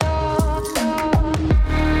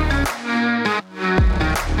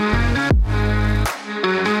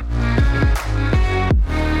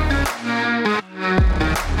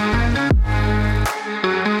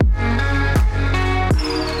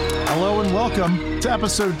welcome to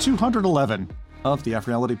episode 211 of the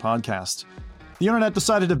F-Reality Podcast. The internet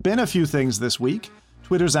decided to bin a few things this week.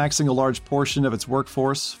 Twitter's axing a large portion of its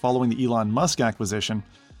workforce following the Elon Musk acquisition.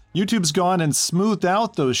 YouTube's gone and smoothed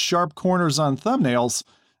out those sharp corners on thumbnails.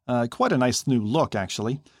 Quite a nice new look,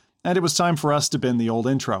 actually. And it was time for us to bin the old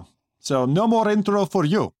intro. So no more intro for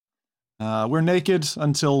you. We're naked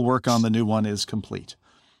until work on the new one is complete.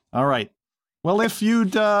 All right. Well, if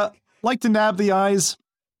you'd like to nab the eyes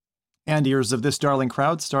and ears of this darling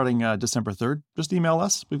crowd starting December 3rd, just email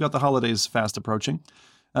us. We've got the holidays fast approaching.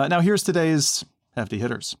 Now here's today's hefty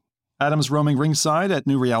hitters. Adam's roaming ringside at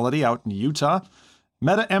New Reality out in Utah.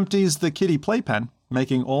 Meta empties the kiddie playpen,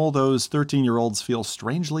 making all those 13-year-olds feel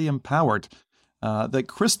strangely empowered. The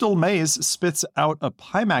Crystal Maze spits out a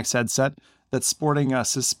Pimax headset that's sporting a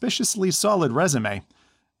suspiciously solid resume.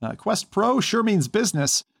 Quest Pro sure means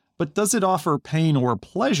business, but does it offer pain or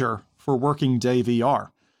pleasure for working day VR?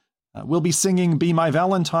 We'll be singing Be My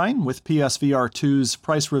Valentine with PSVR 2's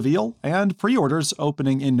price reveal and pre-orders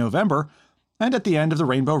opening in November. And at the end of the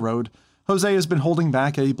Rainbow Road, Jose has been holding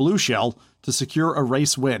back a blue shell to secure a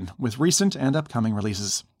race win with recent and upcoming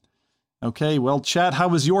releases. Okay, well, Chad, how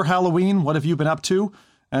was your Halloween? What have you been up to?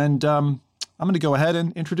 And I'm going to go ahead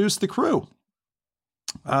and introduce the crew.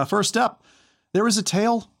 First up, there is a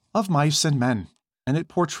tale of mice and men, and it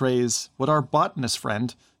portrays what our botanist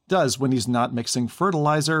friend does when he's not mixing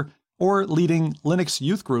fertilizer or leading Linux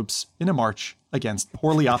youth groups in a march against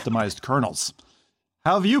poorly optimized kernels.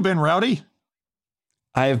 How have you been, Rowdy?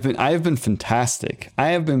 I have been fantastic. I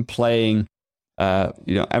have been playing,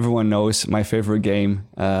 everyone knows my favorite game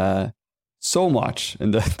so much in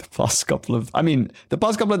the past couple of,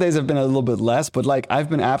 days have been a little bit less, but like I've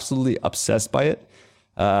been absolutely obsessed by it.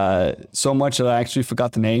 So much that I actually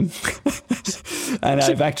forgot the name. And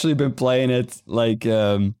I've actually been playing it like,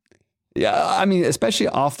 especially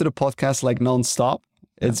after the podcast, like nonstop.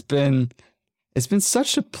 It's been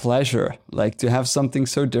such a pleasure, like to have something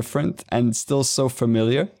so different and still so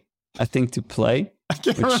familiar, I think, to play. I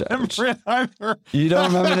can't remember it either. You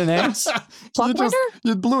don't remember the names? Clockwinder?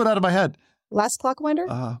 You blew it out of my head. Last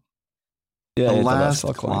Clockwinder? The last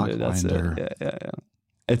Clockwinder. That's Clockwinder. it. Yeah.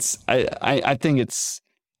 It's I think it's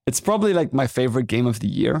probably like my favorite game of the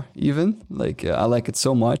year. Even like I like it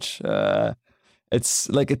so much. It's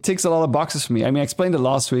like it ticks a lot of boxes for me. I mean, I explained it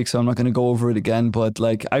last week, so I'm not going to go over it again. But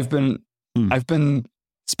like I've been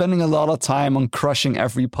spending a lot of time on crushing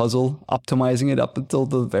every puzzle, optimizing it up until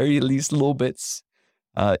the very least little bits.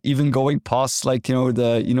 Even going past like, you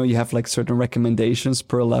have like certain recommendations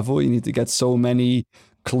per level. You need to get so many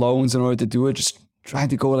clones in order to do it. Just trying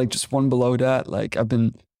to go like just one below that. Like I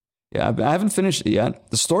haven't finished it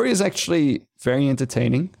yet. The story is actually very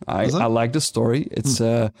entertaining. I like the story. It's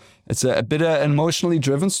a bit of an emotionally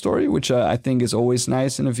driven story, which I think is always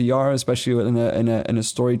nice in a VR, especially in a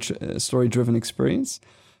story driven experience.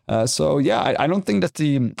 I don't think that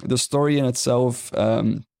the story in itself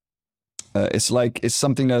is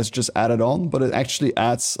something that is just added on, but it actually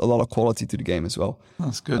adds a lot of quality to the game as well.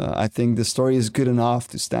 That's good. I think the story is good enough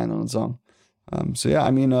to stand on its own.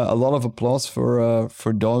 A lot of applause for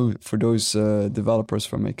those developers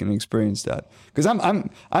for making an experience that, because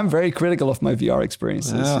I'm very critical of my VR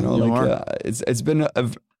experiences. Yeah, it's been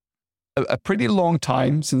a pretty long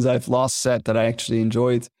time since I've last said that I actually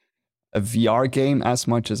enjoyed a VR game as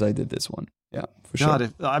much as I did this one. Yeah, for sure.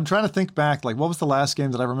 I'm trying to think back. Like, what was the last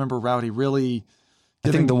game that I remember Rowdy really?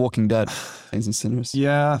 I think The Walking Dead, Saints and Sinners.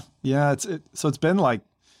 Yeah. So it's been like,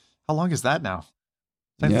 how long is that now?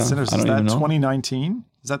 Saints and Sinners, is that 2019?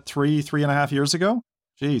 Is that 3.5 years ago?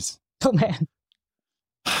 Jeez. Oh man,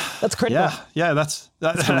 that's critical. Yeah, that's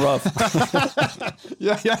been rough.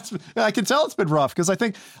 I can tell it's been rough because I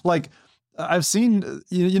think like I've seen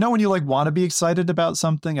when you like want to be excited about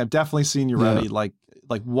something. I've definitely seen you Rowdy like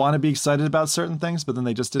want to be excited about certain things, but then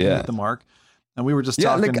they just didn't hit the mark. And we were just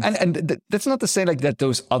talking. That's not to say like that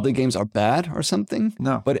those other games are bad or something.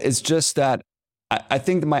 No, but it's just that I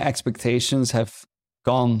think that my expectations have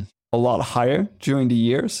gone a lot higher during the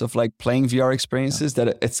years of like playing VR experiences,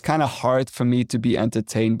 that it's kind of hard for me to be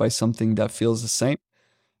entertained by something that feels the same.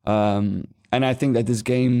 And I think that this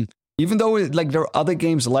game, even though there are other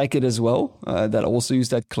games like it as well, that also use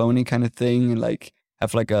that cloning kind of thing and like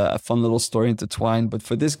have like a fun little story intertwined. But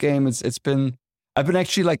for this game, I've been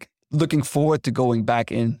actually like looking forward to going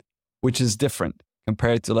back in, which is different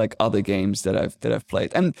compared to like other games that I've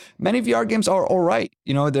played. And many VR games are all right.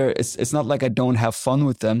 It's not like I don't have fun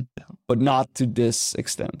with them, but not to this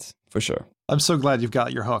extent, for sure. I'm so glad you've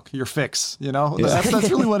got your hook, your fix. Yeah.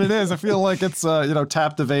 That's really what it is. I feel like it's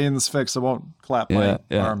tap the veins fix. I won't clap my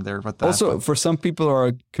arm there, but also for some people who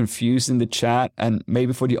are confused in the chat, and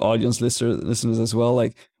maybe for the audience listeners as well,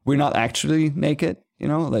 like we're not actually naked.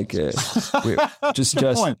 We're just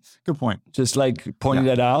good point. Just like pointing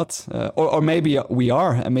that out, or maybe we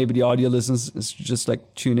are, and maybe the audio listeners just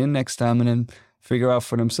like tune in next time and then figure out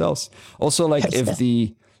for themselves. Also, like if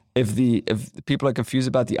the people are confused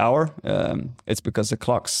about the hour, it's because the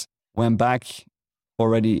clocks went back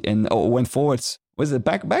already went forwards. Was it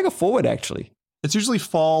back or forward actually? It's usually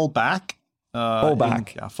fall back. Fall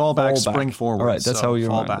back, spring forward. All right, that's how you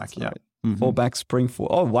fall remember back. it. Yeah. Right. Fall back, spring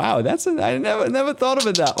forward. Oh wow, I never thought of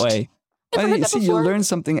it that way. You learn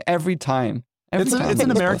something every time. It's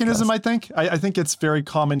an Americanism, I think. I think it's very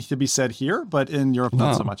common to be said here, but in Europe,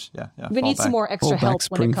 not so much. Yeah. We need some more extra help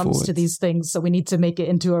when it comes to these things, so we need to make it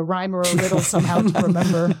into a rhyme or a riddle somehow to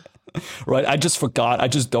remember. Right. I just forgot. I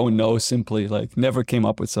just don't know. Simply, like, never came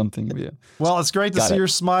up with something. Yeah. Well, it's great to see your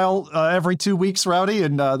smile every 2 weeks, Rowdy,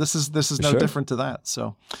 and this is no different to that.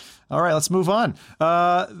 So, all right, let's move on.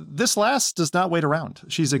 This lass does not wait around.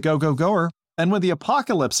 She's a go-go-goer. And when the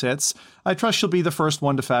apocalypse hits, I trust she'll be the first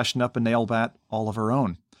one to fashion up a nail bat all of her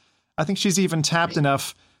own. I think she's even tapped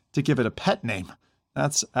enough to give it a pet name.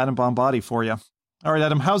 That's Adam Bombardi for you. All right,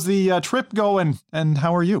 Adam, how's the trip going, and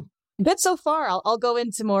how are you? Good so far. I'll go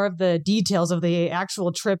into more of the details of the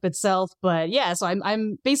actual trip itself, but yeah, so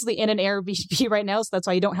I'm basically in an Airbnb right now, so that's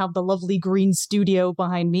why you don't have the lovely green studio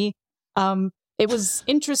behind me. It was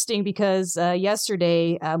interesting because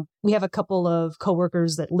yesterday we have a couple of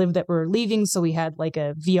coworkers that were leaving, so we had like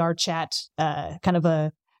a VR chat, kind of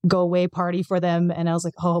a go away party for them, and I was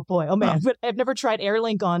like, oh boy, oh man, but I've never tried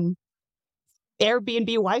Airlink on Airbnb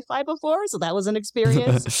Wi-Fi before, so that was an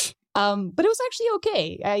experience. But it was actually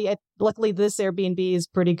okay. Luckily, this Airbnb is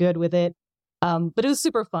pretty good with it. But it was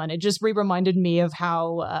super fun. It just reminded me of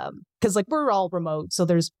how, because like we're all remote, so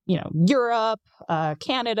there's Europe,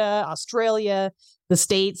 Canada, Australia, the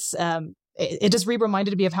States. It just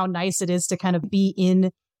reminded me of how nice it is to kind of be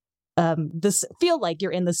in feel like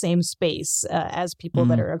you're in the same space as people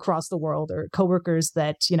that are across the world, or coworkers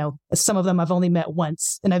that some of them I've only met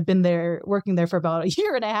once, and I've been working there for about a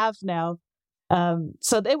year and a half now.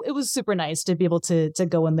 So it was super nice to be able to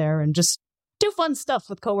go in there and just do fun stuff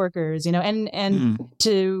with coworkers, I'm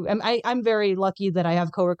very lucky that I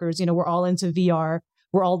have coworkers, we're all into VR.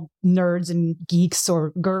 We're all nerds and geeks,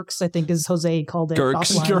 or Gurks, I think as Jose called it.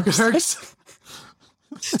 Gurks.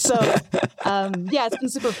 So, yeah, it's been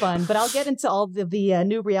super fun, but I'll get into all the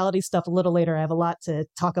new reality stuff a little later. I have a lot to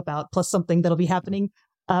talk about, plus something that'll be happening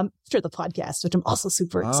after the podcast, which I'm also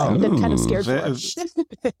super excited and kind of scared for.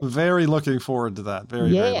 Very looking forward to that. Very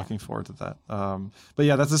looking forward to that. But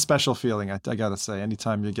yeah, that's a special feeling. I gotta say,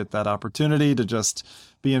 anytime you get that opportunity to just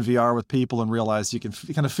be in VR with people and realize you can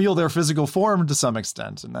kind of feel their physical form to some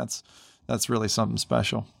extent, and that's really something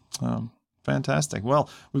special. Fantastic. Well,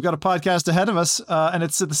 we've got a podcast ahead of us, and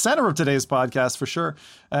it's at the center of today's podcast for sure.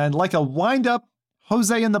 And like a wind-up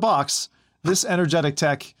Jose in the box, this energetic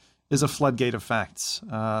tech is a floodgate of facts.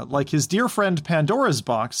 Like his dear friend Pandora's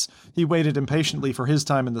box, he waited impatiently for his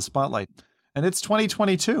time in the spotlight. And it's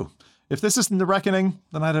 2022. If this isn't the reckoning,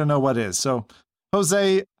 then I don't know what is. So,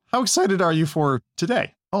 Jose, how excited are you for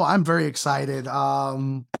today? Oh, I'm very excited.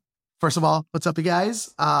 First of all, what's up, you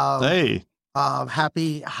guys? Hey.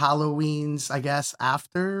 Happy Halloween's, I guess,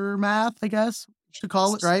 aftermath, I guess you should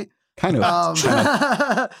call it, right? Kind of.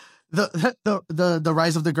 The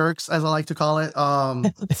rise of the Gurks, as I like to call it. Well,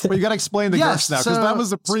 you got to explain the Gurks now, because that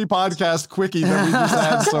was a pre-podcast quickie that we just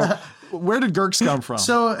had. So, where did Gurks come from?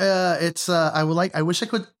 So, it's I wish I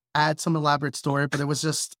could add some elaborate story, but it was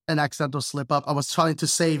just an accidental slip up. I was trying to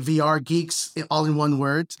say VR geeks all in one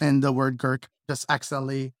word, and the word Gurk just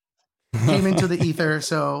accidentally came into the ether.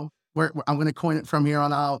 So, I'm going to coin it from here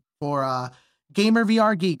on out for gamer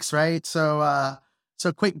VR geeks, right?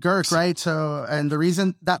 So quick Gurk, right? So, and the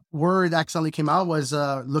reason that word accidentally came out was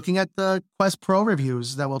looking at the Quest Pro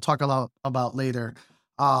reviews that we'll talk a lot about later.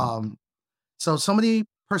 So many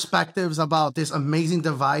perspectives about this amazing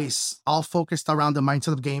device, all focused around the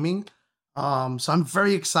mindset of gaming. So I'm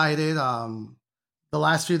very excited. The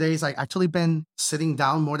last few days, I actually been sitting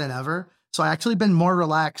down more than ever. So I actually been more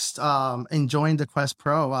relaxed, enjoying the Quest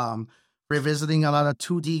Pro, revisiting a lot of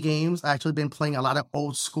 2D games. I actually been playing a lot of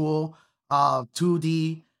old school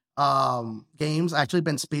 2D games. I actually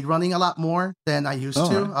been speedrunning a lot more than I used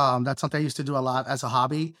to. Right. That's something I used to do a lot as a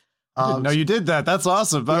hobby. I didn't know you did that. That's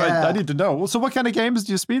awesome. Yeah. I need to know. So what kind of games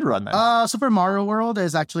do you speedrun then? Super Mario World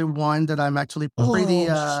is actually one that I'm actually pretty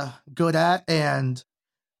good at. And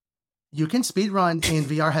you can speedrun in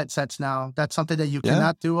VR headsets now. That's something that you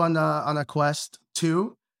cannot do on a Quest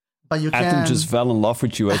 2, but you can. Anthem just fell in love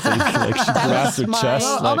with you, I think. Like she grabbed her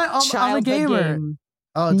chest. I'm a gamer. Game.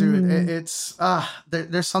 Oh, dude, it's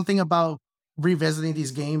there's something about revisiting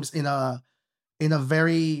these games in a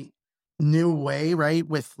very new way, right?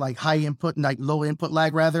 With like high input and like low input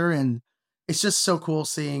lag rather, and it's just so cool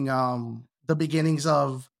seeing the beginnings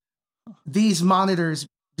of these monitors,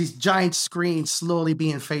 these giant screens slowly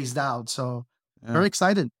being phased out. So very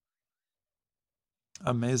excited.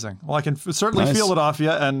 Amazing. Well, I can certainly feel it off you,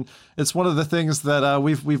 and it's one of the things that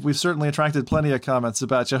we've certainly attracted plenty of comments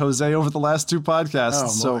about you, Jose, over the last 2 podcasts.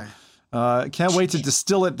 So can't wait to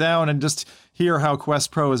distill it down and just hear how Quest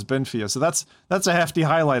Pro has been for you. So that's a hefty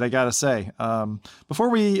highlight, I gotta say. Before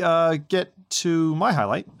we get to my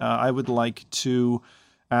highlight, I would like to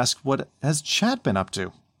ask, what has chat been up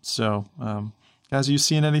to? So, guys, are you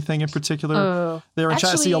seeing anything in particular there in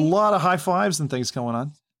chat? I see a lot of high fives and things going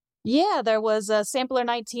on. Yeah, there was a Sampler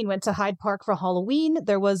 19 went to Hyde Park for Halloween.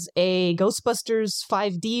 There was a Ghostbusters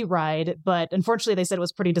 5D ride, but unfortunately they said it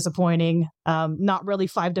was pretty disappointing. Not really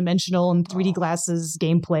 5-dimensional and 3D glasses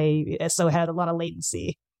gameplay, so it had a lot of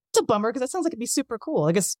latency. It's a bummer because that sounds like it'd be super cool.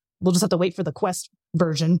 I guess we'll just have to wait for the Quest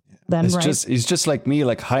version then, right? He's just like me,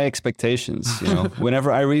 like high expectations, you know.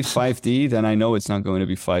 Whenever I read 5D, then I know it's not going to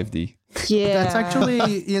be 5D. Yeah. That's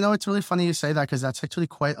actually, you know, it's really funny you say that because that's actually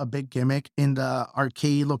quite a big gimmick in the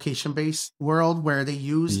arcade location-based world where they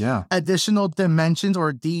use additional dimensions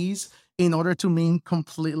or Ds in order to mean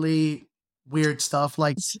completely weird stuff.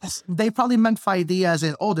 Like they probably meant 5D as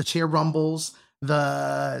in, the chair rumbles,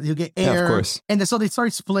 you get air. Yeah, of course. And so they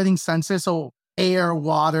start splitting senses. So air,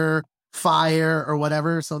 water, fire, or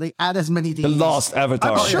whatever. So they add as many Ds. The Lost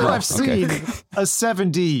Avatar. I'm sure I've seen a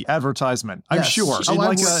 7D advertisement. I'm sure.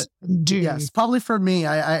 Yes, probably for me.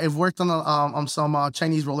 I've worked on some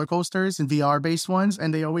Chinese roller coasters and VR-based ones,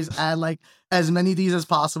 and they always add like as many Ds as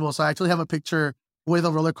possible. So I actually have a picture with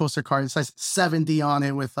a roller coaster card. It says 7D on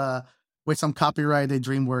it with some copyrighted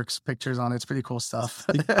DreamWorks pictures on it. It's pretty cool stuff.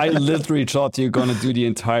 I literally thought you were going to do the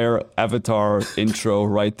entire Avatar intro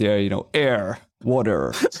right there. You know, air,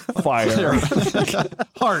 water, fire,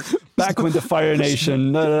 heart. Back when the Fire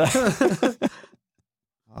Nation. Oh,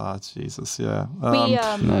 Jesus, yeah.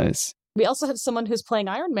 Nice. We also have someone who's playing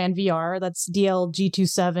Iron Man VR. That's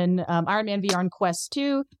DLG27. Iron Man VR on Quest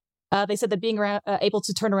 2. They said that being able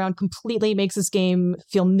to turn around completely makes this game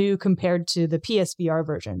feel new compared to the PSVR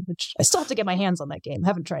version, which I still have to get my hands on that game.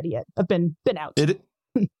 Haven't tried it yet. I've been out.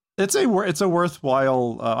 It's a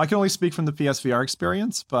worthwhile. I can only speak from the PSVR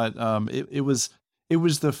experience, but it was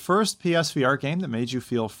the first PSVR game that made you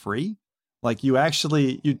feel free. Like you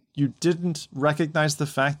actually you didn't recognize the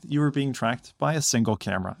fact that you were being tracked by a single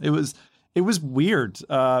camera. It was weird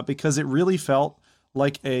because it really felt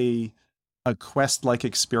like a Quest-like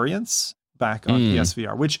experience back on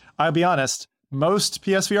PSVR, which I'll be honest, most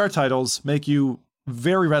PSVR titles make you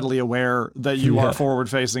very readily aware that you are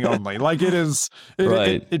forward-facing only. Like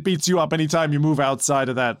it beats you up anytime you move outside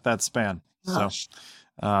of that span. So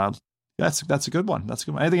that's a good one. That's a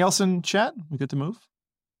good one. Anything else in chat? We good to move?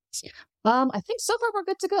 I think so far we're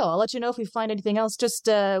good to go. I'll let you know if we find anything else. Just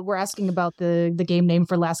we're asking about the game name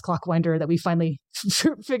for Last Clockwinder that we finally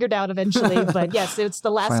figured out eventually. But yes, it's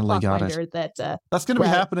the Last Clockwinder that's going to be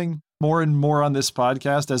happening more and more on this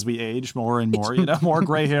podcast as we age more and more. You know, more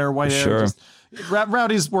gray hair, white hair.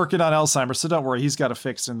 Rowdy's working on Alzheimer's, so don't worry. He's got a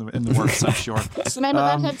fix in the works, I'm sure. What's the name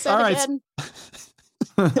of that headset again?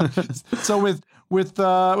 So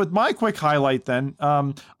with my quick highlight then,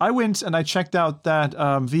 I went and I checked out that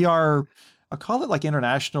VR, I call it like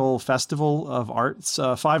International Festival of Arts,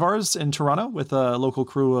 5Rs in Toronto with a local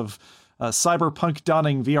crew of cyberpunk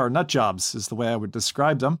donning VR nut jobs is the way I would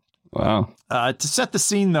describe them. Wow. To set the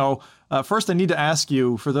scene though, first I need to ask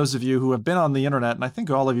you, for those of you who have been on the internet, and I think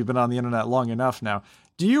all of you have been on the internet long enough now,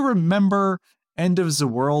 do you remember End of the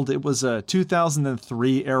World? It was a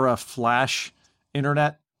 2003 era Flash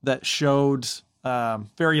internet that showed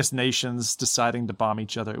various nations deciding to bomb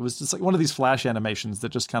each other. It was just like one of these Flash animations that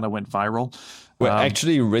just kind of went viral.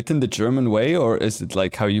 Actually written the German way, or is it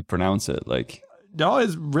like how you pronounce it? Like, no,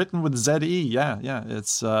 it's written with Z-E. Yeah.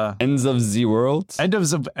 It's Ends of the World. End of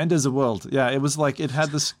the World. Yeah, it was like it had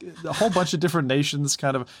a whole bunch of different nations.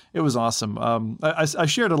 Kind of, it was awesome. I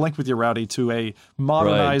shared a link with you, Rowdy, to a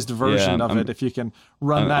modernized version of it. If you can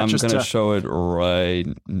run that, I'm just gonna to show it right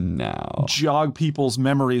now. Jog people's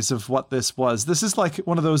memories of what this was. This is like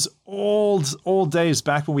one of those old days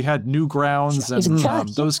back when we had Newgrounds and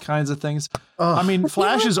those kinds of things. I mean,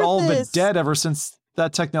 Flash has all been dead ever since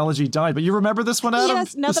that technology died, but you remember this one, Adam?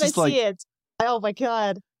 Yes, now that I see it. Oh my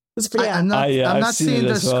God. I'm not I've seen seeing it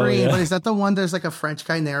the as well, screen, yeah. but is that the one there's like a French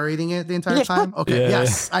guy narrating it the entire Yeah. time? Okay, Yeah,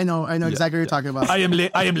 yes, I know exactly what you're talking about. I am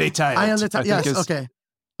late. I am late. Yes, okay.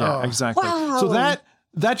 Yeah, Oh. exactly. Wow. So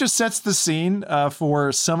that just sets the scene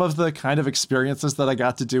for some of the kind of experiences that I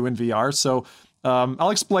got to do in VR. So I'll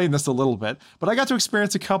explain this a little bit, but I got to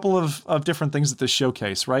experience a couple of different things at this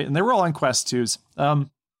showcase, right? And they were all on Quest 2s.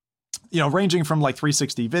 Ranging from like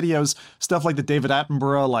 360 videos, stuff like the David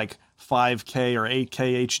Attenborough, like 5K or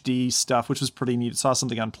 8K HD stuff, which was pretty neat. Saw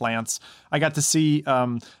something on plants. I got to see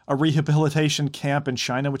a rehabilitation camp in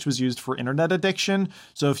China, which was used for internet addiction.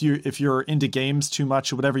 So if you're into games too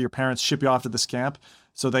much or whatever, your parents ship you off to this camp.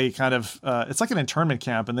 So they kind of, it's like an internment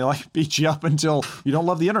camp, and they like beat you up until you don't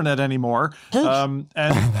love the internet anymore. And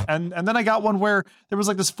then I got one where there was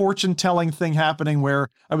like this fortune telling thing happening where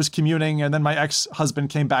I was communing, and then my ex-husband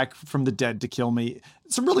came back from the dead to kill me.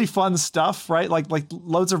 Some really fun stuff, right? Like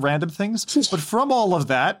loads of random things. But from all of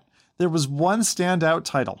that, there was one standout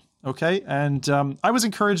title. Okay. And I was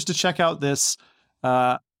encouraged to check out this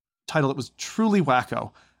title that was truly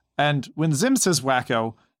wacko. And when Zim says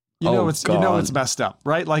wacko, you know it's messed up,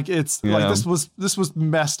 right? Like like this was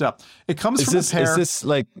messed up. It comes from a pair. Is this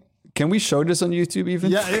like? Can we show this on YouTube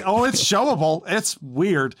even? Yeah. It's showable. It's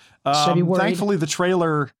weird. Should be worried. Thankfully, the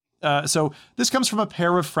trailer. So this comes from a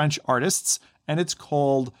pair of French artists, and it's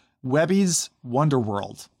called Webby's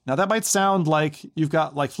Wonderworld. Now that might sound like you've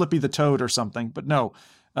got like Flippy the Toad or something, but no.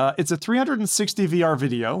 It's a 360 VR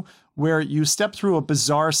video where you step through a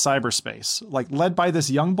bizarre cyberspace, like led by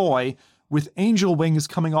this young boy with angel wings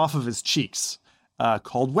coming off of his cheeks,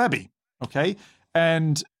 called Webby. Okay.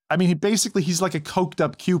 And I mean, he's like a coked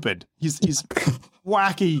up Cupid. He's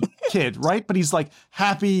wacky kid, right? But he's like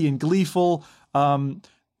happy and gleeful.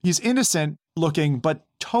 He's innocent looking, but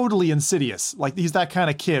totally insidious. Like he's that kind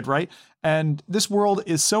of kid, right? And this world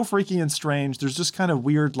is so freaky and strange. There's just kind of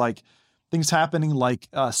weird, like things happening, like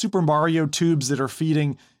Super Mario tubes that are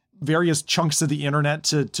feeding various chunks of the internet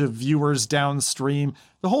to viewers downstream.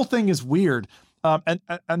 The whole thing is weird. And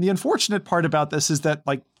the unfortunate part about this is that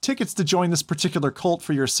like tickets to join this particular cult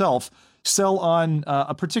for yourself sell on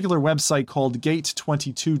a particular website called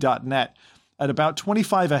gate22.net at about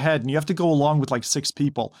 25 ahead, and you have to go along with like 6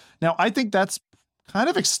 people. Now, I think that's kind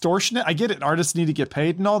of extortionate. I get it. Artists need to get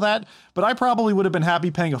paid and all that, but I probably would have been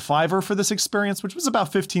happy paying $5 for this experience, which was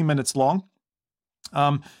about 15 minutes long.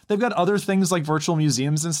 They've got other things like virtual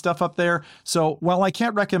museums and stuff up there. So while I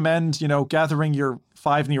can't recommend, gathering your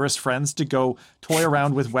 5 nearest friends to go toy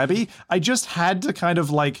around with Webby, I just had to kind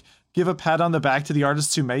of like give a pat on the back to the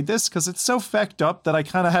artists who made this because it's so fecked up that I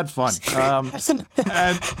kind of had fun. And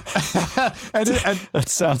That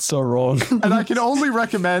sounds so wrong. And I can only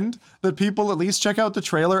recommend that people at least check out the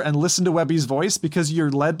trailer and listen to Webby's voice because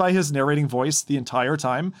you're led by his narrating voice the entire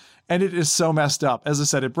time. And it is so messed up. As I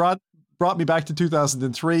said, it brought me back to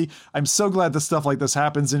 2003. I'm so glad that stuff like this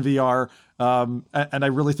happens in VR. And I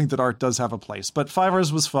really think that art does have a place. But 5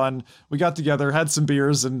 Hours was fun. We got together, had some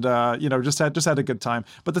beers, and just had a good time.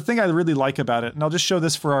 But the thing I really like about it, and I'll just show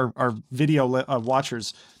this for our video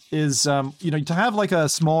watchers, is to have like a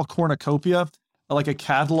small cornucopia, like a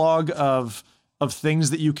catalog of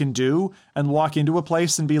things that you can do, and walk into a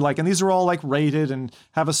place and be like, and these are all like rated and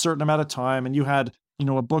have a certain amount of time, and you had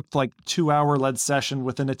a booked like 2-hour led session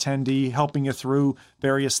with an attendee helping you through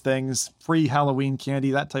various things, free Halloween candy,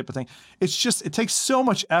 that type of thing. It's just, it takes so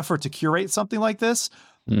much effort to curate something like this.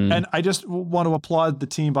 And I just want to applaud the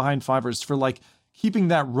team behind 5 Hours for like keeping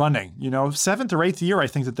that running, 7th or 8th year, I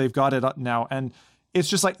think that they've got it up now. And it's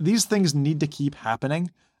just like, these things need to keep happening.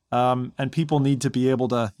 And people need to be able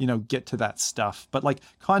to, get to that stuff. But like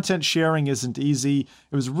content sharing isn't easy.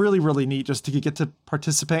 It was really, really neat just to get to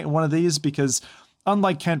participate in one of these because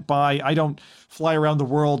unlike Kent Bai, I don't fly around the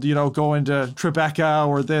world, go into Tribeca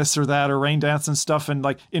or this or that or Rain Dance and stuff and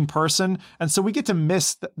like in person. And so we get to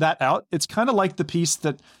miss that out. It's kind of like the piece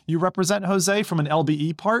that you represent, Jose, from an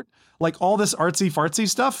LBE part. Like all this artsy fartsy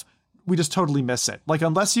stuff, we just totally miss it. Like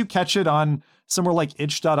unless you catch it on somewhere like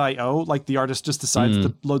itch.io, like the artist just decides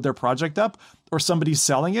to load their project up or somebody's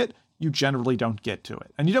selling it, you generally don't get to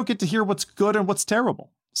it. And you don't get to hear what's good and what's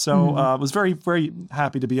terrible. So I was very, very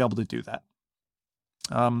happy to be able to do that.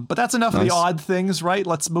 But that's enough of the odd things, right?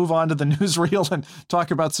 Let's move on to the newsreel and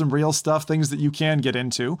talk about some real stuff, things that you can get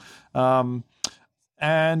into. And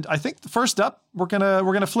I think first up, we're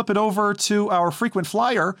gonna flip it over to our frequent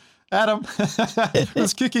flyer, Adam,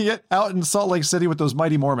 who's kicking it out in Salt Lake City with those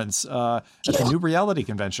Mighty Mormons at the New Reality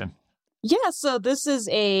Convention. Yeah, so this is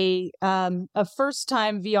a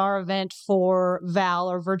first-time VR event for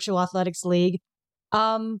VAL, or Virtual Athletics League.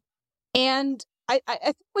 And I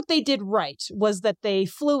think what they did right was that they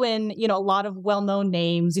flew in, a lot of well-known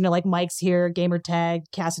names, like Mike's here, Gamertag,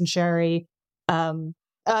 Cass and Sherry, some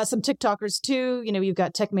TikTokers too. You've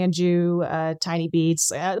got TechManju, Tiny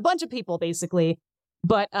Beats, a bunch of people basically.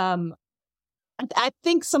 But I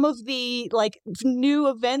think some of the new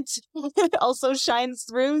event also shines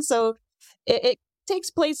through. So it takes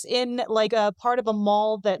place in a part of a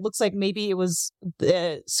mall that looks like maybe it was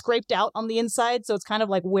scraped out on the inside. So it's kind of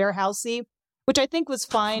like warehousey, which I think was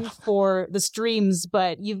fine for the streams.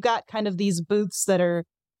 But you've got kind of these booths that are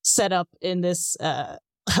set up in this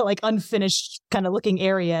unfinished kind of looking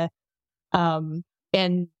area.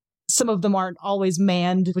 And some of them aren't always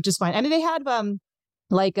manned, which is fine. I mean, they had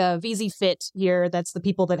VZ Fit here. That's the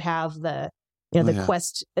people that have the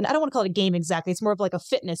Quest. And I don't want to call it a game exactly. It's more of like a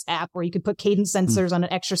fitness app where you could put cadence sensors on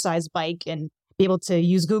an exercise bike and be able to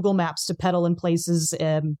use Google Maps to pedal in places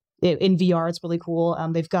in VR. It's really cool.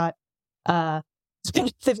 They've got Walkabout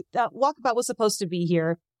was supposed to be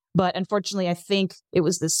here, but unfortunately, I think it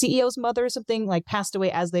was the CEO's mother or something passed away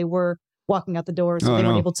as they were walking out the door, so they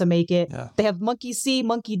weren't able to make it. Yeah. They have Monkey See,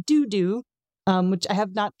 Monkey Doo, which I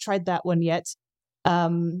have not tried that one yet.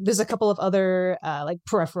 There's a couple of other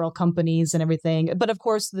peripheral companies and everything, but of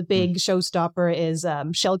course the big showstopper is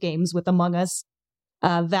Shell Games with Among Us.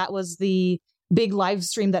 That was the big live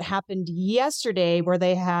stream that happened yesterday, where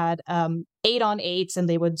they had 8-on-8s and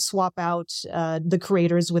they would swap out the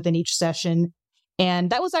creators within each session.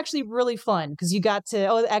 And that was actually really fun because you got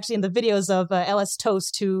to, actually in the videos of LS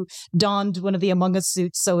Toast, who donned one of the Among Us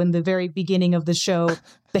suits. So in the very beginning of the show,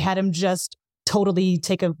 they had him just totally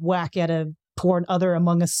take a whack at a poor other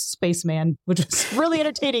Among Us spaceman, which was really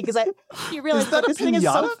entertaining because you realize that this thing is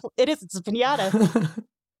it's a pinata.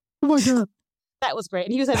 Oh my God. That was great.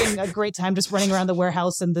 And he was having a great time just running around the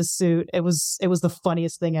warehouse in this suit. It was the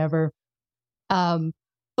funniest thing ever.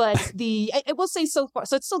 But I will say so far,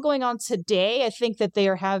 so it's still going on today. I think that they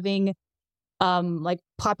are having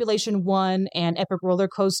Population 1 and Epic Roller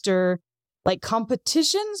Coaster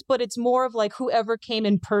competitions, but it's more of whoever came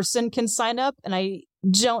in person can sign up. And I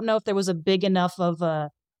don't know if there was a big enough of a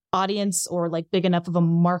audience or big enough of a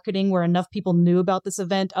marketing where enough people knew about this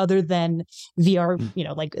event other than VR,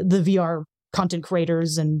 the VR content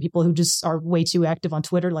creators and people who just are way too active on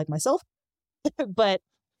Twitter like myself. But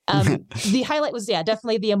the highlight was,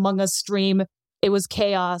 definitely the Among Us stream. It was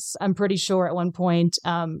chaos. I'm pretty sure at one point,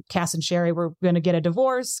 Cass and Sherry were going to get a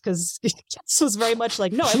divorce because Cass was very much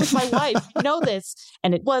no, I'm with my wife. You know this.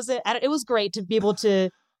 And it wasn't. It was great to be able to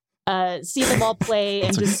see them all play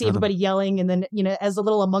and just see everybody yelling. And then, as the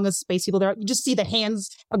little Among Us space people there, you just see the hands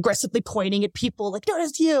aggressively pointing at people no,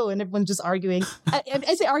 it's you. And everyone's just arguing.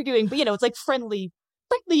 I say arguing, but, it's friendly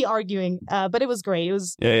arguing. But it was great. It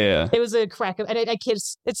was It was a crack. And I kid,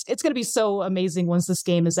 it's going to be so amazing once this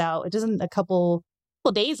game is out. It doesn't a couple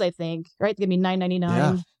days, I think, right? It's going to be $9.99.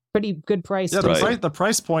 Yeah. Pretty good price. Yeah, the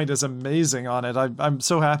price point is amazing on it. I'm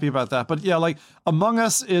so happy about that. But yeah, Among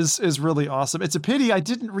Us is really awesome. It's a pity I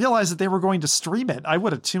didn't realize that they were going to stream it. I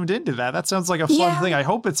would have tuned into that. That sounds like a fun thing. I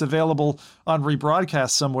hope it's available on rebroadcast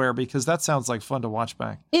somewhere because that sounds like fun to watch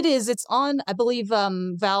back. It is. It's on, I believe,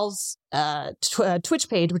 Valve's Twitch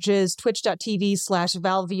page, which is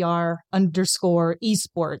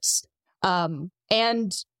twitch.tv/ValveVR_esports.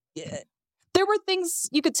 And there were things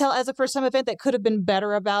you could tell as a first-time event that could have been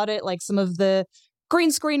better about it, like some of the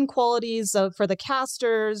green screen qualities for the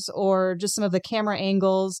casters or just some of the camera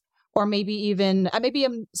angles, or maybe even, maybe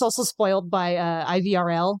I'm also spoiled by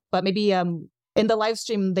IVRL, but maybe in the live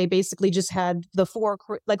stream, they basically just had the four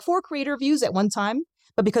creator views at one time,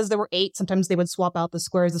 but because there were 8, sometimes they would swap out the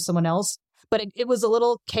squares of someone else. But it was a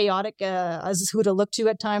little chaotic as who to look to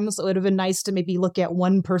at times. So it would have been nice to maybe look at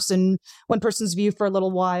one person's view for a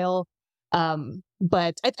little while.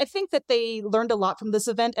 But I think that they learned a lot from this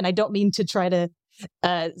event, and I don't mean to try to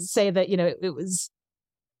say that it was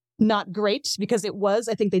not great, because it was.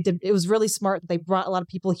 I think it was really smart that they brought a lot of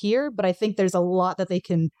people here, but I think there's a lot that they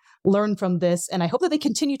can learn from this, and I hope that they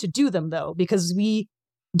continue to do them, though, because we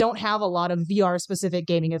don't have a lot of VR specific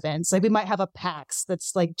gaming events. We might have a PAX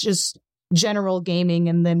that's just general gaming,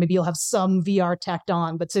 and then maybe you'll have some VR tacked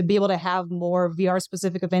on, but to be able to have more VR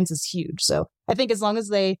specific events is huge. So I think as long as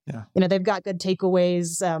they, they've got good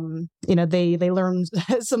takeaways, they learn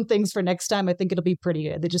some things for next time, I think it'll be pretty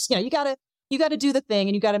good. They just, you gotta do the thing,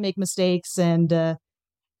 and you gotta make mistakes, and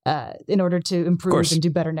in order to improve and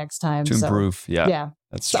do better next time. Improve. Yeah.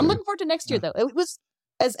 That's so true. I'm looking forward to next year, though. It was,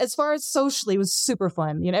 as far as socially, it was super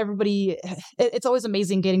fun. Everybody, it's always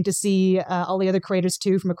amazing getting to see all the other creators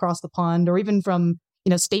too from across the pond, or even from,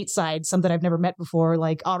 stateside, some that I've never met before,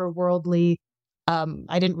 like Otterworldly.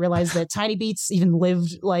 I didn't realize that Tiny Beats even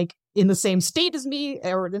lived in the same state as me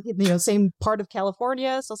or, same part of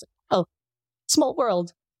California. So I was like, oh, small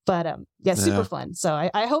world. But super fun. So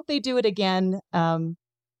I hope they do it again. And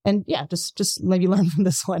yeah, just maybe learn from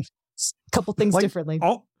this one. A couple things differently.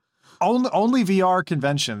 Only VR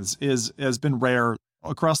conventions has been rare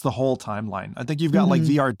across the whole timeline. I think you've got like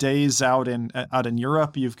VR days out in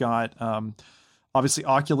Europe. You've got obviously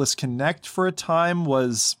Oculus Connect for a time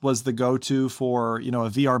was the go-to for, a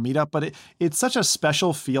VR meetup, but it's such a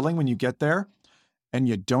special feeling when you get there and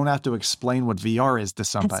you don't have to explain what VR is to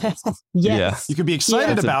somebody. Yes. You can be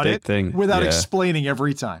excited about it without Yeah. explaining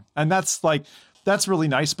every time. And that's really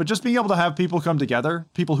nice. But just being able to have people come together,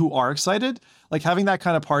 people who are excited, like having that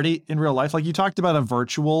kind of party in real life, like you talked about a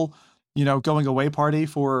virtual, going away party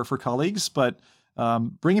for colleagues, but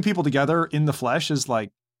bringing people together in the flesh is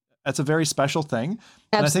that's a very special thing.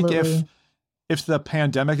 Absolutely. And I think if the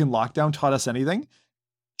pandemic and lockdown taught us anything,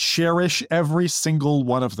 cherish every single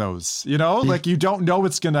one of those, like you don't know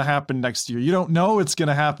what's going to happen next year. You don't know it's going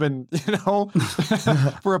to happen,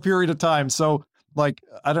 for a period of time. So I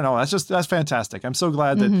don't know. That's fantastic. I'm so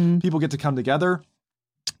glad that people get to come together.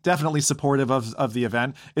 Definitely supportive of the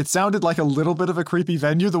event. It sounded like a little bit of a creepy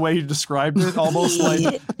venue, the way you described it, almost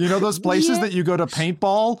like, those places that you go to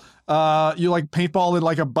paintball, you paintball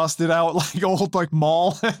in a busted out, old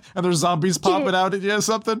mall and there's zombies popping out at you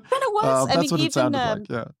something. Kind of was. That's what it sounded like.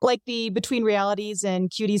 Yeah. Like the Between Realities and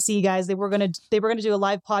QDC guys, they were gonna do a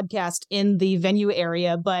live podcast in the venue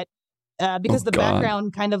area, but because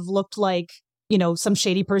background kind of looked like, some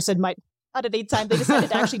shady person might at any time, they decided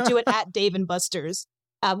to actually do it at Dave & Buster's.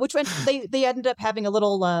 Which went, they ended up having a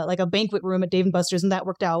little a banquet room at Dave & Buster's, and that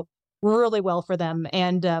worked out really well for them.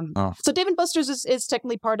 And so Dave & Buster's is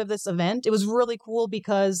technically part of this event. It was really cool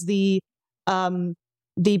because the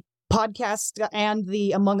podcast and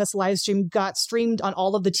the Among Us live stream got streamed on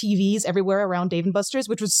all of the TVs everywhere around Dave & Buster's,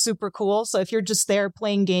 which was super cool. So if you're just there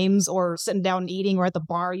playing games or sitting down and eating or at the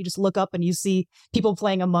bar, you just look up and you see people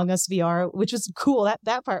playing Among Us VR, which was cool.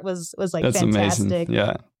 That part was That's fantastic. amazing.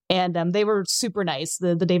 Yeah. And they were super nice,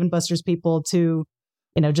 the Dave & Buster's people, to,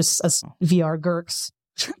 just us VR gurks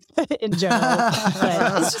in general.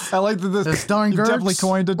 But it's just, I like that this darn gurks. Definitely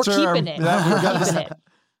coined a term. We're keeping it. We're keeping it.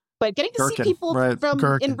 But getting to see people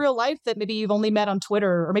in real life that maybe you've only met on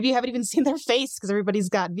Twitter, or maybe you haven't even seen their face because everybody's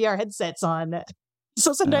got VR headsets on.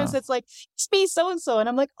 So sometimes it's like, it's me, so-and-so. And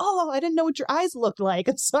I'm like, oh, I didn't know what your eyes looked like.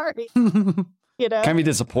 I'm sorry. Can be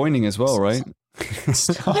disappointing as well, right?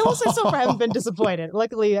 I will say so far I haven't been disappointed.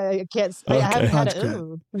 Luckily, I can't. I haven't had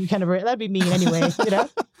that'd be mean anyway.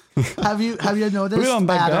 Have you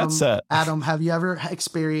noticed, Adam? Have you ever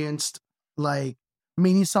experienced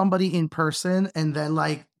meeting somebody in person and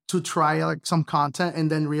then to try some content and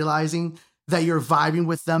then realizing that you're vibing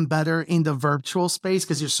with them better in the virtual space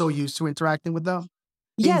because you're so used to interacting with them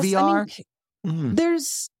in VR?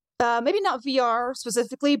 There's. Maybe not VR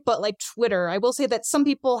specifically, but Twitter. I will say that some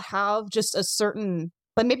people have just a certain,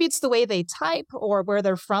 maybe it's the way they type or where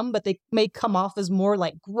they're from, but they may come off as more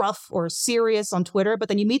gruff or serious on Twitter. But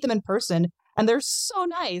then you meet them in person and they're so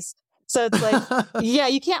nice. So it's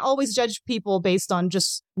you can't always judge people based on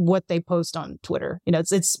just what they post on Twitter.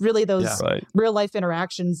 It's really those real life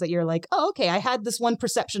interactions that you're like, oh, okay, I had this one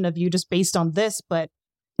perception of you just based on this, but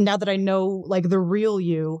now that I know the real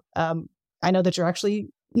you, I know that you're actually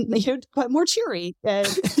quite more cheery than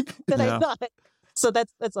I thought. So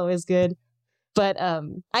that's always good. But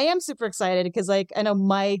I am super excited because I know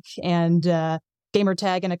Mike and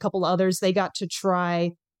Gamertag and a couple others, they got to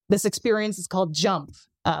try this experience. It's called Jump,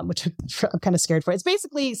 which I'm kind of scared for. It's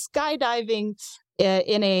basically skydiving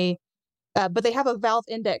in a but they have a Valve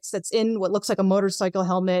Index that's in what looks like a motorcycle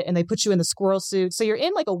helmet, and they put you in the squirrel suit. So you're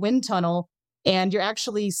in a wind tunnel and you're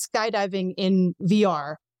actually skydiving in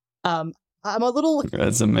VR. I'm a little...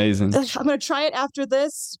 That's amazing. I'm going to try it after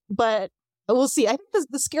this, but we'll see. I think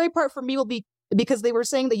the scary part for me will be because they were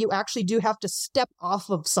saying that you actually do have to step off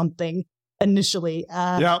of something initially.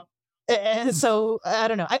 And so, I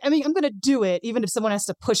don't know. I mean, I'm going to do it, even if someone has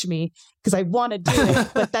to push me, because I want to do it,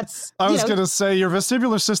 but that's... I was going to say, your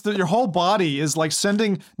vestibular system, your whole body is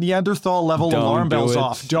sending Neanderthal-level alarm bells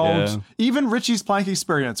off. Don't. Yeah. Even Richie's Plank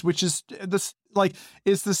Experience, which is this...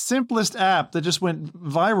 it's the simplest app that just went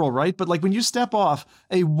viral, right? But when you step off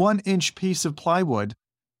a 1-inch piece of plywood,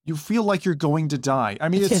 you feel like you're going to die. I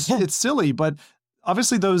mean, it's silly, but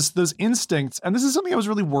obviously those instincts, and this is something I was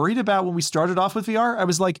really worried about when we started off with VR. I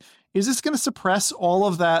was like, is this going to suppress all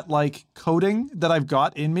of that coding that I've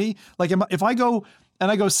got in me? If I go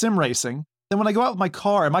sim racing, then when I go out with my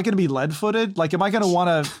car, am I going to be lead-footed? Am I going to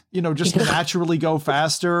want to, just naturally go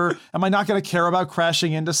faster? Am I not going to care about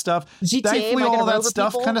crashing into stuff? GTA, thankfully, all that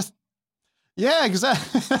stuff kind of... Yeah,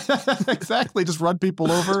 exactly. Exactly. Just run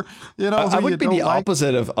people over. I who would you be don't the like.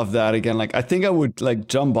 opposite of that again. Like, I think I would like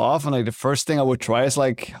jump off, and like the first thing I would try is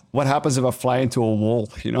like, what happens if I fly into a wall?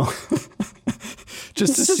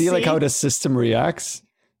 Just to see like how the system reacts.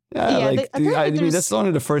 Yeah, like I mean, that's one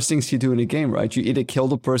of the first things you do in a game, right? You either kill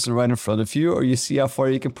the person right in front of you, or you see how far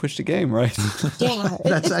you can push the game, right? Yeah,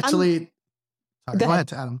 That's actually. Sorry, go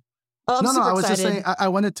ahead, Adam. Oh, no, I was excited. just saying. I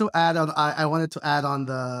wanted to add on. I wanted to add on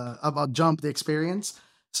the about Jump, the experience.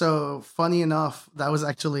 So funny enough, that was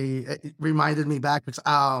actually it reminded me back because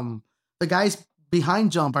the guys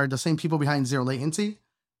behind Jump are the same people behind Zero Latency.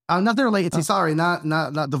 Not Zero Latency. Sorry, not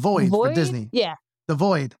the Void for Disney. Yeah, the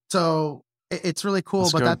Void. So it's really cool.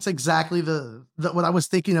 That's that's exactly the what I was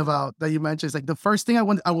thinking about that you mentioned. Is like the first thing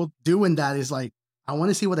I will do in that is like I want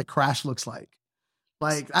to see what a crash looks like.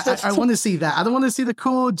 Like, I want to see that. I don't want to see the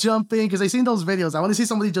cool jumping because I've seen those videos. I want to see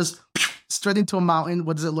somebody just straight into a mountain.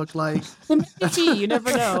 What does it look like? you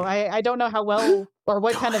never know. I don't know how well or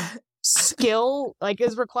what kind of skill like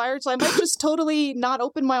is required. So I might just totally not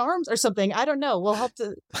open my arms or something. I don't know. We'll have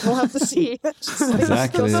to see.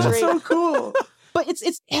 Exactly. That's so cool. But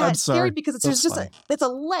it's scary because it's just it's a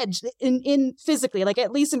ledge in physically, like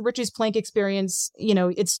at least in Richie's Plank experience,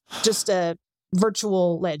 it's just a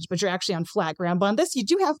virtual ledge, but you're actually on flat ground. But on this, you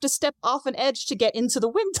do have to step off an edge to get into the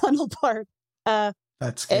wind tunnel part.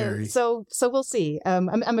 That's scary. So we'll see.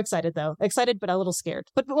 I'm excited though. Excited, but a little scared.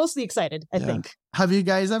 But mostly excited, I think. Have you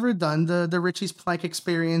guys ever done the Richie's Plank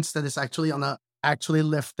experience that is actually on a actually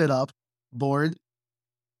lifted up board?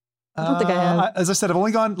 I don't think I have. As I said, I've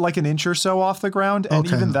only gone like an inch or so off the ground, and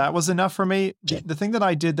even that was enough for me. The thing that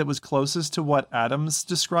I did that was closest to what Adam's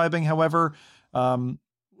describing, however,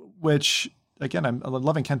 which again, I'm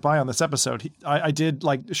loving Kent Bai on this episode. I did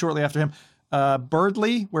like shortly after him,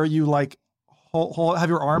 Birdly, where you like have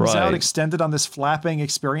your arms out extended on this flapping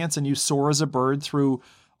experience, and you soar as a bird through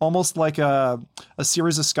almost like a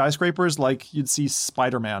series of skyscrapers, like you'd see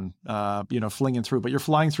Spider-Man, flinging through, but you're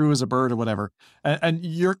flying through as a bird or whatever, and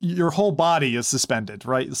your whole body is suspended,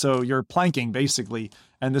 right? So you're planking basically,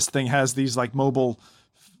 and this thing has these like mobile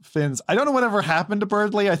fins. I don't know whatever happened to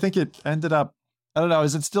Birdly. I think it ended up. I don't know.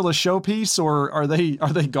 Is it still a showpiece, or are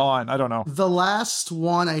they gone? I don't know. The last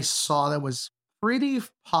one I saw that was pretty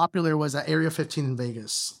popular was at Area 15 in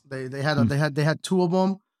Vegas. They had two of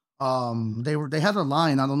them. They had a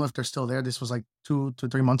line. I don't know if they're still there. This was like 2 to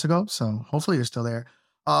 3 months ago, so hopefully they're still there.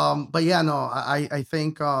 But yeah, no, I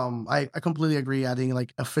think I completely agree. Adding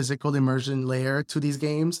like a physical immersion layer to these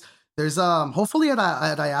games. There's hopefully at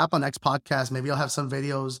IAP on X Podcast, maybe I'll have some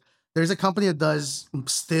videos. There's a company that does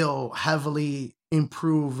still heavily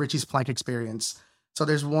improve Richie's Plank experience. So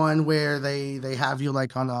there's one where they have you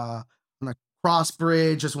like on a cross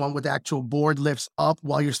bridge. There's one with the actual board lifts up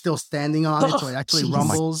while you're still standing on it, so it actually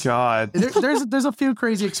rumbles. Oh my God, there's a few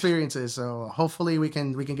crazy experiences. So hopefully we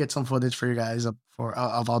can get some footage for you guys of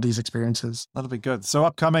all these experiences. That'll be good. So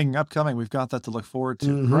upcoming, we've got that to look forward to.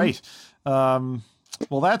 Mm-hmm. Great.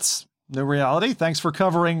 Well, that's New Reality. Thanks for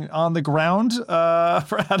covering on the ground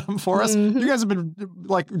for Adam for us. Mm-hmm. You guys have been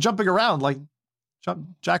like jumping around like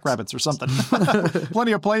jackrabbits or something.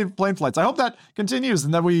 Plenty of plane flights. I hope that continues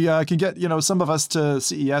and that we can get some of us to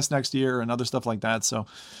CES next year and other stuff like that. So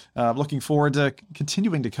looking forward to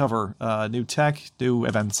continuing to cover new tech, new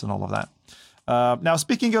events, and all of that. Now,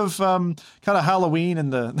 speaking of kind of Halloween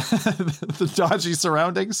and the the dodgy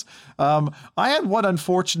surroundings, I had one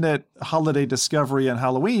unfortunate holiday discovery on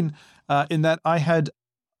Halloween in that I had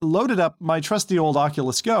loaded up my trusty old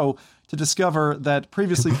Oculus Go to discover that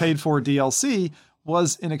previously paid for DLC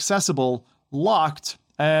was inaccessible, locked,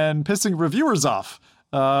 and pissing reviewers off.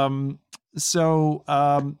 So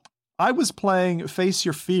I was playing Face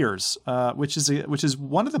Your Fears, which is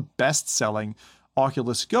one of the best-selling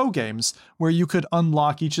Oculus Go games, where you could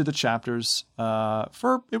unlock each of the chapters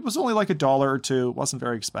it was only like $1 or $2. It wasn't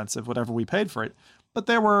very expensive, whatever we paid for it. But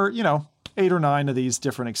there were, 8 or 9 of these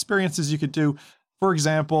different experiences you could do. For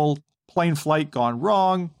example, plane flight gone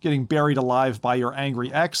wrong, getting buried alive by your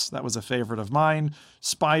angry ex. That was a favorite of mine.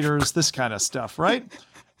 Spiders, this kind of stuff, right?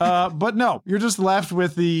 But no, you're just left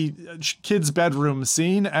with the kid's bedroom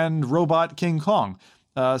scene and robot King Kong.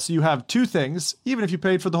 So you have 2 things, even if you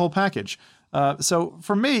paid for the whole package. So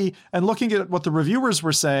for me, and looking at what the reviewers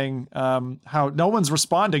were saying, how no one's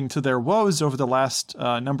responding to their woes over the last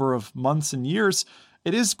number of months and years,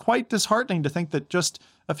 it is quite disheartening to think that just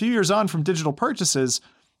a few years on from digital purchases,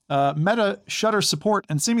 Meta shutter support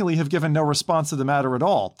and seemingly have given no response to the matter at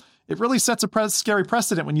all. It really sets a scary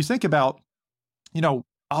precedent when you think about,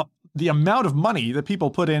 the amount of money that people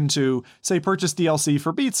put into, say, purchase DLC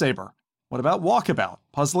for Beat Saber. What about Walkabout,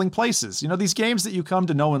 Puzzling Places? You know, these games that you come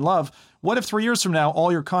to know and love. What if 3 years from now, all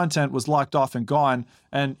your content was locked off and gone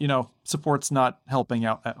and, you know, support's not helping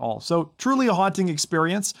out at all? So truly a haunting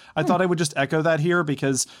experience. I thought I would just echo that here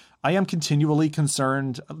because I am continually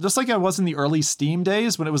concerned, just like I was in the early Steam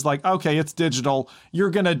days when it was like, okay, it's digital.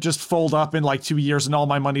 You're going to just fold up in like 2 years and all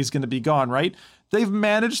my money's going to be gone, right? They've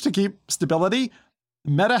managed to keep stability.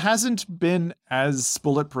 Meta hasn't been as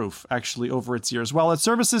bulletproof, actually, over its years. While its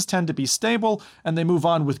services tend to be stable and they move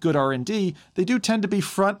on with good R&D, they do tend to be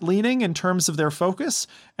front-leaning in terms of their focus,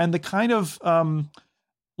 and the kind of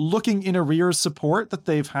looking in arrears support that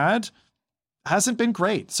they've had hasn't been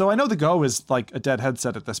great. So I know the Go is like a dead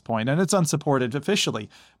headset at this point, and it's unsupported officially,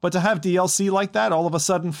 but to have DLC like that all of a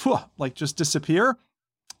sudden, like just disappear,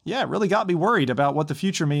 yeah, it really got me worried about what the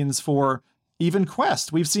future means for even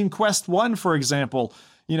Quest. We've seen Quest 1, for example,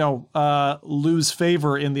 you know, lose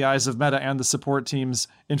favor in the eyes of Meta and the support teams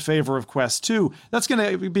in favor of Quest 2. That's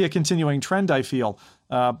going to be a continuing trend, I feel.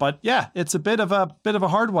 But yeah, it's a bit of a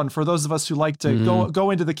hard one for those of us who like to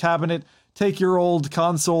go into the cabinet, take your old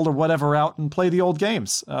console or whatever out and play the old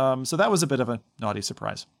games. So that was a bit of a naughty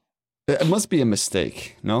surprise. It must be a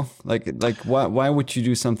mistake, no? Like why would you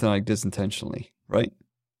do something like this intentionally, right?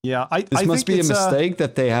 Yeah, this must be a mistake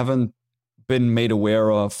that they haven't been made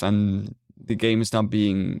aware of, and the game is not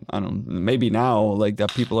being, I don't know, maybe now like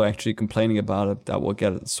that people are actually complaining about it, that will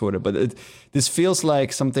get it sorted. But this feels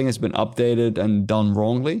like something has been updated and done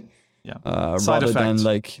wrongly, rather than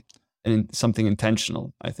like something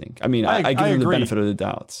intentional, I think. I mean, I give them the benefit of the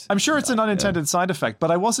doubt. I'm sure it's an unintended side effect,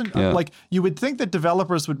 but I wasn't like, you would think that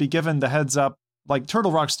developers would be given the heads up, like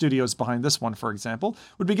Turtle Rock Studios behind this one, for example,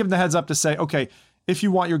 would be given the heads up to say, okay, if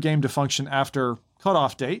you want your game to function after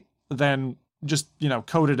cutoff date, then just, you know,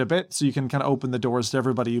 code it a bit so you can kind of open the doors to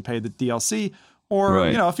everybody who paid the DLC. Or,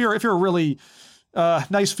 you know, if you're a really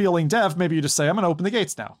nice feeling dev, maybe you just say, I'm going to open the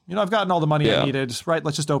gates now. You know, I've gotten all the money I needed, right?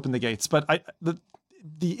 Let's just open the gates. But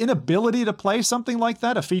the inability to play something like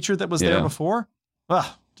that, a feature that was there before,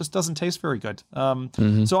 just doesn't taste very good. So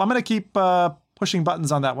I'm going to keep pushing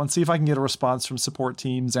buttons on that one, see if I can get a response from support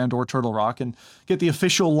teams and or Turtle Rock and get the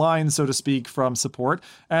official line, so to speak, from support.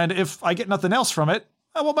 And if I get nothing else from it,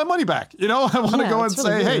 I want my money back. You know, I want to go and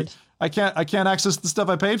say, hey, I can't access the stuff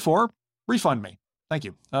I paid for. Refund me. Thank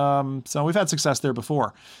you. So we've had success there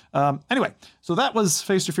before. Anyway, so that was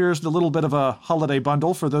Face Your Fears, a little bit of a holiday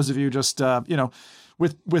bundle for those of you just, you know,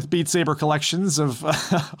 with Beat Saber collections of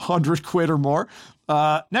 £100 or more.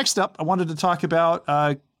 Next up, I wanted to talk about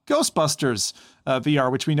Ghostbusters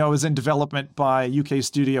VR, which we know is in development by UK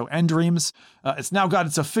studio Endreams. It's now got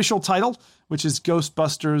its official title, which is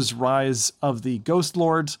Ghostbusters Rise of the Ghost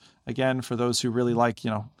Lord. Again, for those who really like, you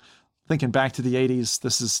know, thinking back to the 80s,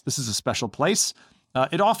 this is a special place.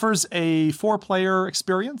 It offers a 4-player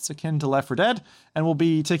experience akin to Left 4 Dead and will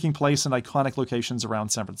be taking place in iconic locations around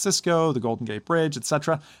San Francisco, the Golden Gate Bridge,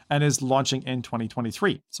 etc., and is launching in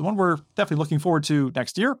 2023. So one we're definitely looking forward to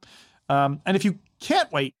next year. And if you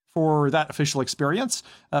can't wait for that official experience,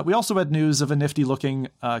 we also had news of a nifty-looking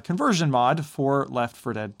conversion mod for Left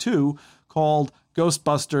 4 Dead 2 called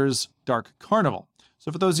Ghostbusters Dark Carnival.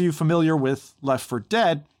 So for those of you familiar with Left 4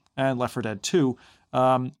 Dead and Left 4 Dead 2,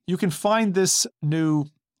 you can find this new, I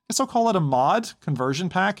guess I'll call it a mod conversion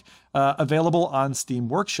pack, available on Steam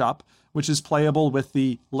Workshop, which is playable with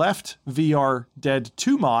the Left VR Dead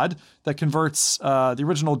 2 mod that converts the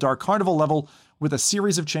original Dark Carnival level with a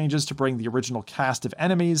series of changes to bring the original cast of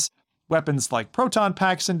enemies, weapons like proton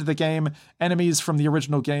packs into the game, enemies from the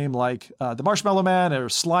original game like the Marshmallow Man or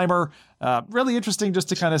Slimer. Really interesting just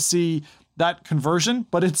to kind of see that conversion,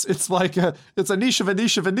 but it's like it's a niche of a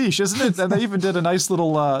niche of a niche, isn't it? And they even did a nice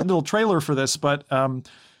little trailer for this. But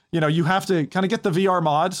you know, you have to kind of get the VR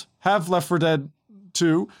mod, have Left 4 Dead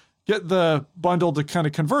 2, get the bundle to kind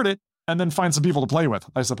of convert it, and then find some people to play with,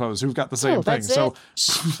 I suppose, who've got the same thing. So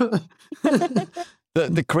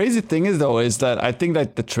the crazy thing is though, is that I think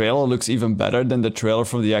that the trailer looks even better than the trailer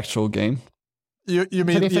from the actual game. You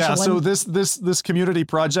mean, yeah, so this community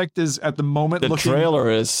project is at the moment the trailer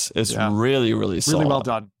is really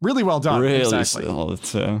solid. Really well done. Really exactly.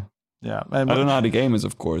 solid. Yeah. I don't know how the game is,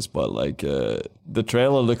 of course, but like the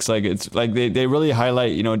trailer looks like it's like they really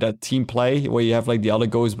highlight, you know, that team play where you have like the other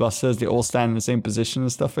Ghostbusters, they all stand in the same position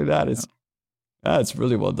and stuff like that. It's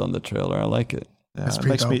really well done, the trailer. I like it. Yeah, it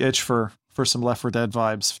makes me itch for some Left 4 Dead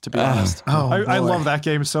vibes, to be honest. I love that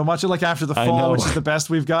game so much. Like After the Fall, which is the best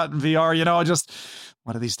we've got in VR, you know, I just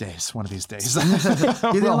one of these days.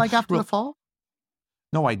 You didn't like After the Fall?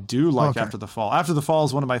 No, I do like After the Fall. After the Fall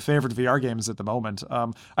is one of my favorite VR games at the moment.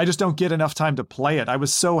 I just don't get enough time to play it. I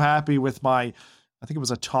was so happy with my I think it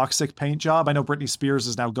was a toxic paint job. I know Britney Spears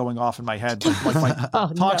is now going off in my head, but like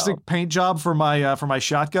my toxic paint job for my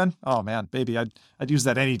shotgun. Oh man, baby, I'd use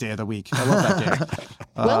that any day of the week. I love that game.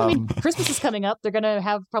 Well, I mean, Christmas is coming up. They're gonna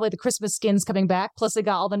have probably the Christmas skins coming back. Plus, they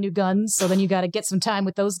got all the new guns. So then you got to get some time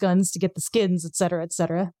with those guns to get the skins, et cetera, et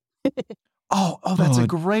cetera. Oh, that's a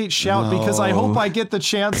great shout because I hope I get the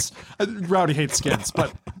chance. Rowdy hates skins,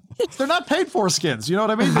 but they're not paid for skins. You know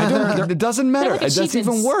what I mean? It doesn't matter. Like That's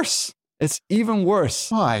even worse. It's even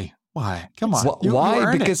worse. Why? Come on.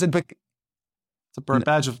 Why? Because it's a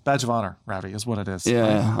badge of honor, Rowdy, is what it is.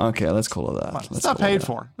 Yeah. Okay. Let's call it that. It's not paid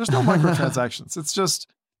for. There's no microtransactions. It's just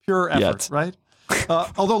pure effort, right?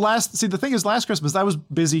 Although the thing is, last Christmas I was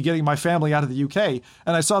busy getting my family out of the UK,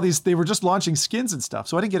 and I saw they were just launching skins and stuff,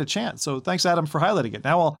 so I didn't get a chance. So thanks, Adam, for highlighting it.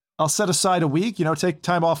 Now I'll set aside a week, take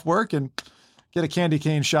time off work and get a candy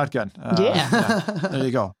cane shotgun. Yeah. There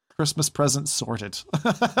you go. Christmas present sorted.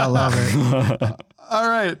 I love it. All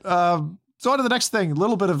right. So on to the next thing. A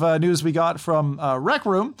little bit of news we got from Rec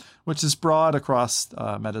Room, which is broad across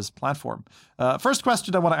Meta's platform. First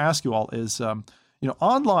question I want to ask you all is,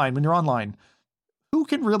 online, when you're online, who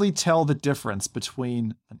can really tell the difference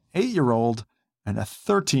between an 8-year-old and a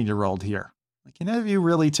 13-year-old here? Like, can any of you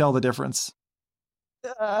really tell the difference?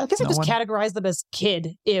 I guess I just categorize them as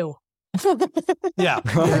kid. Ew.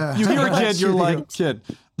 Yeah. You hear a kid, you're like, kid.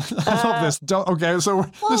 I love this.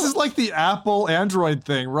 This is like the Apple Android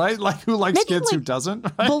thing, right? Like, who likes kids, who doesn't?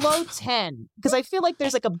 Right? Below 10. Because I feel like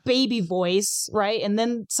there's like a baby voice, right? And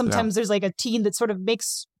then sometimes there's like a teen that sort of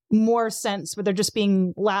makes more sense where they're just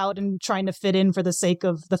being loud and trying to fit in for the sake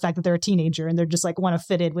of the fact that they're a teenager and they're just like want to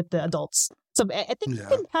fit in with the adults. So I think you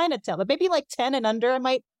can kind of tell, but maybe like 10 and under, I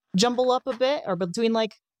might jumble up a bit, or between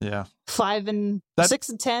like 5 and 6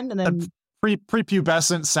 and 10, and then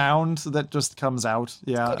prepubescent sound that just comes out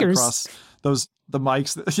across the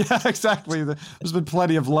mics. Yeah, exactly. There's been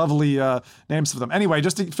plenty of lovely names for them. Anyway,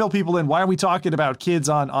 just to fill people in, why are we talking about kids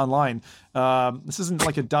online? This isn't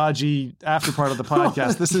like a dodgy after part of the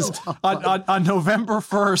podcast. This is on November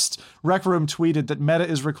 1st, Rec Room tweeted that Meta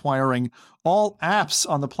is requiring all apps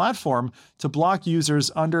on the platform to block users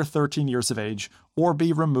under 13 years of age or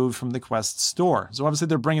be removed from the Quest store. So obviously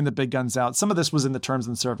they're bringing the big guns out. Some of this was in the terms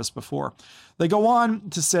and service before. They go on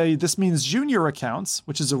to say this means junior accounts,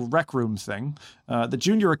 which is a Rec Room thing, the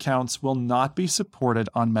junior accounts will not be supported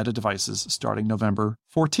on Meta devices starting November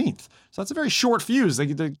 14th. So that's a very short fuse. They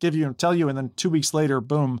tell you, and then 2 weeks later,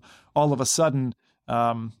 boom, all of a sudden,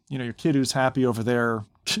 your kid who's happy over there,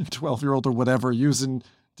 12-year-old or whatever, using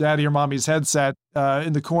daddy or mommy's headset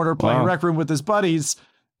in the corner playing Rec Room with his buddies,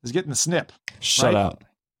 is getting the snip. Shut out.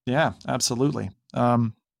 Yeah, absolutely.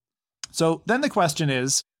 So then the question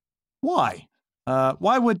is, why?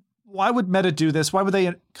 Why would Meta do this? Why would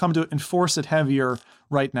they come to enforce it heavier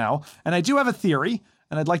right now? And I do have a theory,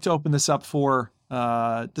 and I'd like to open this up for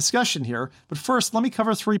discussion here. But first, let me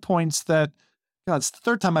cover 3 points that, God, it's the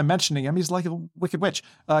third time I'm mentioning him. He's like a wicked witch.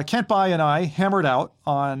 Kent Bai and I hammered out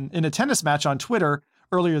in a tennis match on Twitter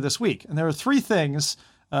earlier this week. And there are 3 things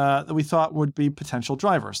that we thought would be potential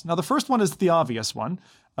drivers. Now, the first one is the obvious one.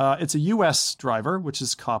 It's a U.S. driver, which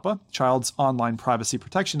is COPPA, Child's Online Privacy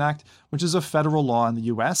Protection Act, which is a federal law in the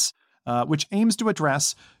U.S., which aims to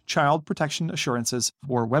address child protection assurances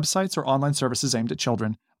for websites or online services aimed at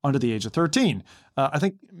children under the age of 13. I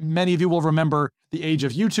think many of you will remember the age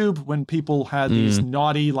of YouTube when people had these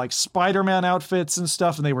naughty like Spider-Man outfits and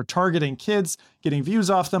stuff, and they were targeting kids, getting views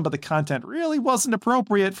off them, but the content really wasn't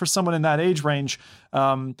appropriate for someone in that age range.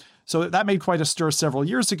 So that made quite a stir several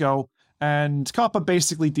years ago. And COPPA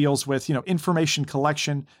basically deals with, information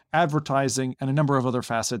collection, advertising, and a number of other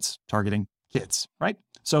facets targeting kids, right?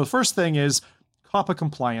 So the first thing is COPPA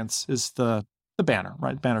compliance is the banner,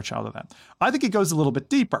 right? Banner child of that. I think it goes a little bit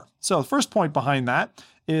deeper. So the first point behind that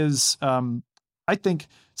is, I think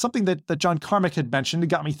something that John Carmack had mentioned, it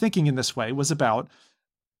got me thinking in this way, was about,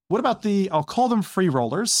 what about I'll call them free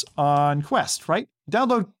rollers on Quest, right?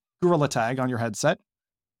 Download Gorilla Tag on your headset.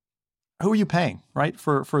 Who are you paying, right?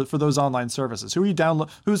 For those online services? Who are you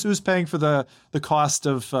who's paying for the cost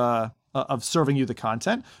of serving you the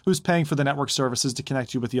content? Who's paying for the network services to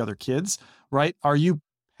connect you with the other kids, right? Are you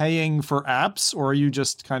paying for apps, or are you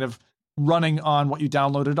just kind of running on what you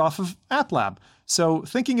downloaded off of App Lab? So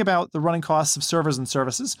thinking about the running costs of servers and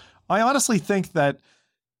services, I honestly think that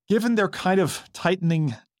given they're kind of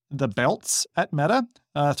tightening the belts at Meta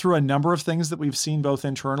through a number of things that we've seen both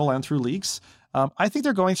internal and through leaks, I think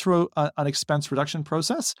they're going through an expense reduction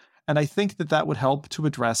process. And I think that would help to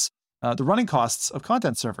address the running costs of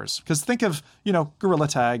content servers. Because think of, Gorilla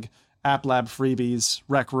Tag, App Lab freebies,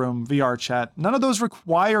 Rec Room, VR Chat. None of those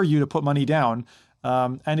require you to put money down.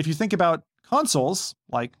 And if you think about consoles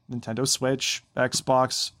like Nintendo Switch,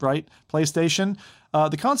 Xbox, right, PlayStation,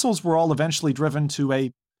 the consoles were all eventually driven to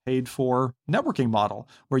a paid for networking model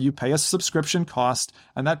where you pay a subscription cost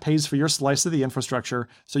and that pays for your slice of the infrastructure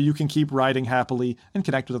so you can keep riding happily and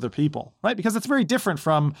connect with other people, right? Because it's very different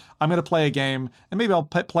from I'm going to play a game and maybe I'll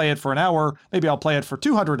play it for an hour, maybe I'll play it for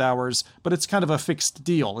 200 hours, but it's kind of a fixed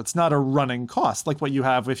deal. It's not a running cost like what you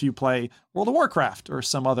have if you play World of Warcraft or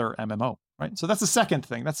some other MMO. Right? So that's the second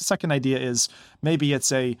thing. That's the second idea is maybe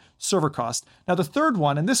it's a server cost. Now, the third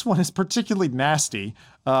one, and this one is particularly nasty.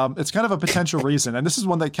 It's kind of a potential reason. And this is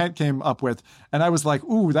one that Kent came up with. And I was like,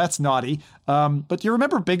 ooh, that's naughty. But do you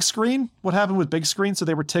remember Big Screen? What happened with Big Screen? So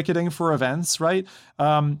they were ticketing for events, right?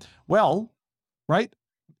 Right?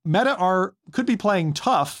 Meta could be playing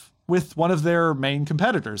tough with one of their main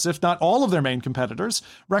competitors, if not all of their main competitors.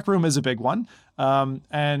 Rec Room is a big one.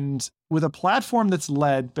 And with a platform that's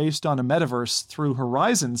led based on a metaverse through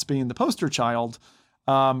Horizons being the poster child,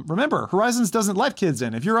 remember, Horizons doesn't let kids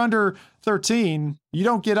in. If you're under 13, you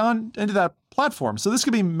don't get on into that platform. So this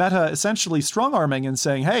could be Meta essentially strong-arming and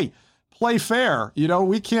saying, hey, play fair.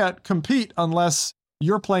 We can't compete unless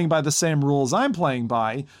you're playing by the same rules I'm playing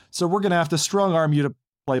by. So we're going to have to strong-arm you to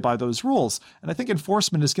play by those rules. And I think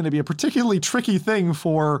enforcement is going to be a particularly tricky thing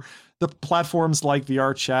for the platforms like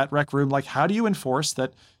VR Chat, Rec Room. Like, how do you enforce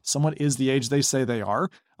that someone is the age they say they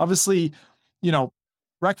are? Obviously,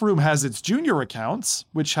 Rec Room has its junior accounts,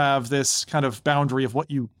 which have this kind of boundary of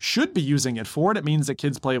what you should be using it for. And it means that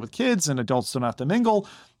kids play with kids and adults don't have to mingle,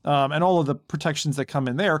 and all of the protections that come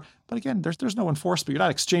in there. But again, there's no enforcement. You're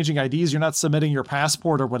not exchanging IDs. You're not submitting your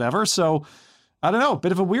passport or whatever. So I don't know, a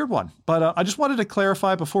bit of a weird one. But I just wanted to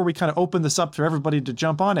clarify before we kind of open this up for everybody to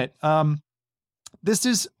jump on it. This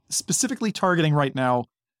is specifically targeting right now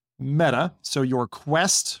Meta. So your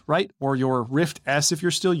Quest, right? Or your Rift S if you're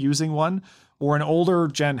still using one, or an older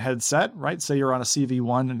gen headset, right? Say you're on a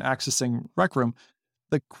CV1 and accessing Rec Room.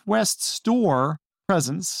 The Quest Store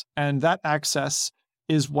presence and that access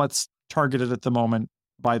is what's targeted at the moment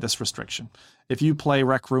by this restriction. If you play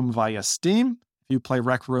Rec Room via Steam, you play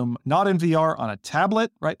Rec Room not in VR on a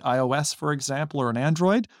tablet, right? iOS, for example, or an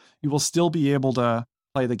Android, you will still be able to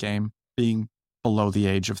play the game being below the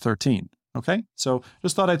age of 13. Okay? So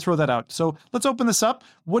just thought I'd throw that out. So let's open this up.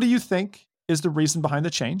 What do you think is the reason behind the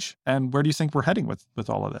change? And where do you think we're heading with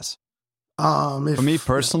all of this? For me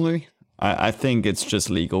personally, I think it's just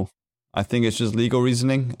legal. I think it's just legal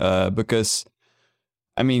reasoning because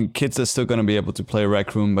kids are still going to be able to play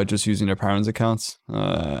Rec Room by just using their parents' accounts.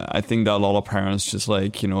 I think that a lot of parents just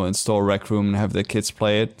install Rec Room and have their kids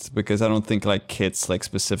play it, because I don't think kids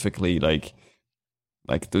specifically like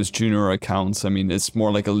those junior accounts. It's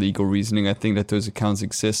more like a legal reasoning. I think that those accounts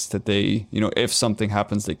exist, that they, if something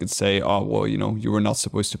happens, they could say, oh, well, you were not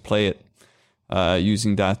supposed to play it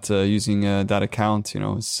using that account.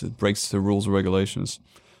 It breaks the rules and regulations.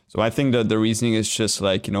 So I think that the reasoning is just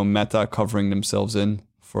Meta covering themselves in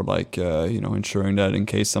for ensuring that in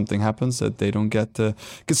case something happens that they don't get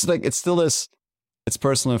because it still is, it's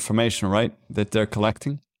personal information, right, that they're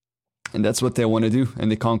collecting, and that's what they want to do,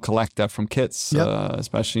 and they can't collect that from kids,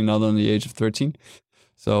 especially not on the age of 13.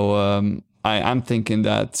 So I'm thinking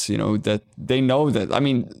that that they know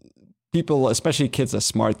that people, especially kids, are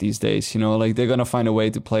smart these days. They're gonna find a way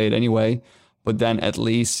to play it anyway. But then at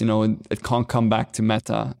least, it can't come back to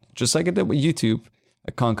Meta. Just like it did with YouTube.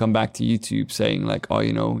 It can't come back to YouTube saying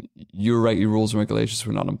your rules and regulations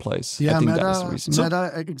were not in place. Yeah, I think Meta, that is the reason.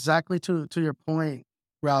 Meta, exactly to your point,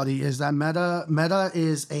 Rowdy, is that Meta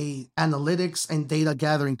is a analytics and data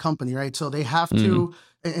gathering company, right? So they have to,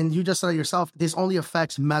 and you just said it yourself, this only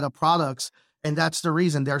affects Meta products. And that's the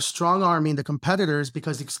reason they're strong arming the competitors,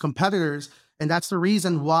 because these competitors, and that's the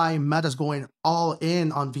reason why Meta's going all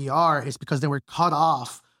in on VR, is because they were cut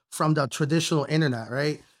off from the traditional internet,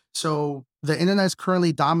 right? So the internet is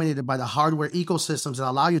currently dominated by the hardware ecosystems that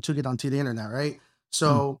allow you to get onto the internet, right?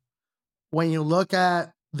 So when you look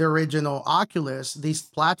at the original Oculus, these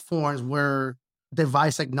platforms were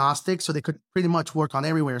device agnostic, so they could pretty much work on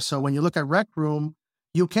everywhere. So when you look at Rec Room,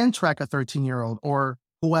 you can track a 13-year-old or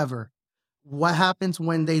whoever. What happens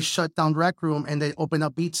when they shut down Rec Room and they open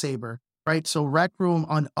up Beat Saber, right? So Rec Room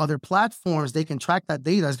on other platforms, they can track that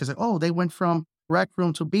data because, they went from Rec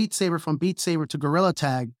Room to Beat Saber, from Beat Saber to Gorilla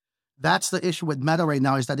Tag. That's the issue with Meta right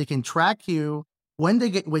now, is that they can track you when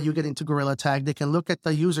you get into Gorilla Tag. They can look at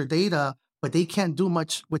the user data, but they can't do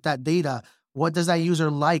much with that data. What does that user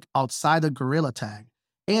like outside of Gorilla Tag?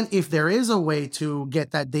 And if there is a way to get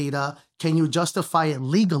that data, can you justify it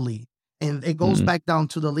legally? And it goes back down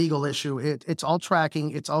to the legal issue. It's all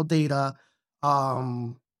tracking. It's all data.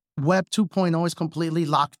 Web 2.0 is completely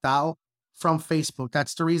locked out from Facebook.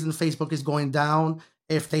 That's the reason Facebook is going down.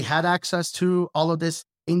 If they had access to all of this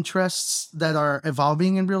interests that are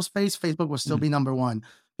evolving in real space, Facebook will still be number one.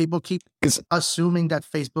 People keep assuming that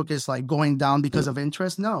Facebook is like going down because of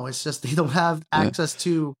interest. No, it's just they don't have access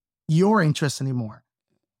to your interests anymore.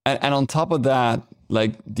 And on top of that,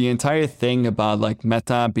 like the entire thing about like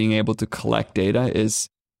Meta being able to collect data is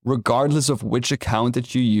regardless of which account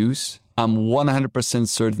that you use, I'm 100%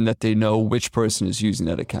 certain that they know which person is using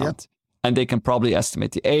that account. Yep. And they can probably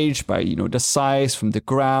estimate the age by, the size from the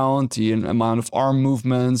ground, the amount of arm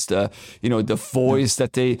movements, the voice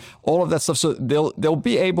that all of that stuff. So they'll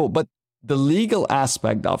be able, but the legal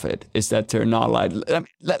aspect of it is that they're not like,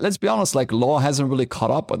 let's be honest, like law hasn't really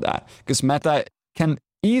caught up with that because Meta can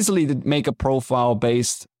easily make a profile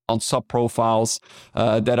based on sub-profiles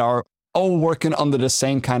that are all working under the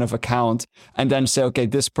same kind of account and then say, okay,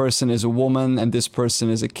 this person is a woman and this person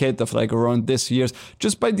is a kid of like around this years,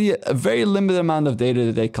 just by the very limited amount of data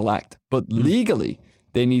that they collect. But legally,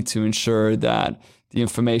 they need to ensure that the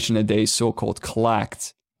information that they so-called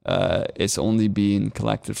collect is only being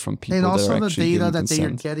collected from people. And also that are the data that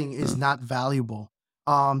consent. they are getting is not valuable.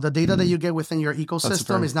 The data that you get within your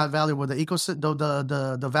ecosystem is not valuable.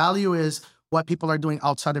 The value is what people are doing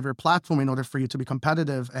outside of your platform in order for you to be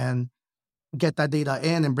competitive and get that data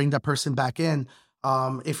in and bring that person back in.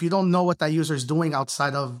 If you don't know what that user is doing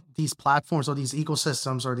outside of these platforms or these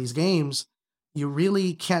ecosystems or these games, you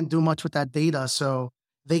really can't do much with that data. So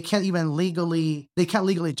they can't legally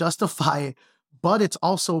justify it, but it's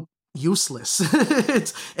also useless.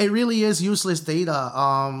 It really is useless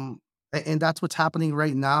data. And that's what's happening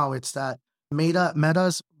right now. It's that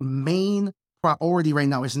Meta's main priority right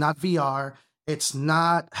now is not VR. It's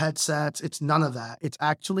not headsets. It's none of that. It's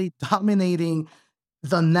actually dominating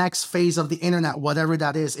the next phase of the internet, whatever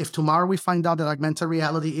that is. If tomorrow we find out that augmented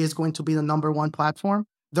reality is going to be the number one platform,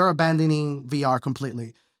 they're abandoning VR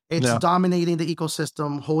completely. It's dominating the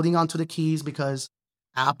ecosystem, holding onto the keys because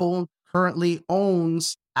Apple currently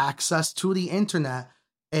owns access to the internet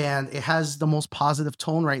and it has the most positive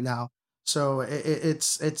tone right now. So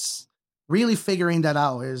it's really figuring that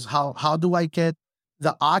out is how do I get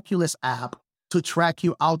the Oculus app to track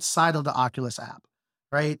you outside of the Oculus app,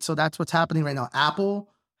 right? So that's what's happening right now. Apple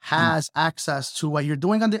has access to what you're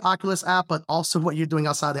doing on the Oculus app, but also what you're doing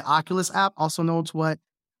outside the Oculus app. Also knows what,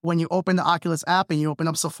 when you open the Oculus app and you open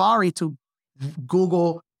up Safari to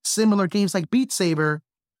Google similar games like Beat Saber,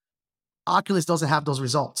 Oculus doesn't have those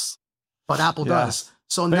results, but Apple does.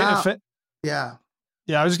 So now, Yeah,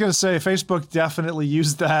 I was going to say Facebook definitely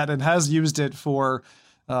used that and has used it for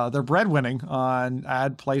their breadwinning on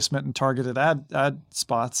ad placement and targeted ad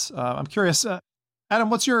spots. I'm curious, Adam,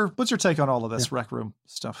 what's your take on all of this Rec Room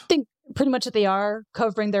stuff? I think pretty much that they are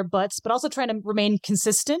covering their butts, but also trying to remain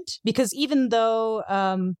consistent because even though,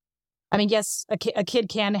 yes, a kid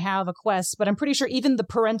can have a Quest, but I'm pretty sure even the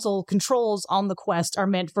parental controls on the Quest are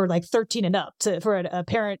meant for like 13 and up for a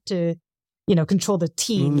parent to, control the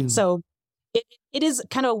teen. So it is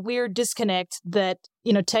kind of a weird disconnect that,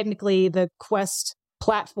 technically the Quest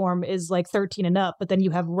platform is like 13 and up, but then you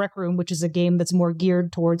have Rec Room, which is a game that's more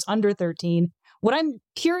geared towards under 13. What I'm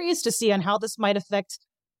curious to see on how this might affect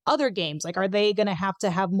other games, like are they going to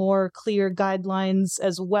have more clear guidelines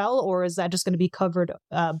as well, or is that just going to be covered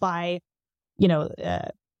by,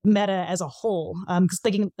 Meta as a whole? Because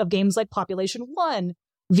thinking of games like Population 1,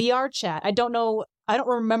 VR chat, I don't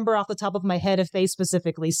remember off the top of my head if they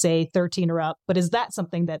specifically say 13 or up, but is that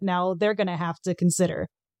something that now they're going to have to consider?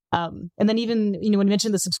 And then even, when you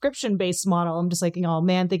mentioned the subscription-based model, I'm just like, oh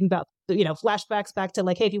man, thinking about, flashbacks back to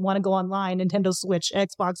like, hey, if you want to go online, Nintendo Switch,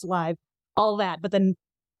 Xbox Live, all that. But then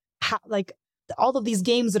all of these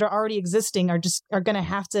games that are already existing are going to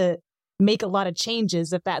have to make a lot of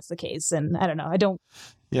changes if that's the case. And I don't know.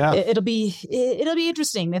 It'll be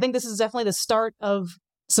interesting. I think this is definitely the start of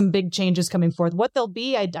some big changes coming forth. What they'll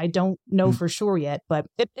be, I don't know for sure yet, but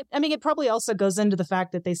it probably also goes into the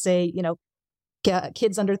fact that they say,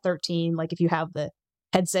 kids under 13, like if you have the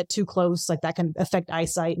headset too close, like that can affect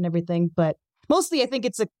eyesight and everything. But mostly I think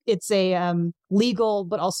it's a legal,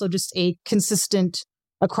 but also just a consistent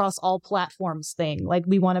across all platforms thing. Like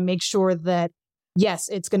we want to make sure that, yes,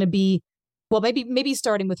 it's going to be, well, maybe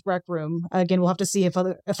starting with Rec Room. Again, we'll have to see if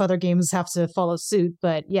other games have to follow suit.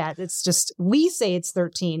 But yeah, it's just, we say it's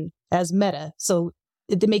 13 as Meta. So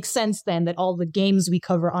it makes sense then that all the games we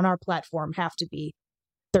cover on our platform have to be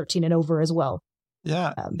 13 and over as well.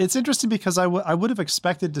 Yeah, it's interesting because I would have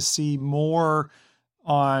expected to see more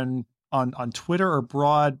on Twitter or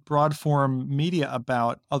broad form media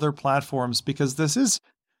about other platforms, because this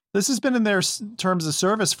has been in their terms of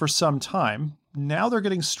service for some time. now they're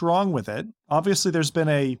getting strong with it. Obviously, there's been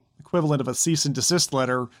a equivalent of a cease and desist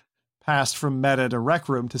letter passed from Meta to Rec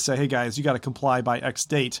Room to say, hey guys, you got to comply by X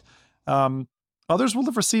date. Others will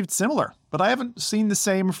have received similar, but I haven't seen the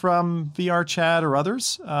same from VR Chat or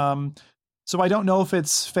others. So I don't know if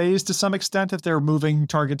it's phased to some extent, if they're moving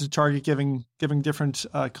target to target, giving different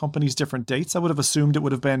companies different dates. I would have assumed it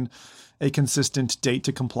would have been a consistent date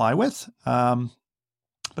to comply with. But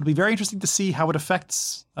it'd be very interesting to see how it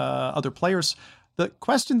affects other players. The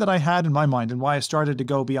question that I had in my mind and why I started to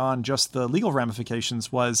go beyond just the legal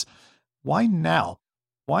ramifications was, why now?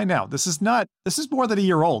 Why now? This is more than a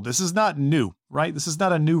year old. This is not new, right? This is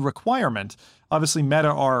not a new requirement. Obviously, Meta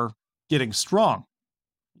are getting strong.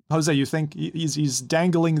 Jose, you think he's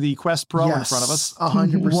dangling the Quest Pro in front of us?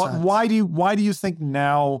 100%. Why do you think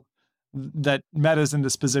now that Meta's in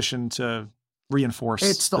this position to reinforce?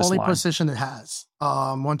 It's the only position it has.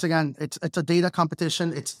 Once again, it's a data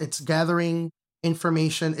competition. It's gathering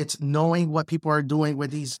information. It's knowing what people are doing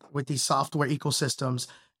with these software ecosystems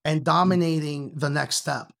and dominating the next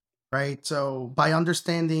step, right? So by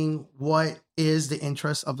understanding what is the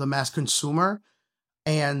interest of the mass consumer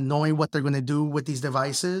and knowing what they're going to do with these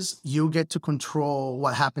devices, you get to control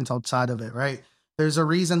what happens outside of it, right? There's a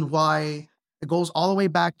reason why it goes all the way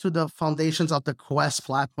back to the foundations of the Quest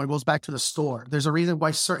platform. It goes back to the store. There's a reason why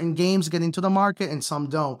certain games get into the market and some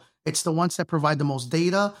don't. It's the ones that provide the most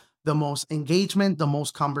data, the most engagement, the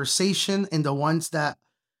most conversation, and the ones that,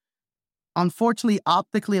 unfortunately,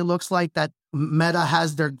 optically, it looks like that Meta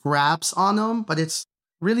has their grabs on them, but it's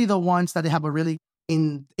really the ones that they have a really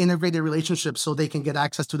integrated relationship so they can get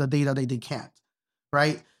access to the data they can't,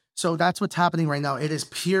 right? So that's what's happening right now. It is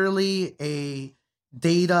purely a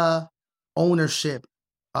data ownership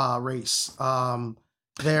race. So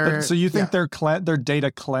you think they're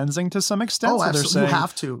data cleansing to some extent? Oh, so absolutely. Saying, you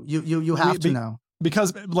have to. You have to now.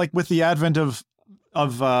 Because like with the advent of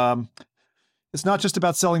it's not just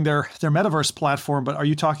about selling their metaverse platform, but are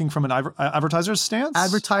you talking from an advertiser's stance?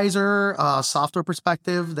 Advertiser, software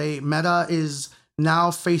perspective, Meta is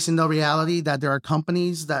now facing the reality that there are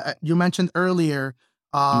companies that you mentioned earlier,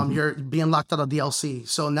 you're being locked out of DLC.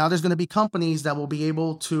 So now there's going to be companies that will be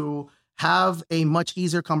able to have a much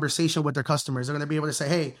easier conversation with their customers. They're going to be able to say,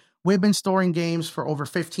 hey, we've been storing games for over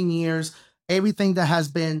 15 years. Everything that has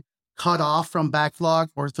been cut off from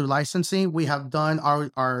backlog or through licensing, we have done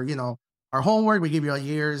our homework. We give you a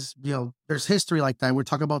year's, there's history like that. We're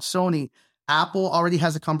talking about Sony. Apple already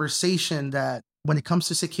has a conversation that when it comes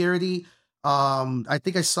to security, I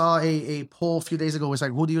think I saw a poll a few days ago. It was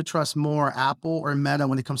like, who do you trust more, Apple or Meta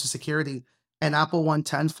when it comes to security? And Apple won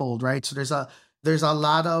tenfold, right? So there's a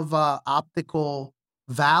lot of optical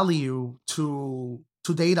value to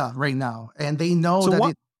data right now. And they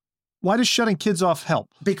know why does shutting kids off help?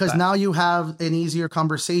 Because now you have an easier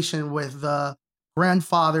conversation with the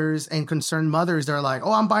grandfathers and concerned mothers. They're like,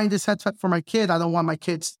 oh, I'm buying this headset for my kid. I don't want my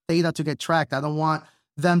kid's data to get tracked. I don't want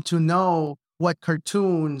them to know what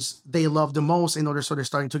cartoons they love the most in order so they're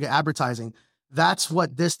starting to get advertising. That's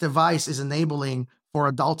what this device is enabling for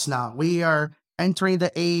adults now. We are entering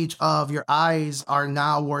the age of your eyes are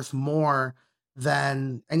now worth more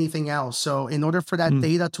than anything else. So in order for that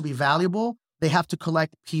data to be valuable, they have to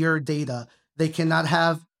collect pure data. They cannot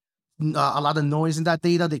have a lot of noise in that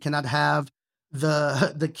data. They cannot have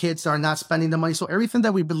the kids that are not spending the money. So everything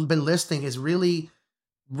that we've been listing is really,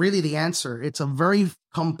 really the answer. It's a very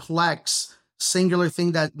complex, singular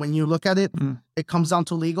thing that when you look at it, it comes down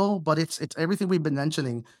to legal, but it's everything we've been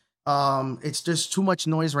mentioning. It's just too much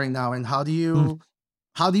noise right now. And how do you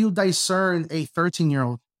discern a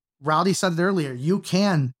 13-year-old? Rowdy said it earlier. You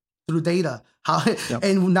can through data.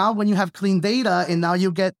 And now when you have clean data and now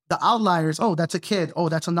you get the outliers, oh, that's a kid. Oh,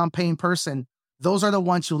 that's a non-paying person. Those are the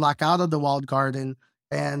ones you lock out of the walled garden,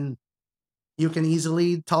 and you can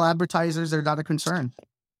easily tell advertisers they're not a concern,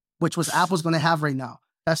 which was Apple's going to have right now.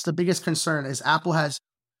 That's the biggest concern is Apple has,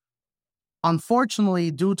 unfortunately,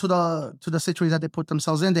 due to the situation that they put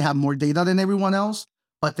themselves in, they have more data than everyone else,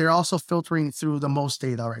 but they're also filtering through the most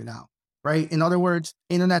data right now, right? In other words,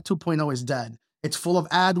 Internet 2.0 is dead. It's full of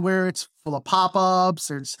adware. It's full of pop-ups.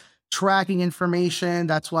 There's tracking information.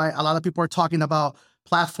 That's why a lot of people are talking about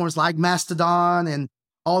platforms like Mastodon and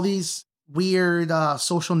all these weird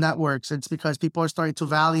social networks. It's because people are starting to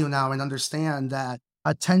value now and understand that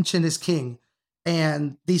attention is king.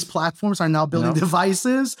 And these platforms are now building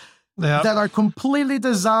devices that are completely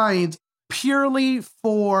designed purely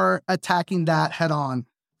for attacking that head on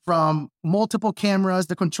from multiple cameras.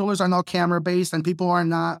 The controllers are now camera based and people are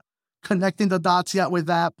not connecting the dots yet with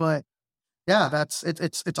that. But yeah,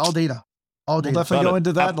 it's all data. All data. We'll definitely go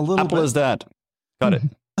into that in a little bit. Apple is that. Got it.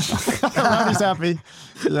 Rowdy's happy.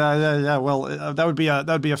 Yeah. Well, that would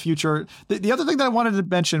be a future. The other thing that I wanted to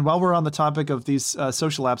mention while we're on the topic of these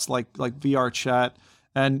social apps like VR chat,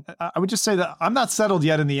 and I would just say that I'm not settled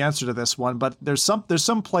yet in the answer to this one, but there's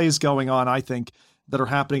some plays going on, I think, that are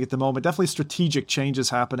happening at the moment. Definitely strategic changes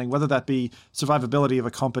happening, whether that be survivability of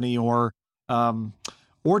a company or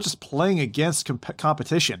just playing against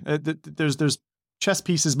competition. There's chess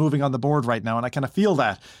pieces moving on the board right now, and I kind of feel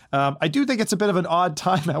that. I do think it's a bit of an odd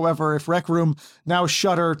time, however, if Rec Room now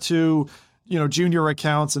shutter to junior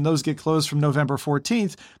accounts and those get closed from November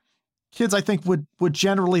 14th. Kids, I think, would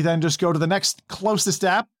generally then just go to the next closest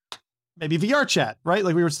app, maybe VR chat, right?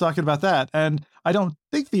 Like we were talking about that. And I don't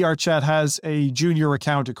think VR chat has a junior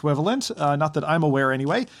account equivalent, not that I'm aware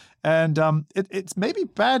anyway. And it's maybe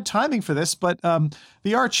bad timing for this, but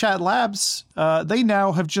VR Chat Labs, they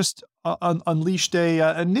now have just unleashed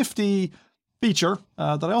a nifty feature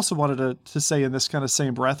that I also wanted to say in this kind of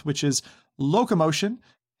same breath, which is locomotion,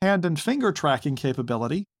 hand and finger tracking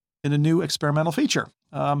capability in a new experimental feature.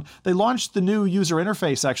 They launched the new user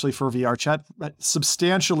interface actually for VR Chat,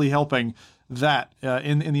 substantially helping that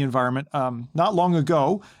in the environment not long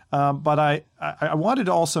ago. But I wanted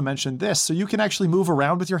to also mention this. So you can actually move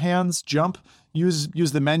around with your hands, jump, use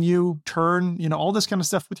the menu, turn, all this kind of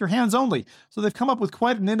stuff with your hands only. So they've come up with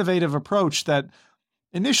quite an innovative approach that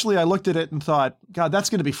initially I looked at it and thought, God, that's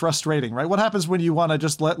going to be frustrating, right? What happens when you want to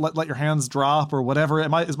just let your hands drop or whatever?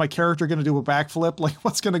 Is my character going to do a backflip? Like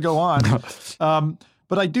what's going to go on?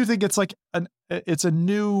 But I do think it's like it's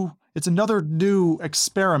another new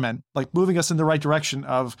experiment, like moving us in the right direction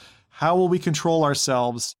of how will we control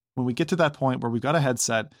ourselves when we get to that point where we've got a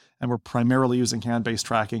headset and we're primarily using hand-based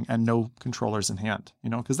tracking and no controllers in hand,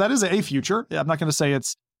 because that is a future. I'm not going to say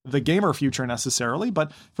it's the gamer future necessarily,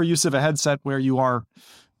 but for use of a headset where you are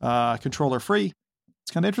controller free,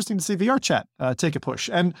 it's kind of interesting to see VR chat take a push.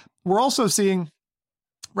 And we're also seeing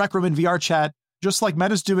Rec Room and VR chat, just like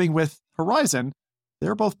Meta's doing with Horizon,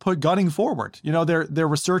 they're both gunning forward. They're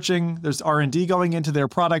researching, there's R&D going into their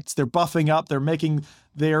products, they're buffing up, they're making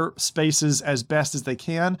their spaces as best as they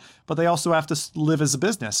can, but they also have to live as a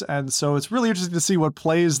business. And so it's really interesting to see what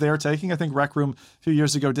plays they're taking. I think Rec Room a few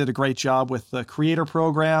years ago did a great job with the creator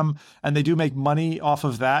program, and they do make money off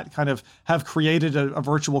of that, kind of have created a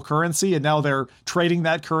virtual currency, and now they're trading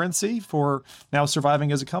that currency for now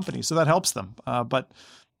surviving as a company. So that helps them. But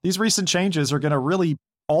these recent changes are going to really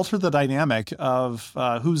alter the dynamic of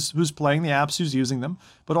who's playing the apps, who's using them,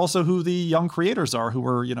 but also who the young creators are who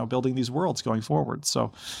are building these worlds going forward.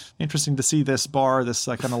 So interesting to see this kind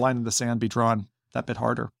of line in the sand be drawn that bit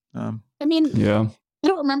harder. I don't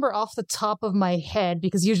remember off the top of my head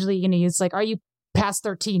because usually it's like, are you past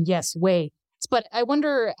 13? Yes, way. But I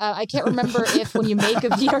wonder, I can't remember if when you make a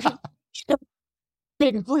VR,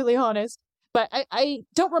 being completely honest. But I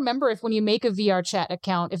don't remember if when you make a VR chat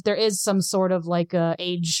account, if there is some sort of like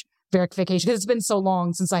age verification, because it's been so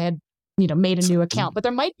long since I had, made a new account. But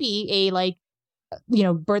there might be a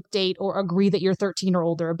birth date or agree that you're 13 or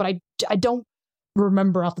older. But I don't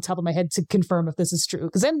remember off the top of my head to confirm if this is true,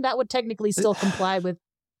 because then that would technically still comply with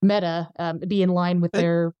Meta, be in line with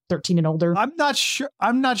their 13 and older. I'm not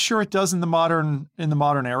sure it does in the modern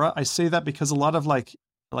era. I say that because a lot of like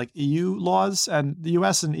EU laws and the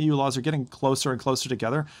US and EU laws are getting closer and closer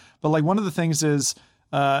together. But like one of the things is,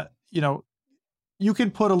 you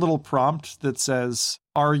can put a little prompt that says,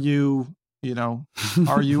 are you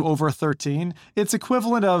over 13? It's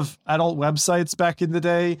equivalent of adult websites back in the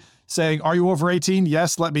day saying, are you over 18?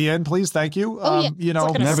 Yes, let me in, please. Thank you. It's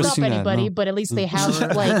not going to stop anybody, but at least they have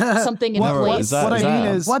something in place. What I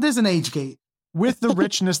mean is, what is an age gate? With the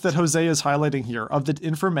richness that Jose is highlighting here of the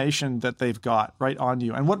information that they've got right on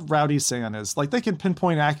you, and what Rowdy's saying is like they can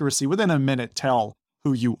pinpoint accuracy within a minute, tell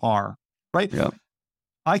who you are, right? Yeah.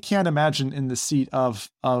 I can't imagine in the seat of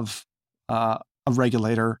a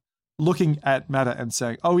regulator looking at Meta and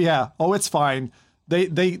saying, it's fine.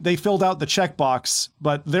 They filled out the checkbox,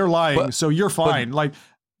 but they're lying, so you're fine.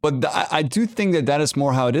 But I do think that is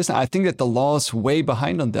more how it is. I think that the law is way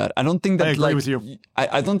behind on that. I don't think that I agree with you.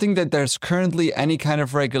 I don't think that there's currently any kind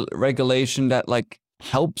of regulation that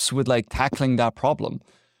helps with tackling that problem.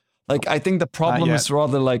 I think the problem is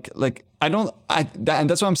rather and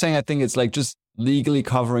that's what I'm saying. I think it's just legally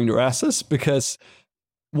covering their asses, because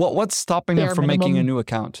what's stopping them from making a new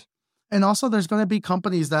account? And also there's going to be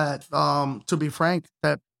companies that, to be frank,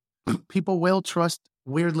 that people will trust,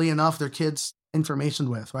 weirdly enough, their kids' information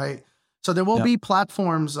with, right? So there will be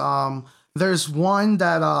platforms. There's one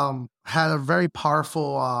that had a very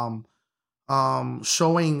powerful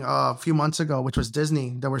showing a few months ago, which was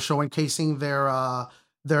Disney. They were showcasing their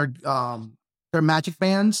they're magic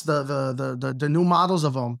bands, the new models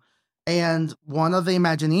of them. And one of the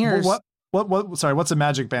Imagineers. What? Sorry, what's a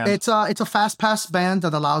magic band? It's a fast pass band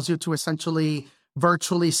that allows you to essentially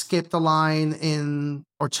virtually skip the line in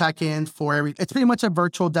or check in for every. It's pretty much a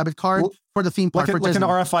virtual debit card for the theme park. Like an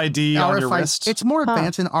RFID on your wrist. It's more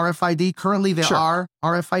advanced in RFID. Currently, they are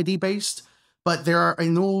RFID based, but there are a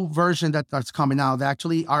new version that's coming out. They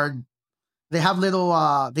actually are. They have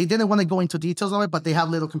little. They didn't want to go into details of it, but they have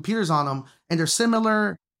little computers on them, and they're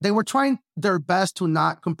similar. They were trying their best to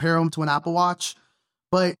not compare them to an Apple Watch,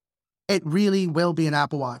 but it really will be an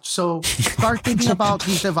Apple Watch. So start thinking about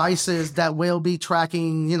these devices that will be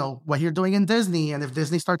tracking, what you're doing in Disney. And if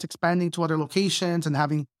Disney starts expanding to other locations and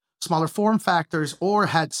having smaller form factors or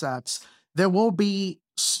headsets, there will be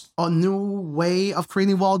a new way of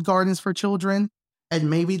creating walled gardens for children. And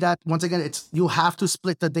maybe that, once again, you have to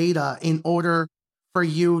split the data in order for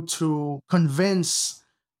you to convince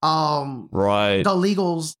the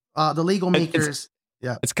legal makers.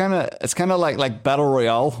 Yeah, it's kind of like battle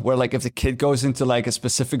royale, where like if the kid goes into like a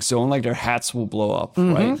specific zone, like their hats will blow up,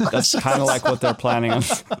 right? That's kind of like what they're planning on.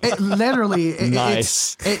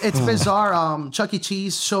 Nice. It's bizarre. Chuck E.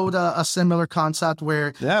 Cheese showed a similar concept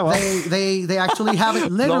where they actually have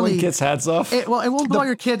it literally blowing kids' heads off. It won't blow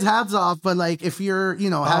your kids' heads off, but like if you're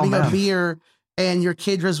having a beer and your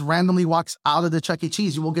kid just randomly walks out of the Chuck E.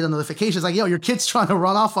 Cheese, you will get a notification. It's like, yo, your kid's trying to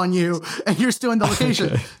run off on you and you're still in the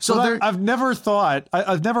location. Okay. So I've never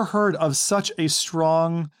heard of such a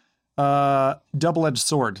strong double-edged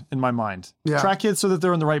sword in my mind. Yeah. Track kids so that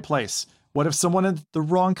they're in the right place. What if the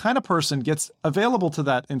wrong kind of person gets available to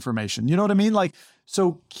that information? You know what I mean? Like,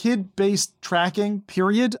 so kid-based tracking,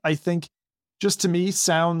 period, I think just to me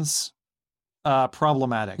sounds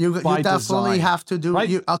problematic. You definitely have to do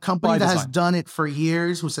a company that has done it for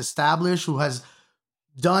years, who's established, who has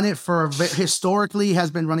done it historically,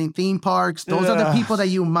 has been running theme parks. Those are the people that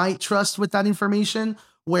you might trust with that information,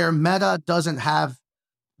 where Meta doesn't have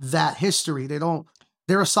that history.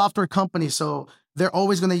 They're a software company, so they're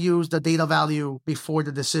always going to use the data value before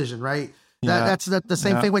the decision, right? That's the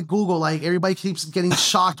same thing with Google. Like, everybody keeps getting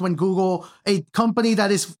shocked when Google, a company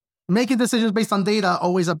that is making decisions based on data,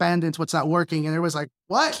 always abandons what's not working. And everyone's like,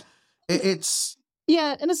 what? It's...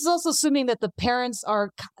 Yeah, and this is also assuming that the parents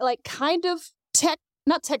are like kind of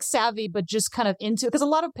not tech savvy, but just kind of into it. Because a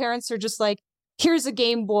lot of parents are just like, here's a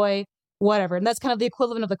Game Boy, whatever. And that's kind of the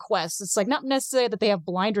equivalent of the Quest. It's like not necessarily that they have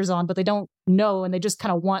blinders on, but they don't know. And they just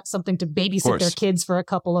kind of want something to babysit their kids for a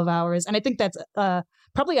couple of hours. And I think that's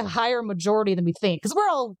probably a higher majority than we think. Because we're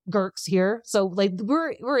all Gurks here. So like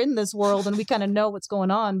we're in this world and we kind of know what's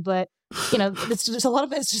going on. But, it's just a lot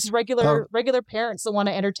of it's just regular parents that want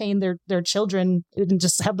to entertain their children and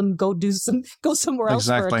just have them go somewhere else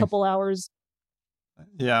for a couple hours.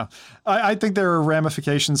 Yeah, I think there are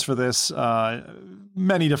ramifications for this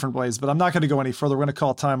many different ways, but I'm not going to go any further. We're going to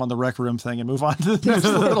call time on the Rec Room thing and move on to the next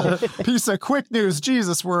little piece of quick news.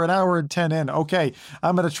 Jesus, we're an hour and 10 in. Okay,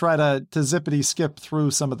 I'm going to try to zippity skip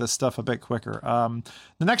through some of this stuff a bit quicker.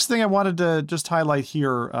 The next thing I wanted to just highlight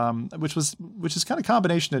here, which is kind of a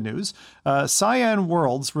combination of news. Cyan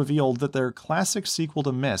Worlds revealed that their classic sequel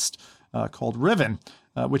to Myst, called Riven,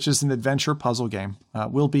 which is an adventure puzzle game,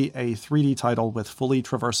 will be a 3D title with fully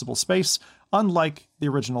traversable space, unlike the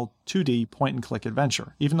original 2D point-and-click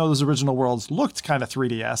adventure. Even though those original worlds looked kind of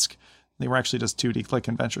 3D-esque, they were actually just 2D click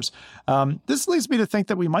adventures. This leads me to think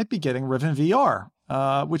that we might be getting Riven VR,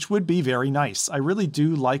 which would be very nice. I really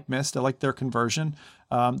do like Myst. I like their conversion.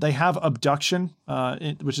 They have Abduction,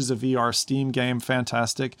 which is a VR Steam game.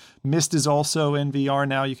 Fantastic. Myst is also in VR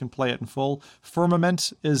now. You can play it in full.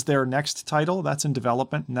 Firmament is their next title. That's in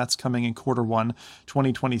development, and that's coming in Q1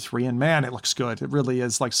 2023. And man, it looks good. It really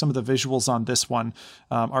is. Like, some of the visuals on this one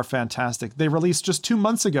are fantastic. They released just 2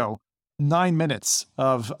 months ago 9 minutes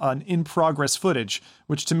of an in-progress footage,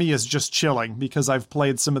 which to me is just chilling because I've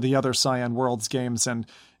played some of the other Cyan Worlds games, and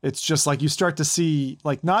it's just like you start to see,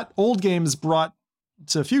 like, not old games brought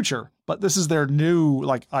to future, but this is their new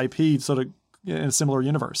like IP sort of in a similar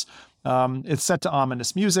universe. It's set to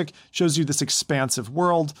ominous music, shows you this expansive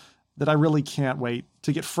world that I really can't wait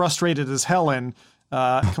to get frustrated as hell in,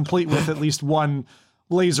 complete with at least one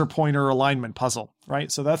laser pointer alignment puzzle,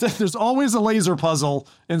 right? So there's always a laser puzzle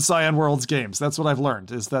in Cyan Worlds games. That's what I've learned,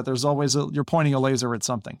 is that there's always you're pointing a laser at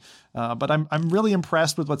something. But I'm really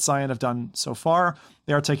impressed with what Cyan have done so far.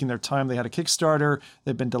 They are taking their time. They had a Kickstarter.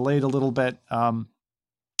 They've been delayed a little bit.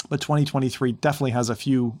 But 2023 definitely has a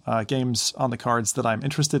few games on the cards that I'm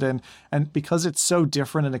interested in. And because it's so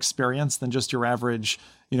different an experience than just your average,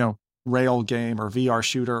 rail game or VR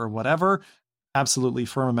shooter or whatever, absolutely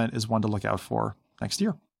Firmament is one to look out for next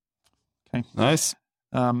year. Okay. Nice.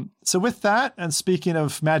 So with that, and speaking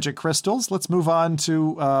of magic crystals, let's move on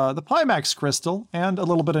to the Pimax crystal and a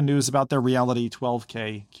little bit of news about their Reality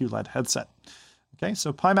 12K QLED headset. Okay,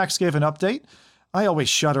 so Pimax gave an update. I always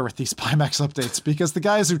shudder at these Pimax updates because the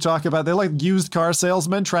guys who talk about, they're like used car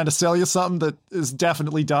salesmen trying to sell you something that is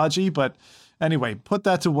definitely dodgy. But anyway, put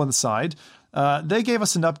that to one side. They gave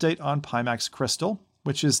us an update on Pimax Crystal,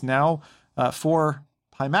 which is now for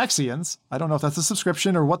Pimaxians. I don't know if that's a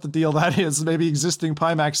subscription or what the deal that is. Maybe existing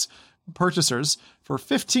Pimax purchasers for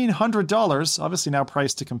 $1,500, obviously now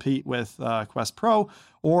priced to compete with Quest Pro,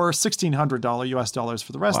 or $1,600 US dollars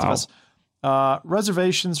for the rest of us.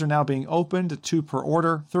 Reservations are now being opened at 2 per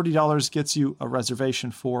order. $30 gets you a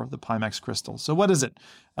reservation for the Pimax Crystal. So what is it?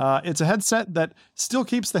 It's a headset that still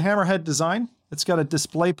keeps the Hammerhead design. It's got a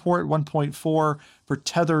DisplayPort 1.4 for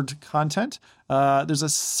tethered content. There's a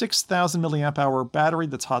 6,000 milliamp hour battery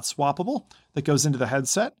that's hot swappable that goes into the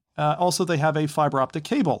headset. Also, they have a fiber optic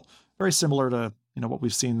cable, very similar to what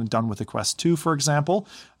we've seen done with the Quest 2, for example.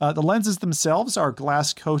 The lenses themselves are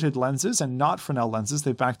glass-coated lenses and not Fresnel lenses.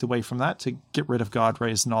 They've backed away from that to get rid of God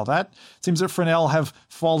rays and all that. It seems that Fresnel have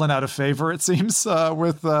fallen out of favor, it seems,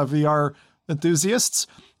 with VR enthusiasts.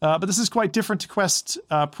 But this is quite different to Quest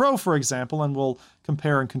Pro, for example, and we'll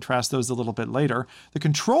compare and contrast those a little bit later. The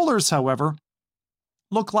controllers, however,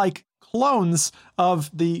 look like clones of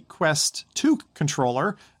the Quest 2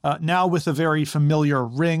 controller, now with a very familiar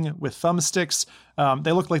ring with thumbsticks.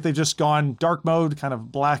 They look like they've just gone dark mode, kind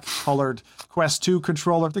of black colored Quest 2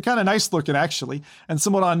 controller. They're kind of nice looking, actually. And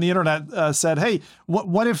someone on the internet said, hey,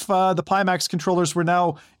 what if the Pimax controllers were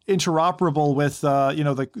now interoperable with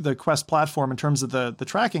the Quest platform in terms of the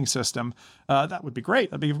tracking system? That would be great.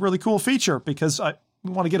 That'd be a really cool feature, because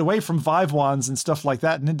we want to get away from Vive wands and stuff like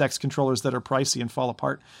that and index controllers that are pricey and fall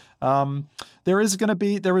apart. There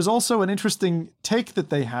is also an interesting take that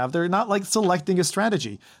they have. They're not like selecting a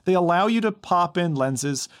strategy. They allow you to pop in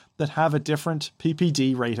lenses that have a different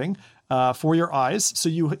PPD rating for your eyes. So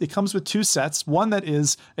it comes with 2 sets, one that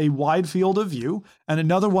is a wide field of view and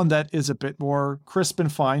another one that is a bit more crisp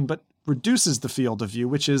and fine, but reduces the field of view,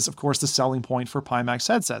 which is, of course, the selling point for Pimax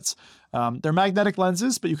headsets. They're magnetic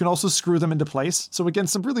lenses, but you can also screw them into place. So again,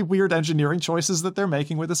 some really weird engineering choices that they're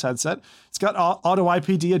making with this headset. It's got auto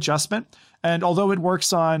IPD adjustment, and although it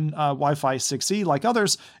works on Wi-Fi 6E like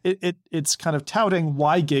others, it's kind of touting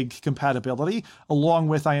WiGig compatibility, along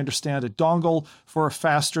with, I understand, a dongle for a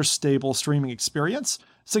faster, stable streaming experience,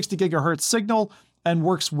 60 gigahertz signal, and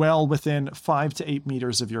works well within 5 to 8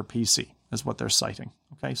 meters of your PC, is what they're citing.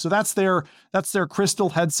 Okay, so that's their Crystal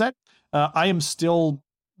headset. I am still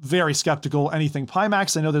very skeptical anything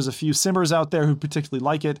Pimax. I know there's a few simmers out there who particularly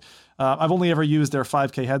like it. I've only ever used their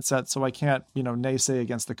 5K headset, so I can't, naysay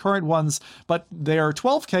against the current ones. But their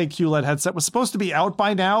 12K QLED headset was supposed to be out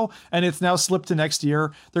by now, and it's now slipped to next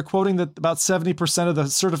year. They're quoting that about 70% of the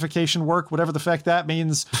certification work, whatever the heck that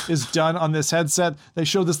means, is done on this headset. They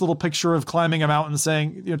showed this little picture of climbing a mountain,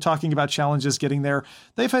 saying, talking about challenges getting there.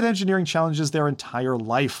 They've had engineering challenges their entire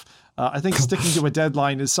life. I think sticking to a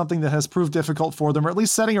deadline is something that has proved difficult for them, or at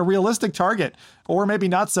least setting a realistic target, or maybe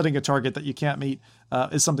not setting a target that you can't meet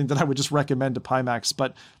is something that I would just recommend to Pimax.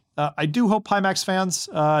 But I do hope Pimax fans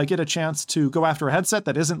get a chance to go after a headset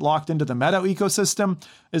that isn't locked into the Meta ecosystem,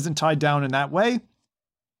 isn't tied down in that way.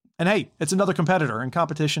 And hey, it's another competitor, and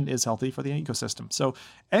competition is healthy for the ecosystem. So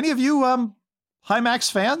any of you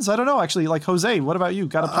Pimax fans? I don't know, actually. Like Jose, what about you?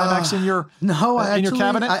 Got a Pimax in your your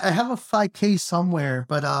cabinet? I have a 5K somewhere,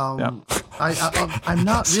 but I'm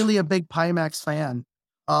not really a big Pimax fan.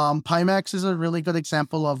 Pimax is a really good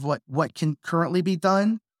example of what can currently be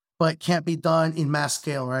done, but can't be done in mass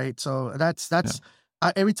scale, right? So that's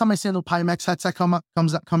every time I see a little Pimax headset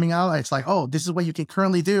coming out, it's like, oh, this is what you can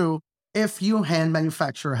currently do if you hand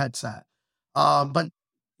manufacture a headset, but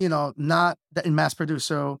not in mass produce.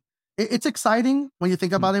 So it's exciting when you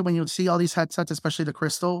think about it, when you see all these headsets, especially the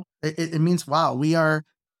Crystal. It means, wow, we are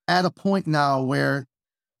at a point now where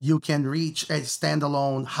you can reach a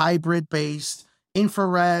standalone hybrid-based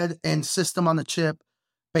infrared and system on the chip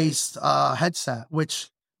based headset, which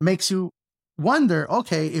makes you wonder,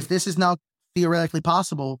 okay, if this is now theoretically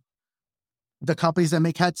possible, the companies that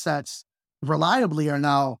make headsets reliably are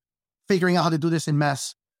now figuring out how to do this in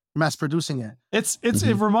mass producing it. It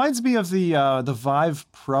reminds me of the Vive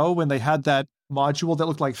Pro when they had that module that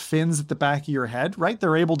looked like fins at the back of your head, right?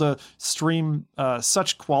 They're able to stream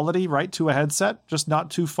such quality, right, to a headset, just not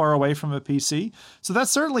too far away from a PC. So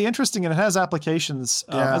that's certainly interesting, and it has applications.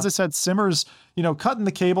 As I said, Simmers, cutting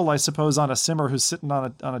the cable, I suppose, on a Simmer who's sitting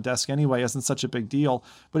on a desk anyway isn't such a big deal.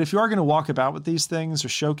 But if you are going to walk about with these things or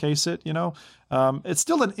showcase it, it's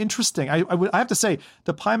still an interesting. I have to say,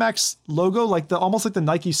 the Pimax logo, almost like the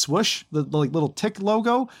Nike swoosh, the little tick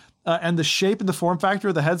logo, and the shape and the form factor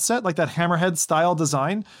of the headset, like that hammerhead style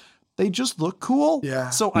design, they just look cool.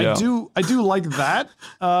 Yeah. So I do like that.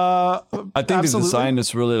 I think absolutely. the design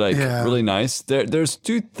is really really nice. There's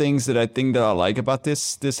two things that I think that I like about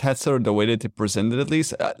this headset, or the way that they present it at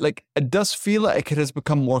least. It does feel like it has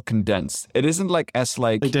become more condensed. It isn't as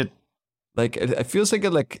They did. it feels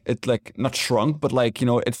like it not shrunk, but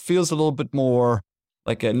it feels a little bit more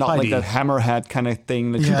not Mighty. like that hammerhead kind of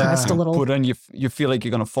thing that Just a you little. put on, you feel like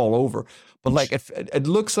you're gonna fall over. But it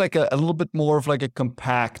looks like a little bit more of like a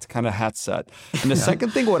compact kind of headset. And the second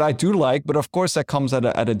thing, what I do like, but of course that comes at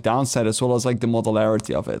a downside as well, as the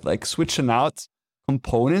modularity of it, switching out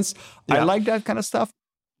components. Yeah. I like that kind of stuff.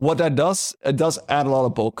 What that does, it does add a lot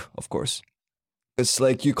of bulk, of course. It's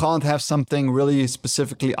you can't have something really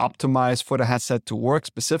specifically optimized for the headset to work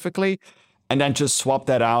specifically, and then just swap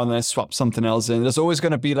that out and then swap something else in. There's always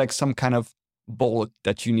going to be some kind of bulk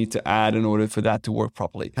that you need to add in order for that to work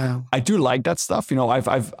properly. Yeah. I do like that stuff.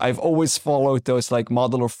 I've always followed those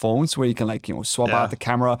modular phones where you can swap out the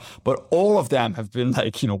camera, but all of them have been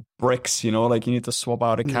bricks. You need to swap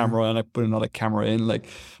out a camera and put another camera in.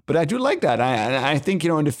 But I do like that. I think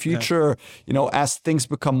in the future, as things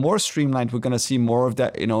become more streamlined, we're gonna see more of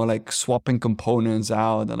that. Swapping components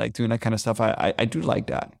out and doing that kind of stuff. I do like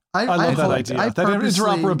that. I love that idea. That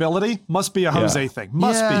interoperability must be a Jose thing.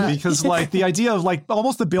 Must be, because the idea of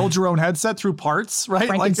almost to build your own headset through parts, right?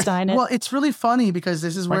 Frankenstein it. Well, it's really funny because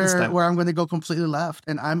this is where I'm going to go completely left,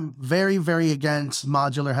 and I'm very, very against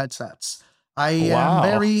modular headsets.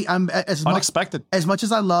 I'm unexpected. As much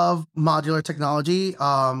as I love modular technology,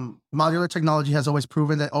 modular technology has always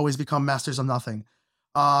proven that always become masters of nothing.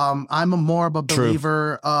 I'm more of a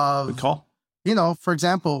believer of, good call. For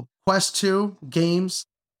example, Quest 2 games,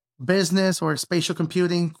 business or spatial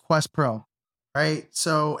computing, Quest Pro, right?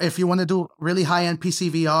 So if you want to do really high-end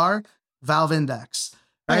PC VR, Valve Index.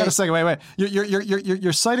 Right? I got a second. Wait.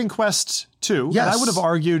 You're citing Quest 2. Yes. And I would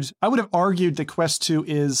have argued that Quest 2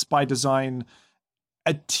 is by design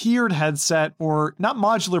a tiered headset, or not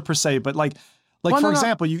modular per se, but for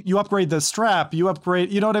example, you upgrade the strap, you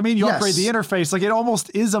upgrade, you know what I mean? You upgrade the interface. It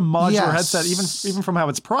almost is a modular headset, even from how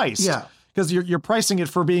it's priced. Yeah. Because you're pricing it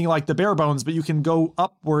for being the bare bones, but you can go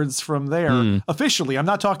upwards from there officially. I'm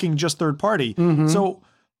not talking just third party. Mm-hmm. So,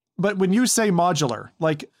 but when you say modular,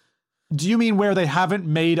 do you mean where they haven't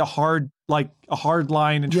made a hard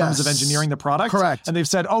line in terms of engineering the product? Correct. And they've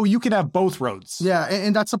said, oh, you can have both roads. Yeah,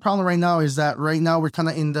 and that's the problem right now, is that right now we're kind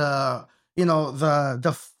of in the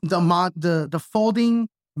the folding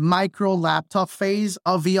micro laptop phase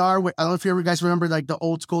of VR. I don't know if you guys remember the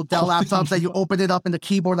old school Dell laptops that you open it up and the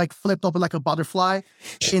keyboard flipped open like a butterfly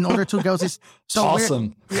in order to go. So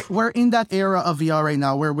awesome. We're in that era of VR right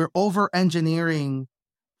now where we're over engineering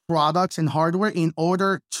products and hardware in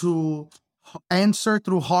order to answer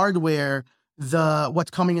through hardware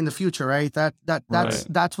what's coming in the future, right?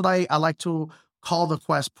 That's what I like to call the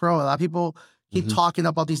Quest Pro. A lot of people keep talking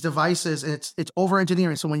about these devices, and it's over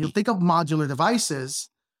engineering. So when you think of modular devices,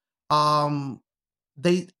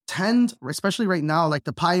 they tend, especially right now, like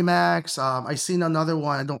the Pimax. I seen another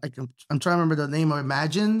one. I'm trying to remember the name of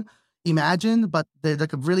Imagine, but they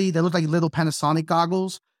look like little Panasonic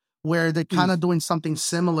goggles, where they're kind of doing something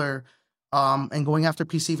similar, and going after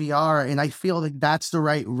PC VR. And I feel like that's the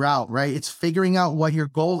right route, right? It's figuring out what your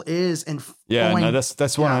goal is and that's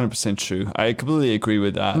 100% true. I completely agree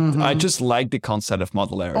with that. I just like the concept of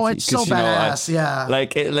modularity. Oh, it's so badass.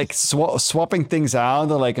 Swapping things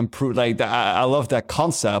out or improve I love that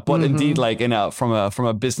concept. But indeed, from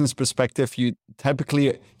a business perspective, you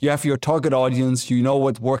typically have your target audience. You know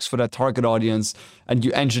what works for that target audience, and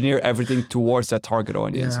you engineer everything towards that target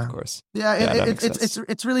audience. Of course.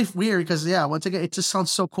 It's really weird because once again, it just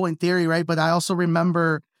sounds so cool in theory, right? But I also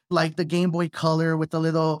remember the Game Boy Color with the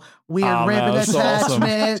little weird ribbon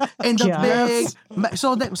attachment and the big.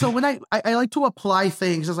 So when I like to apply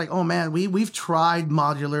things, it's oh man, we've tried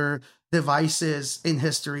modular devices in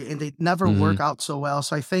history and they never work out so well.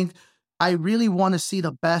 So I think I really want to see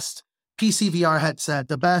the best PC VR headset,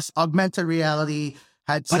 the best augmented reality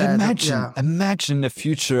headset. But imagine in the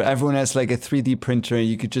future, everyone has a 3D printer.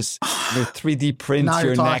 You could just 3D print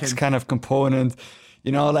your next kind of component.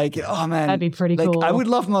 You know, like, oh man, that'd be pretty like, cool. I would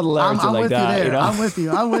love modularity I'm like with that. you there. You know? I'm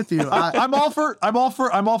with you. I'm all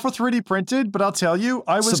for 3D printed, but I'll tell you,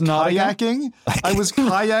 I was Subnautica? kayaking. I was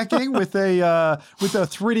kayaking with a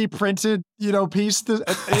 3D printed, piece that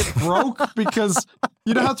it broke because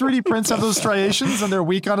you know how 3D prints have those striations and they're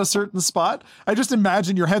weak on a certain spot. I just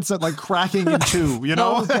imagine your headset like cracking in two.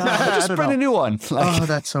 Oh, God. Just print a new one. Like, Oh,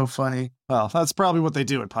 that's so funny. Well, that's probably what they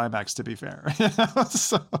do at Pimax, to be fair.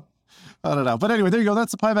 So, I don't know. But anyway, there you go.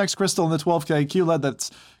 That's the Pimax Crystal and the 12K QLED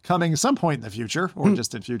that's coming some point in the future or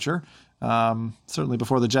distant future. Certainly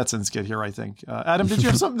before the Jetsons get here, I think. Adam, did you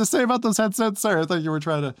have something to say about those headsets? Sorry, I thought you were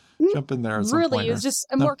trying to jump in there at some point. Really, it was just,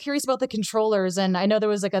 I'm more curious about the controllers. And I know there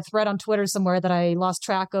was like a thread on Twitter somewhere that I lost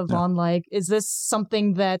track of on like, is this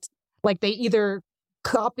something that like they either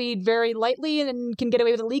copied very lightly and can get away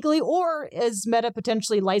with it legally, or is Meta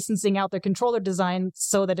potentially licensing out their controller design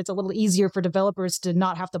so that it's a little easier for developers to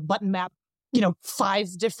not have to button map,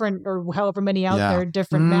 5 different or however many out there,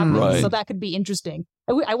 different mappings. Right. So that could be interesting.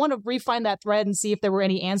 I want to refine that thread and see if there were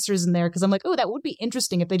any answers in there, because I'm like, oh, that would be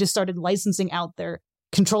interesting if they just started licensing out their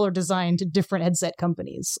controller design to different headset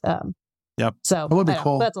companies. Yep. So That would be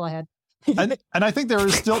cool. That's all I had. and I think there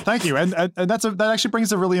is still, thank you. And that actually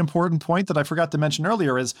brings a really important point that I forgot to mention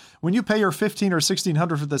earlier is when you pay your $1,500 or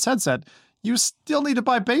 $1,600 for this headset, you still need to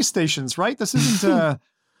buy base stations, right? This isn't,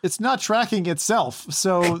 it's not tracking itself.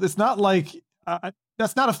 So it's not like,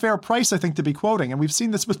 that's not a fair price, I think, to be quoting. And we've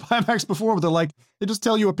seen this with Pimax before where they just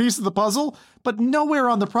tell you a piece of the puzzle, but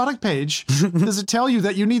nowhere on the product page does it tell you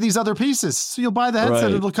that you need these other pieces. So you'll buy the headset,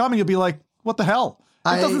 Right. it'll come and you'll be like, what the hell?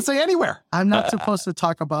 It doesn't say anywhere. I'm not supposed to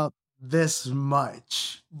talk about this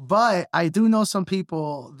much, but I do know some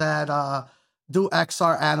people that do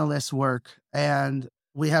XR analyst work, and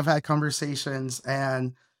we have had conversations.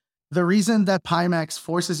 And the reason that Pimax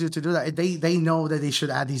forces you to do that, they know that they should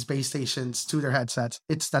add these base stations to their headsets.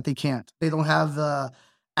 It's that they can't. They don't have the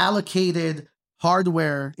allocated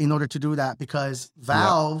hardware in order to do that because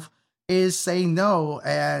Valve is saying no,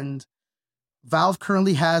 and Valve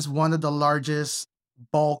currently has one of the largest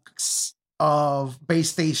bulks of base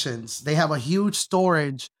stations. They have a huge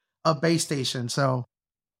storage of base stations. So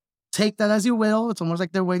take that as you will. It's almost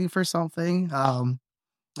like they're waiting for something.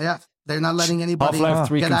 Yeah, they're not letting anybody Half-Life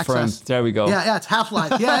 3 get confirmed. access. There we go. Yeah, it's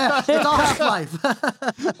Half-Life. Yeah, it's all Half-Life.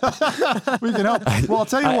 We can help. Well, I'll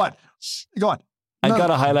tell you what. Go on. I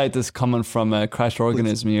gotta highlight this comment from Crash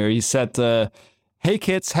Organism here. He said, hey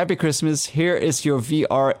kids, happy Christmas. Here is your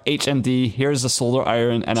VR HMD. Here's a solder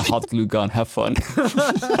iron and a hot glue gun. Have fun.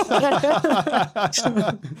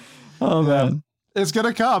 Oh, man. It's going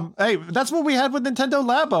to come. Hey, that's what we had with Nintendo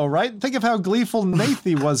Labo, right? Think of how gleeful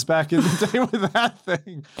Nathy was back in the day with that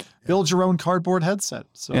thing. Build your own cardboard headset.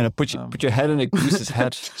 So, Yeah, put your head in a goose's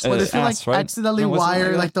head. But if you ass, right? accidentally Yeah, wasn't it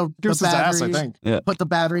wire like the Goose's battery, ass, I think. Yeah. put the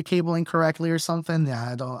battery cable in correctly or something.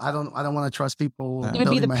 Yeah, I don't want to trust people. It would be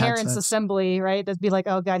building the my parents' headsets. assembly, right? That'd be like,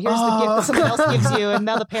 oh God, here's the gift that someone else gives you, and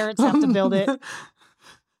now the parents have to build it.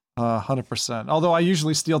 100%. Although I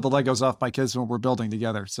usually steal the Legos off my kids when we're building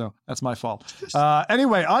together, so that's my fault.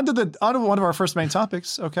 Anyway, on to one of our first main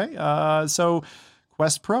topics. Okay, so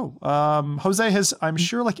Quest Pro. Jose has, I'm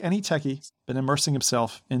sure, like any techie, been immersing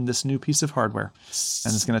himself in this new piece of hardware,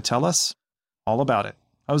 and is going to tell us all about it.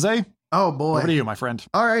 Jose, Oh boy. over to you, my friend.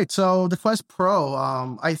 All right, so the Quest Pro,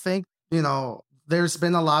 I think, there's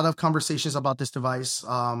been a lot of conversations about this device.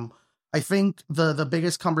 I think the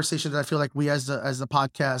biggest conversation that I feel like we as the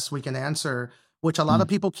podcast we can answer, which a lot of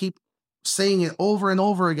people keep saying it over and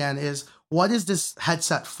over again, is what is this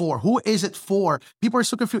headset for? Who is it for? People are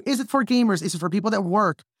so confused. Is it for gamers? Is it for people that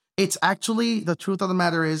work? It's actually, the truth of the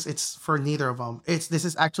matter is, it's for neither of them. This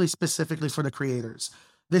is actually specifically for the creators.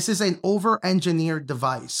 This is an over-engineered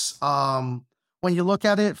device. When you look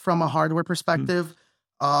at it from a hardware perspective,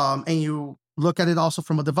 and you look at it also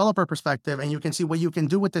from a developer perspective, and you can see what you can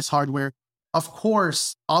do with this hardware. Of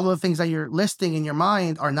course, all of the things that you're listing in your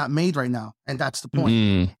mind are not made right now. And that's the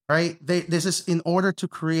point, right? This is in order to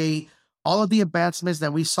create all of the advancements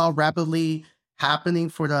that we saw rapidly happening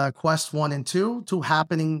for the Quest 1 and 2 to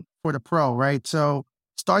happening for the Pro, right? So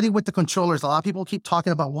starting with the controllers, a lot of people keep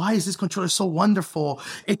talking about, why is this controller so wonderful?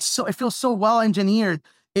 It feels so well engineered.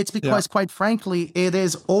 It's because, quite frankly, it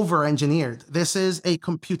is over-engineered. This is a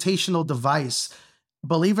computational device.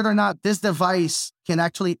 Believe it or not, this device can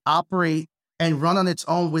actually operate and run on its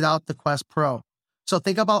own without the Quest Pro. So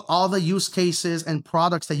think about all the use cases and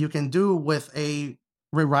products that you can do with a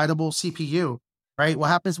rewritable CPU, right? What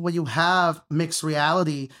happens when you have mixed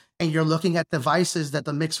reality and you're looking at devices that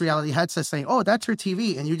the mixed reality headset saying, oh, that's your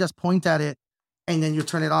TV, and you just point at it and then you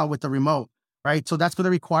turn it on with the remote, right? So that's going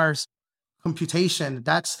to require computation.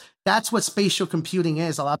 That's what spatial computing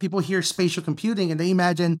is. A lot of people hear spatial computing and they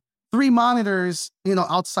imagine 3 monitors,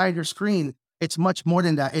 outside your screen. It's much more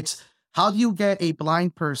than that. It's how do you get a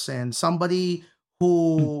blind person, somebody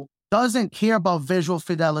who doesn't care about visual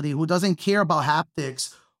fidelity, who doesn't care about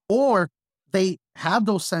haptics, or they have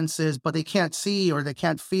those senses, but they can't see or they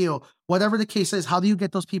can't feel, whatever the case is, how do you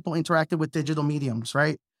get those people interactive with digital mediums,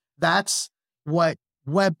 right? That's what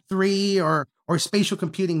Web3 or spatial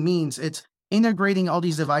computing means. It's integrating all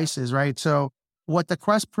these devices, right? So what the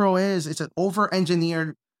Quest Pro is, it's an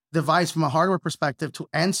over-engineered device from a hardware perspective to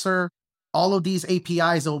answer all of these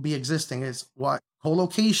APIs that will be existing. Is what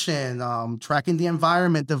co-location, tracking the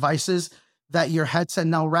environment, devices that your headset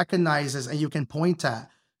now recognizes and you can point at.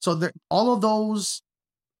 So all of those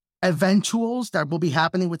eventuals that will be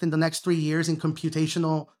happening within the next 3 years in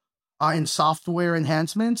computational and software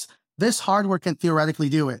enhancements, this hardware can theoretically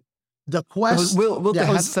do it. The Quest will the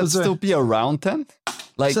headset still be around then?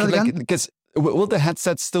 Because will the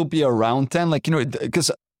headset still be around then?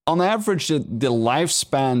 Because on average, the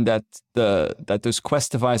lifespan that those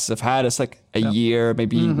Quest devices have had is like a year,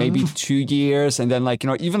 maybe 2 years, and then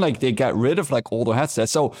even they got rid of older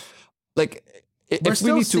headsets. So we're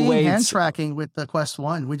still seeing hand tracking with the Quest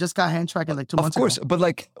 1. We just got hand tracking 2 months ago. Of course, but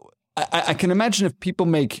I can imagine if people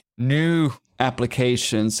make new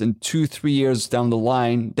applications in 2-3 years down the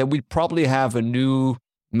line, that we'd probably have a new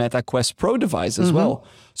Meta Quest Pro device as well.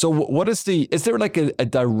 So what is there a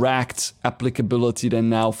direct applicability then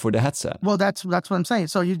now for the headset? Well, that's what I'm saying.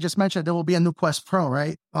 So you just mentioned there will be a new Quest Pro,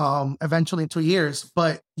 right? Eventually in 2 years,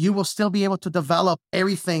 but you will still be able to develop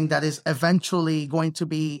everything that is eventually going to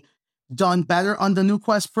be done better on the new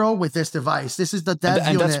Quest Pro with this device. This is the dev unit.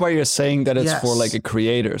 And that's why you're saying that it's for a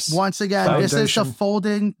creators. Once again, foundation. This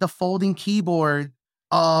is the folding keyboard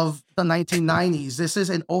of the 1990s. This is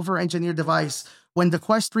an over-engineered device. When the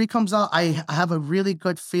Quest 3 comes out, I have a really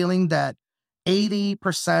good feeling that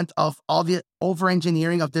 80% of all the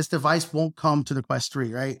over-engineering of this device won't come to the Quest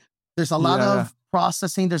 3, right? There's a lot of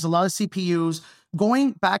processing. There's a lot of CPUs.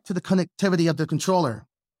 Going back to the connectivity of the controller,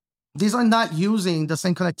 these are not using the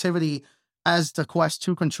same connectivity as the Quest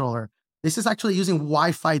 2 controller. This is actually using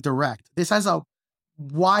Wi-Fi Direct. This has a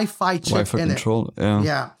Wi-Fi chip Wi-Fi in control, it.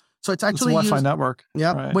 Yeah. So it's actually Wi-Fi network.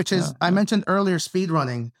 Yeah, right. Which is, I mentioned earlier,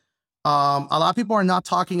 speedrunning. A lot of people are not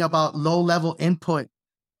talking about low-level input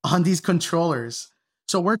on these controllers.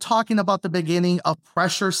 So we're talking about the beginning of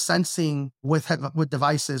pressure sensing with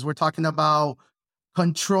devices. We're talking about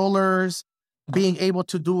controllers being able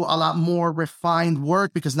to do a lot more refined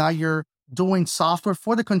work because now you're doing software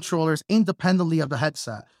for the controllers independently of the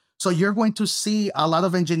headset. So you're going to see a lot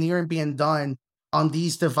of engineering being done on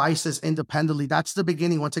these devices independently. That's the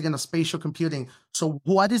beginning, once again, of spatial computing. So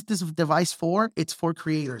what is this device for? It's for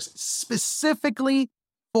creators, specifically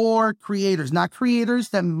for creators, not creators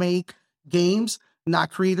that make games,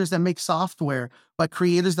 not creators that make software, but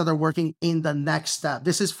creators that are working in the next step.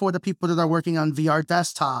 This is for the people that are working on VR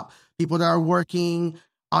desktop, people that are working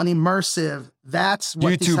on immersive. That's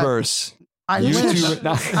what YouTubers. I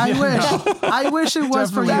wish it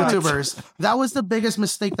was for YouTubers. That was the biggest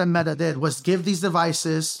mistake that Meta did, was give these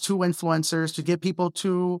devices to influencers, to give people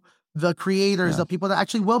to the creators, the people that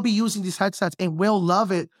actually will be using these headsets and will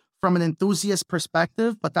love it from an enthusiast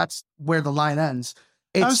perspective, but that's where the line ends.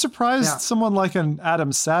 I was surprised someone like an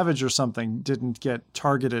Adam Savage or something didn't get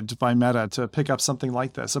targeted by Meta to pick up something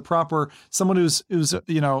like this. Someone who's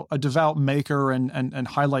a devout maker and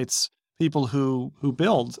highlights people who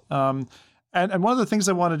build. And one of the things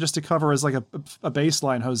I wanted just to cover is a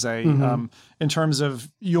baseline, Jose, in terms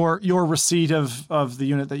of your receipt of the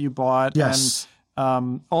unit that you bought. Yes.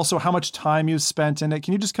 And also how much time you spent in it.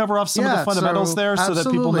 Can you just cover off some of the fundamentals so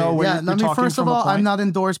that people know where you're talking first from of all, a point? I'm not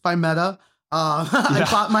endorsed by Meta. I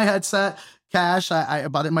bought my headset cash. I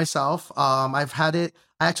bought it myself. I've had it.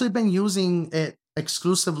 I actually been using it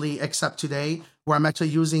exclusively, except today, where I'm actually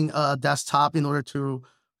using a desktop in order to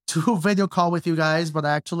video call with you guys. But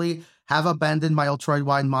I actually have abandoned my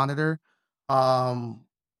ultra-wide monitor. And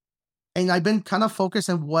I've been kind of focused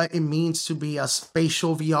on what it means to be a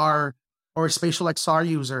spatial VR or a spatial XR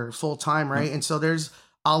user full time, right? Mm-hmm. And so there's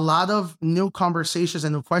a lot of new conversations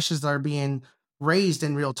and new questions that are being raised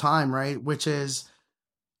in real time, right? Which is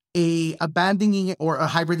a abandoning or a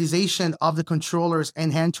hybridization of the controllers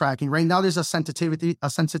and hand tracking. Right now, there's a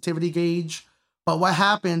sensitivity gauge. But what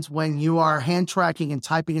happens when you are hand tracking and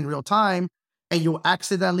typing in real time and you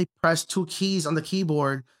accidentally press 2 keys on the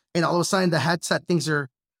keyboard and all of a sudden the headset thinks you're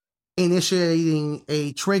initiating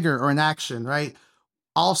a trigger or an action, right?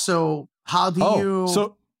 Also, how do you...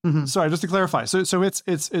 Sorry, just to clarify. So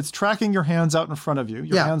it's tracking your hands out in front of you.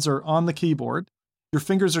 Your hands are on the keyboard. your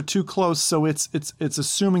fingers are too close, so it's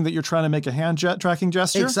assuming that you're trying to make a hand tracking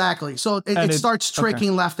gesture. Exactly. So it starts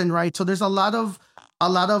tricking left and right. So there's a lot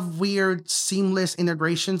of weird seamless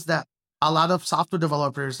integrations that a lot of software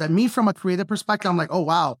developers, that me from a creative perspective, I'm like, oh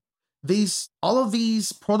wow, all of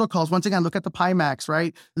these protocols. Once again, look at the Pimax,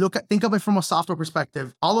 right? Think of it from a software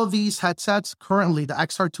perspective. All of these headsets currently, the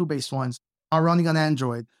XR2 based ones, are running on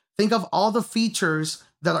Android. Think of all the features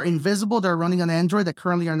that are invisible that are running on Android that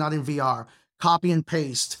currently are not in VR. Copy and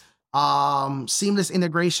paste, seamless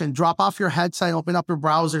integration, drop off your headset and open up your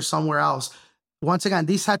browser somewhere else. Once again,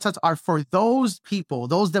 these headsets are for those people,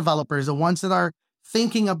 those developers, the ones that are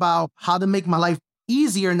thinking about how to make my life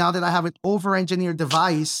easier now that I have an over-engineered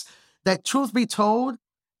device that, truth be told,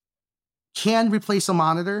 can replace a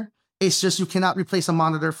monitor. It's just you cannot replace a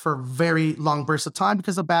monitor for very long bursts of time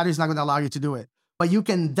because the battery is not going to allow you to do it. But you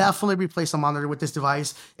can definitely replace a monitor with this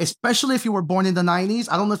device, especially if you were born in the 90s.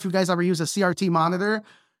 I don't know if you guys ever use a CRT monitor.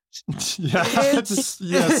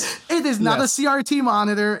 Yes. It is not a CRT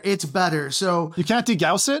monitor. It's better. So you can't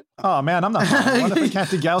degauss it? Oh man, I'm not. What if we can't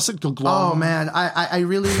degauss it? Oh man, I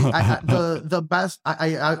really the best.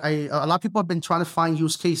 A lot of people have been trying to find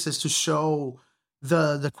use cases to show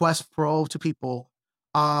the Quest Pro to people.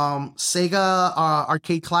 Sega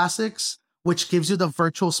Arcade Classics, which gives you the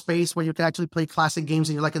virtual space where you can actually play classic games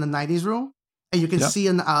and you're like in the 90s room and you can see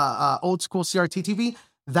an old school CRT TV.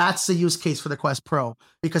 That's the use case for the Quest Pro,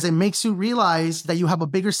 because it makes you realize that you have a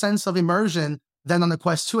bigger sense of immersion than on the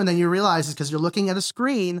Quest 2. And then you realize it's because you're looking at a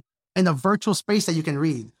screen in a virtual space that you can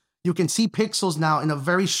read. You can see pixels now in a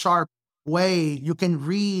very sharp way. You can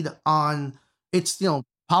read on it's,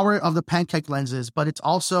 power of the pancake lenses, but it's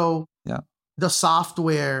also the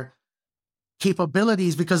software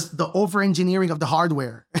capabilities because the over-engineering of the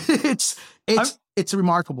hardware. it's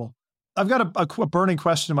remarkable. I've got a burning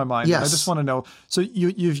question in my mind. Yes. I just want to know. So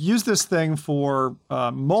you've used this thing for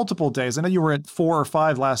multiple days. I know you were at 4 or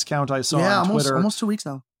 5 last count I saw on Twitter. Almost 2 weeks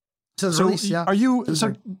now. Are you?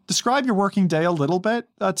 So describe your working day a little bit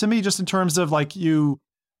to me, just in terms of like you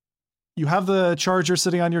have the charger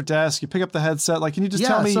sitting on your desk. You pick up the headset. Like, can you just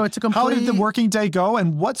tell me how did the working day go,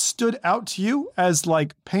 and what stood out to you as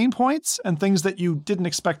like pain points and things that you didn't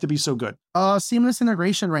expect to be so good? Seamless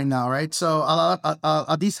integration right now, right? So a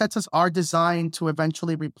lot these headsets are designed to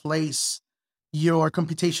eventually replace your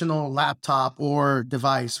computational laptop or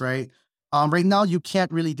device, right? Right now you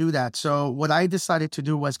can't really do that. So what I decided to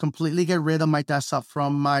do was completely get rid of my desktop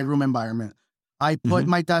from my room environment. I put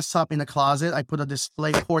my desktop in a closet. I put a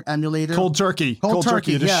DisplayPort emulator. Cold turkey.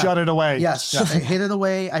 You just shut it away. Yes. I hid it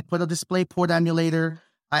away. I put a DisplayPort emulator.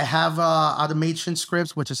 I have automation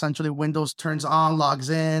scripts, which essentially Windows turns on, logs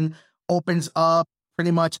in, opens up pretty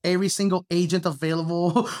much every single agent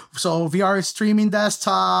available. So VR streaming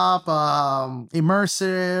desktop,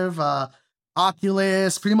 immersive,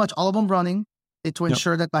 Oculus, pretty much all of them running to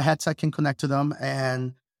ensure that my headset can connect to them,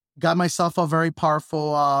 and got myself a very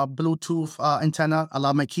powerful Bluetooth antenna,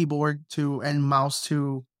 allow my keyboard and mouse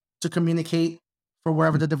to communicate for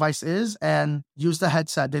wherever the device is, and use the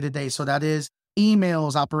headset day to day. So that is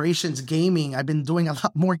emails, operations, gaming. I've been doing a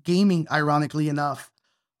lot more gaming, ironically enough.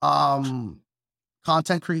 Content.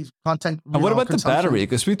 And what about the battery?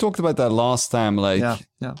 Because we talked about that last time.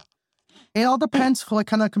 It all depends what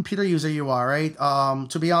kind of computer user you are, right?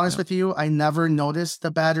 To be honest with you, I never noticed the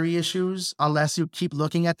battery issues unless you keep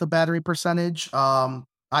looking at the battery percentage. I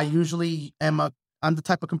usually I'm the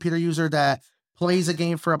type of computer user that plays a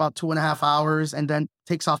game for about 2.5 hours and then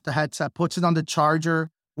takes off the headset, puts it on the charger,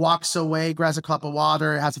 walks away, grabs a cup of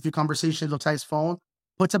water, has a few conversations, looks at his phone,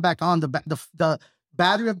 puts it back on. The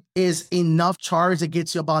battery is enough charge that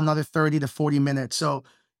gets you about another 30 to 40 minutes. So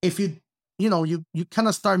if you kind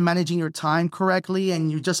of start managing your time correctly,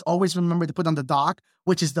 and you just always remember to put on the dock,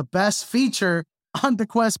 which is the best feature on the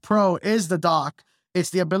Quest Pro is the dock. It's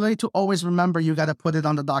the ability to always remember you got to put it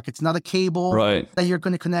on the dock. It's not a cable that you're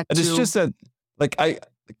going to connect to. It's just that,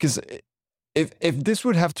 because if this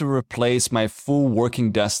would have to replace my full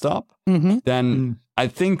working desktop, then I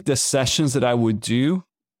think the sessions that I would do,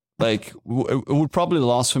 it would probably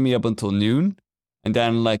last for me up until noon. And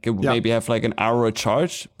then it would maybe have an hour of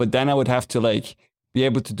charge, but then I would have to be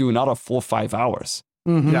able to do another 4 or 5 hours.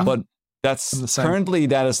 But that's currently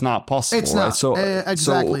that is not possible. It's not. Right? So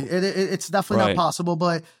exactly. It's definitely not possible,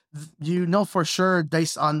 but for sure,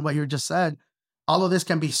 based on what you just said, all of this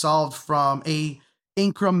can be solved from a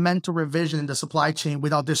incremental revision in the supply chain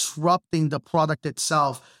without disrupting the product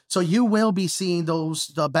itself. So you will be seeing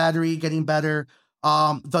the battery getting better.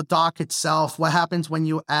 The dock itself, what happens when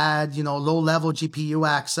you add, low-level GPU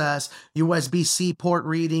access, USB-C port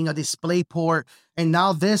reading, a display port, and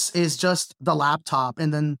now this is just the laptop.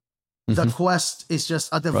 And then The Quest is just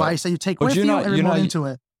a device that you take But with you're you not- and you're remote not- into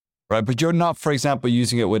it. Right, but you're not, for example,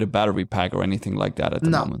 using it with a battery pack or anything like that at the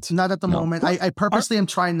No, moment. not at the moment. I purposely am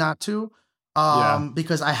trying not to,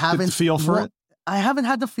 because I haven't the feel for it? I haven't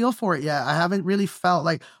had the feel for it yet. I haven't really felt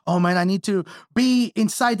like, oh man, I need to be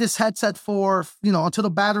inside this headset for, until the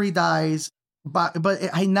battery dies. But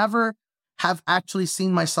I never have actually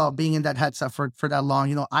seen myself being in that headset for that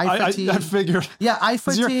long. I figured. Yeah, eye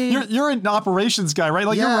 'Cause fatigue. You're an operations guy, right?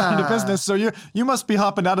 Like you're running a business, so you must be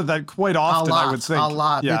hopping out of that quite often. I would think a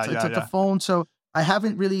lot. Yeah, It's the phone. So I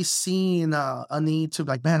haven't really seen a need to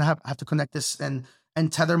like, man, I have to connect this and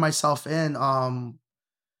tether myself in.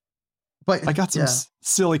 But I got some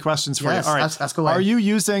silly questions for yes, you. All right, ask away. Are you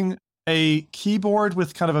using a keyboard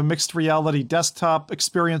with kind of a mixed reality desktop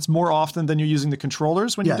experience more often than you're using the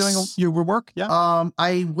controllers when you're doing your work? Yeah.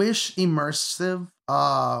 I wish immersive.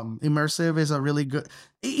 Immersive is a really good.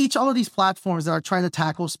 All of these platforms that are trying to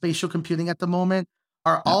tackle spatial computing at the moment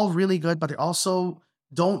are all really good, but they also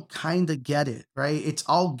don't kind of get it, right? It's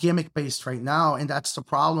all gimmick based right now, and that's the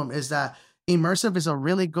problem. Is that immersive is a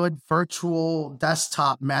really good virtual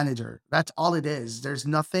desktop manager. That's all it is. There's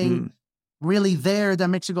nothing really there that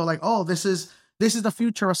makes you go like, oh, this is the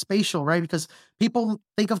future of spatial, right? Because people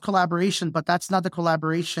think of collaboration, but that's not the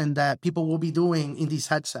collaboration that people will be doing in these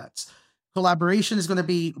headsets. Collaboration is going to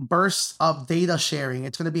be bursts of data sharing.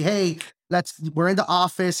 It's going to be, hey, we're in the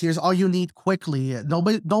office. Here's all you need quickly.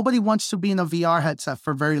 Nobody wants to be in a VR headset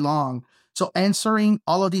for very long. So answering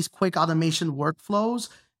all of these quick automation workflows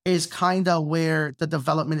is kind of where the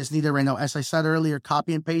development is needed right now. As I said earlier,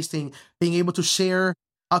 copy and pasting, being able to share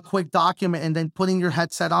a quick document and then putting your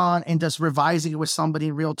headset on and just revising it with somebody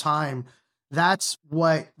in real time. That's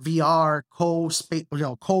what VR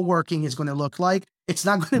co-working is going to look like. It's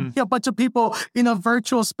not going to be a bunch of people in a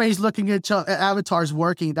virtual space looking at avatars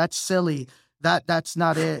working. That's silly. That's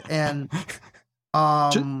not it. And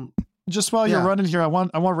just while you're running here, I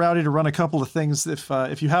want Rowdy to run a couple of things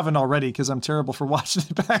if you haven't already, because I'm terrible for watching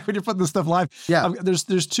it back when you're putting this stuff live. Yeah.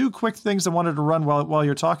 There's two quick things I wanted to run while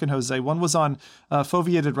you're talking, Jose. One was on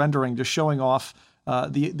foveated rendering, just showing off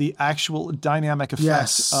the actual dynamic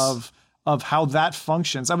effect of how that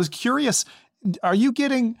functions. I was curious, are you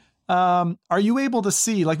able to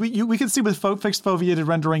see, like we can see with fixed foveated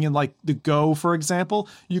rendering in like the Go, for example,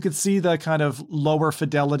 you could see the kind of lower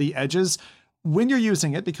fidelity edges. When you're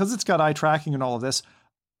using it, because it's got eye tracking and all of this,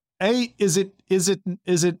 is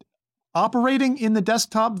it operating in the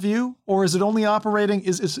desktop view, or is it only operating?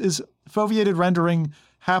 Is foveated rendering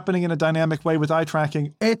happening in a dynamic way with eye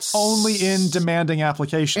tracking? It's only in demanding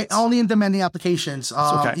applications. Only in demanding applications.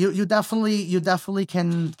 Okay. You definitely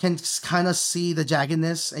can kind of see the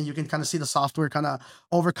jaggedness, and you can kind of see the software kind of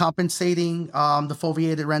overcompensating the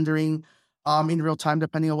foveated rendering in real time,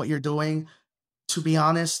 depending on what you're doing. To be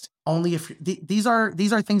honest, only if these are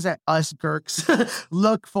things that us Gurks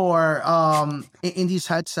look for in these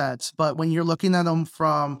headsets. But when you're looking at them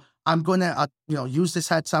from, I'm going to use this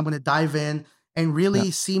headset, I'm going to dive in and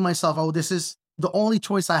really see myself. Oh, this is the only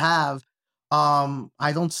choice I have.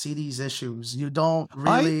 I don't see these issues. You don't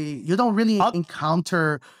really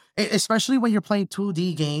encounter, especially when you're playing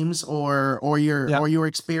 2D games or you're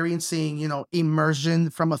experiencing immersion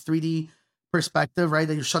from a 3D perspective, right?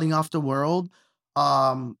 That you're shutting off the world.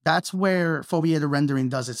 That's where foveated rendering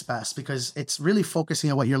does its best, because it's really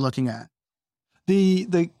focusing on what you're looking at.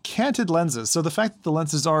 The canted lenses, so the fact that the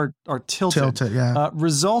lenses are tilted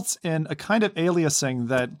results in a kind of aliasing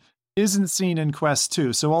that isn't seen in Quest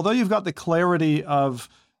 2. So although you've got the clarity of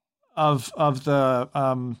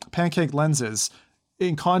the pancake lenses,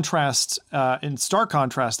 in contrast, in stark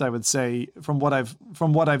contrast, I would say, from what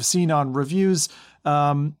I've seen on reviews.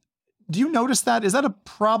 Do you notice that? Is that a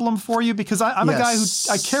problem for you? Because I'm a guy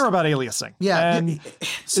I care about aliasing. Yeah. And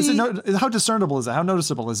how discernible is it? How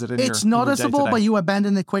noticeable is it? It's noticeable, but you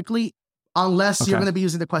abandon it quickly unless you're going to be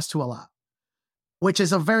using the Quest 2 a lot, which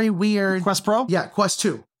is a very weird. Quest Pro? Yeah, Quest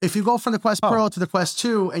 2. If you go from the Quest Pro to the Quest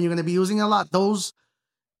 2 and you're going to be using it a lot, those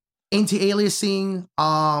anti-aliasing,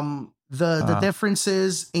 the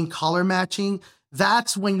differences in color matching,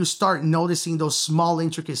 that's when you start noticing those small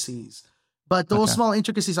intricacies. But those small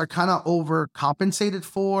intricacies are kind of overcompensated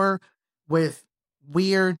for with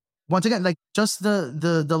weird, once again, like just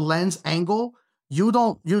the lens angle. You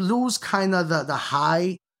lose kind of the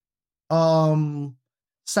high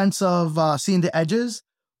sense of seeing the edges,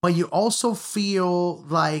 but you also feel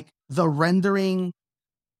like the rendering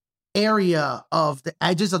area of the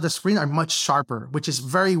edges of the screen are much sharper, which is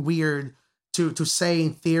very weird to say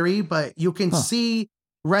in theory, but you can see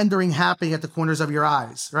rendering happening at the corners of your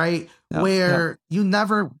eyes, right? You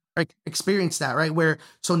never experienced that, right? Where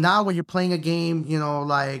so now when you're playing a game,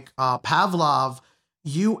 like Pavlov,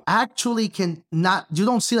 you actually you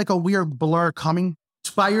don't see like a weird blur coming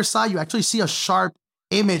by your side. You actually see a sharp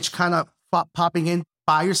image kind of popping in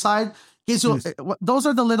by your side. Gives you those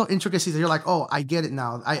are the little intricacies that you're like, oh, I get it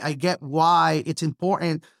now. I get why it's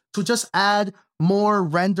important to just add more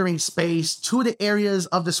rendering space to the areas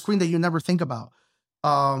of the screen that you never think about.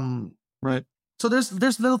 Right. So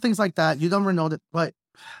there's little things like that. You don't know that, but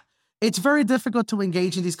it's very difficult to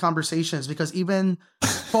engage in these conversations because even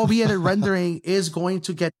foveated rendering is going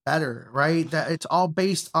to get better, right? That it's all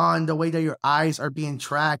based on the way that your eyes are being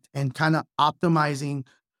tracked and kind of optimizing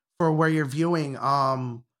for where you're viewing.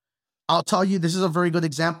 I'll tell you, this is a very good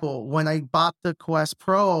example. When I bought the Quest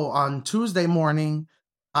Pro on Tuesday morning,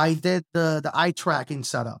 I did the eye tracking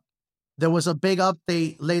setup. There was a big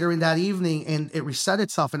update later in that evening and it reset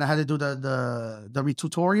itself and I had to do the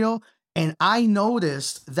tutorial. And I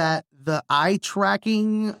noticed that the eye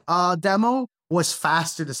tracking demo was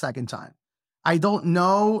faster the second time. I don't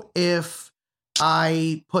know if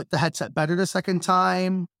I put the headset better the second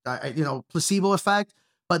time, placebo effect,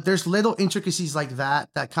 but there's little intricacies like that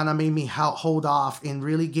kind of made me hold off in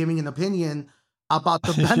really giving an opinion about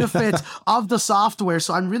the benefits of the software.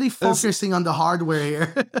 So I'm really focusing on the hardware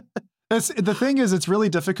here. The thing is, it's really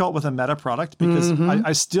difficult with a Meta product because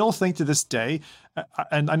I still think to this day,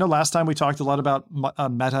 and I know last time we talked a lot about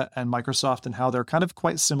Meta and Microsoft and how they're kind of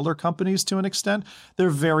quite similar companies to an extent. They're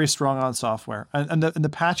very strong on software, and the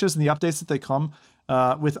patches and the updates that they come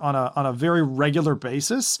with on a very regular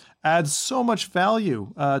basis adds so much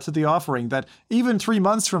value to the offering that even 3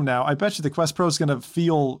 months from now, I bet you the Quest Pro is going to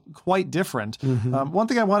feel quite different. One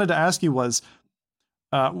thing I wanted to ask you was,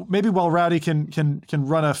 maybe while Rowdy can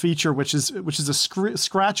run a feature which is a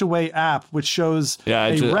scratch away app which shows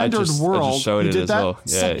a rendered world. I just showed it as that? well.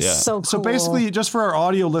 Yeah. So cool. So basically, just for our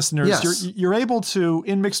audio listeners, you're able to,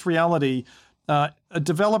 in mixed reality, a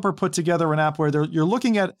developer put together an app where you're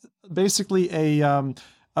looking at basically a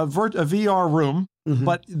VR room,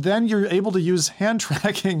 but then you're able to use hand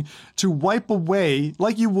tracking to wipe away,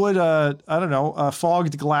 like you would a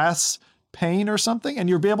fogged glass pane or something, and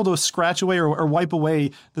you'll be able to scratch away or wipe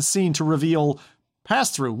away the scene to reveal pass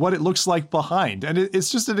through what it looks like behind. And it's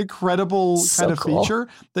just an incredible kind of feature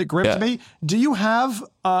that gripped me. Do you have,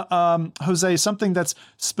 Jose, something that's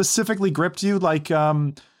specifically gripped you, like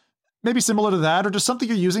maybe similar to that, or just something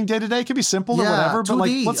you're using day to day? It could be simple or whatever, but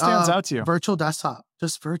like what stands out to you? Virtual desktop.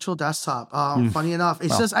 Funny enough,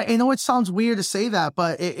 it's just, I know it sounds weird to say that,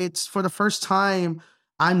 but it's for the first time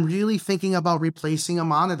I'm really thinking about replacing a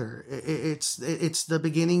monitor. It's the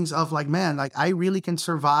beginnings of like, man, like I really can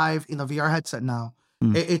survive in a VR headset now.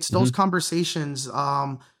 It's those conversations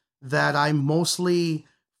that I'm mostly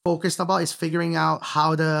focused about is figuring out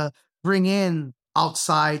how to bring in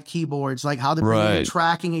outside keyboards, like how to bring in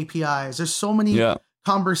tracking APIs. There's so many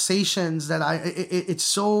conversations that it's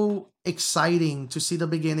so exciting to see the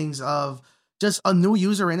beginnings of just a new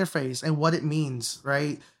user interface and what it means,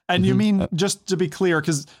 right? And you mean, just to be clear,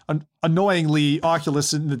 because annoyingly,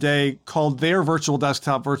 Oculus in the day called their virtual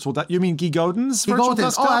desktop you mean Guy Godin's virtual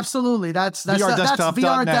desktop? Oh, absolutely. That's VR desktop.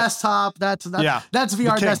 That's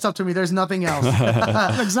VR desktop to me. There's nothing else.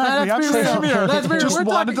 Exactly. That's just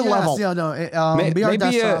wanted the level. VR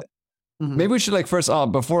desktop. Maybe we should like first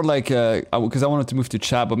before like because I wanted to move to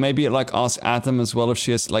chat, but maybe like ask Adam as well if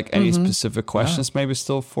she has like any specific questions maybe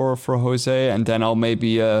still for Jose, and then I'll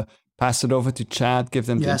maybe pass it over to chat, give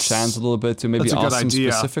them the chance a little bit to maybe ask some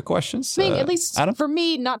specific questions. I think at least Adam? For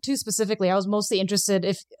me, not too specifically. I was mostly interested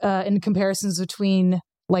in comparisons between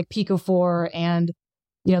like Pico 4 and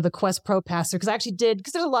the Quest Pro pass-through,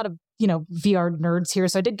 because there's a lot of VR nerds here,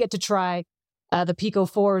 so I did get to try the Pico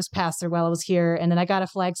 4's pass-through while I was here, and then I got to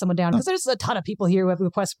flag someone down because there's a ton of people here who have the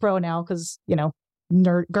Quest Pro now because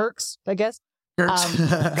nerd Gurks, I guess.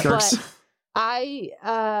 Gurks.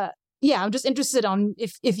 But I'm just interested on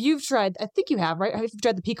if you've tried, I think you have, right? Have you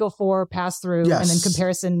tried the Pico 4 pass-through and then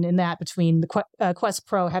comparison in that between the Quest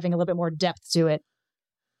Pro having a little bit more depth to it?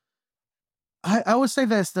 I would say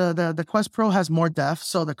this, the Quest Pro has more depth,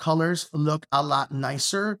 so the colors look a lot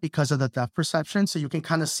nicer because of the depth perception, so you can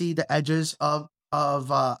kind of see the edges of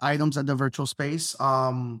items in the virtual space.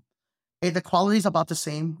 The quality is about the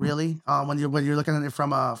same, really, when you're looking at it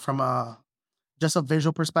from a just a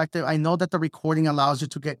visual perspective. I know that the recording allows you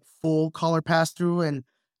to get full color pass through and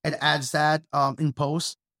it adds that in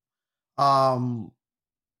post. I'm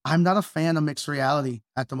not a fan of mixed reality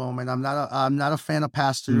at the moment. I'm not a fan of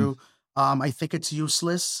pass through. I think it's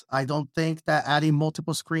useless. I don't think that adding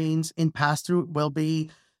multiple screens in pass through will be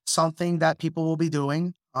something that people will be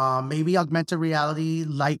doing. Maybe augmented reality,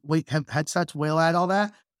 lightweight headsets will add all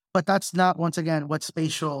that. but that's not, once again, what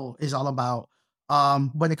spatial is all about.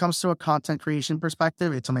 When it comes to a content creation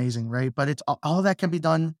perspective, it's amazing, right? But it's all that can be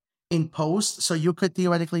done in post. So you could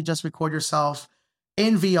theoretically just record yourself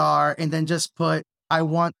in VR and then just put, I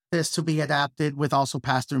want this to be adapted with also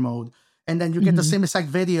pass-through mode. And then you get the same exact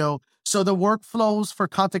video. So the workflows for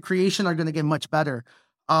content creation are going to get much better.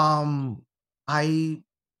 It's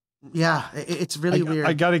really weird.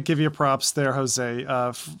 I got to give you props there, Jose,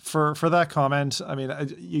 for that comment. I mean,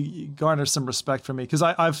 you garner some respect from me, because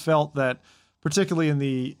I've felt that, particularly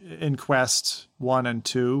in Quest 1 and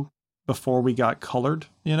 2, before we got colored,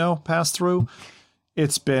 pass through,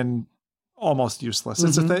 it's been almost useless.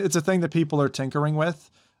 It's a thing that people are tinkering with.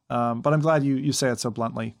 But I'm glad you say it so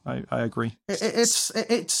bluntly. I agree. It's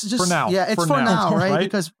just for now. Yeah, it's for now, right?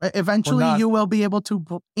 Because eventually you will be able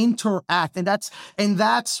to interact, and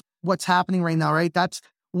that's what's happening right now, right? That's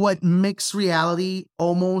what mixed reality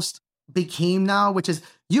almost became now, which is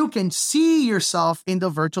you can see yourself in the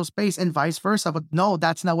virtual space and vice versa. But no,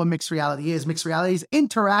 that's not what mixed reality is. Mixed reality is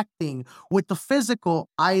interacting with the physical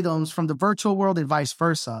items from the virtual world and vice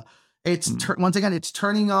versa. It's once again, it's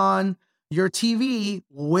turning on your TV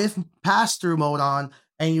with pass-through mode on,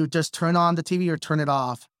 and you just turn on the TV or turn it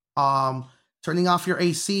off. Turning off your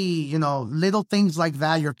AC, little things like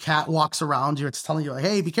that. Your cat walks around you. It's telling you,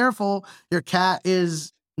 hey, be careful. Your cat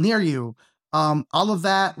is near you. All of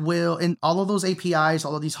that and all of those APIs,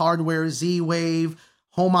 all of these hardware, Z-Wave,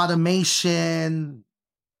 home automation,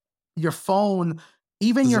 your phone,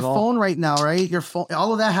 even your phone right now, right? Your phone,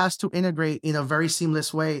 all of that has to integrate in a very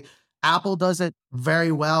seamless way. Apple does it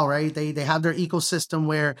very well, right? They have their ecosystem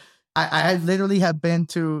where I literally have been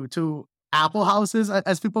to Apple houses,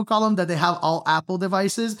 as people call them, that they have all Apple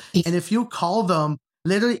devices. And if you call them,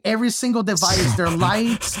 literally every single device, their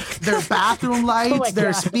lights, their bathroom lights,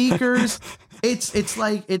 their speakers, it's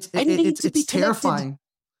terrifying.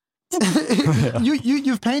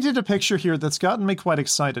 You've painted a picture here that's gotten me quite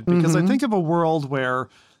excited, because I think of a world where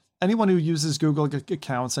anyone who uses Google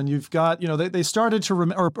accounts, and you've got, they started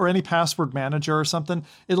to or any password manager or something,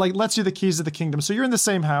 it like lets you the keys of the kingdom. So you're in the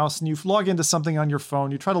same house and you log into something on your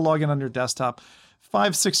phone. You try to log in on your desktop.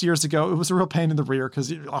 5-6 years ago, it was a real pain in the rear,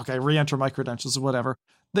 because re-enter my credentials or whatever.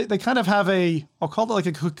 They kind of have I'll call it like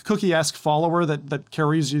a cookie-esque follower that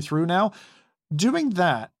carries you through now. Doing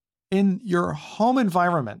that in your home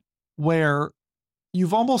environment, where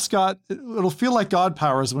you've almost got, it'll feel like God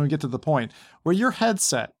powers when we get to the point where your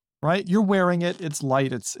headset, right? You're wearing it. It's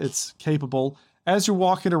light. It's capable. As you're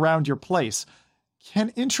walking around your place,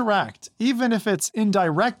 can interact, even if it's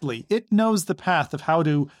indirectly. It knows the path of how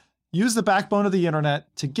to use the backbone of the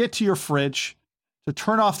internet to get to your fridge, to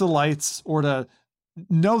turn off the lights, or to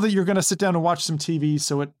know that you're going to sit down and watch some TV.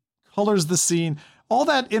 So it colors the scene. All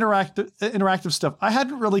that interactive stuff I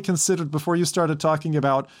hadn't really considered before you started talking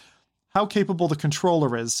about how capable the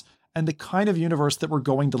controller is and the kind of universe that we're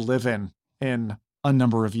going to live in a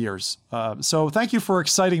number of years. So thank you for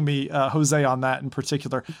exciting me, Jose, on that in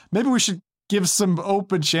particular. Maybe we should give some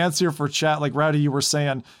open chance here for chat, like Rowdy, you were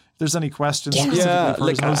saying. If there's any questions. Yeah,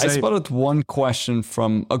 like I spotted one question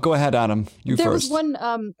from, go ahead, Adam, there first. Was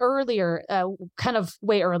one earlier, kind of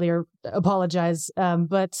way earlier, apologize, and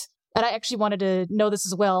I actually wanted to know this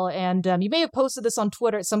as well. And you may have posted this on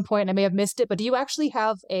Twitter at some point and I may have missed it, but do you actually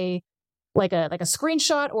have a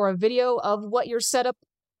screenshot or a video of what your setup,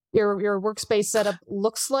 your workspace setup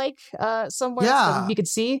looks like somewhere so you could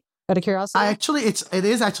see, out of curiosity? It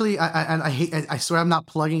is actually, I swear I'm not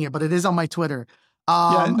plugging it, but it is on my Twitter.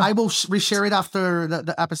 I will reshare it after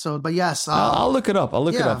the episode, but yes. I'll look it up. I'll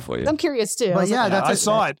look it up for you. I'm curious too. But I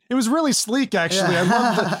saw it. It was really sleek, actually. I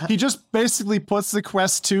love that he just basically puts the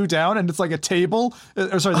Quest 2 down and it's like a table, the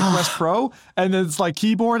Quest Pro, and it's like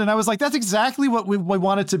keyboard. And I was like, that's exactly what we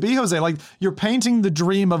want it to be, Jose. Like, you're painting the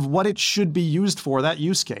dream of what it should be used for, that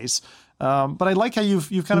use case. But I like how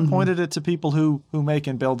you've kind of pointed it to people who make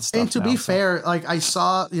and build stuff. And to be fair, like I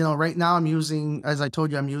saw, right now I'm using, as I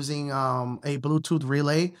told you, I'm using a Bluetooth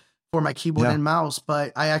relay for my keyboard and mouse.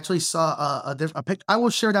 But I actually saw a pic. I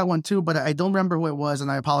will share that one too, but I don't remember who it was,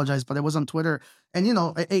 and I apologize. But it was on Twitter, and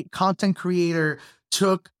a content creator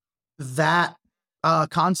took that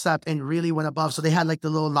concept and really went above. So they had like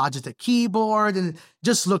the little Logitech keyboard, and it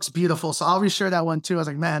just looks beautiful. So I'll reshare that one too. I was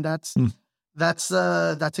like, man, that's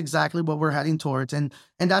exactly what we're heading towards, and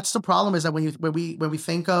that's the problem, is that when we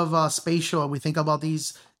think of spatial, we think about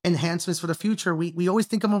these enhancements for the future, we always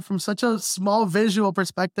think of them from such a small visual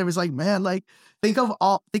perspective. It's like, man, like think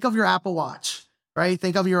of your Apple Watch, right?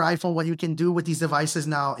 Think of your iPhone, what you can do with these devices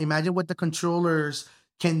now. Imagine what the controllers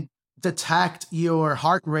can detect, your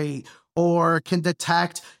heart rate, or can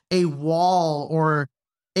detect a wall, or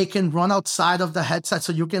it can run outside of the headset.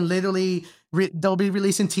 So you can literally, they'll be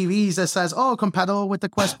releasing TVs that says, oh, compatible with the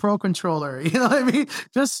Quest Pro controller. You know what I mean?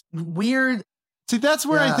 Just weird. See, that's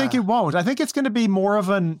where I think it won't. I think it's going to be more of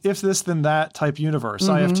an if this then that type universe,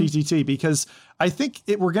 IFTTT, because I think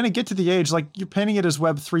we're going to get to the age, like you're painting it as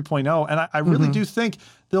Web 3.0. And I really do think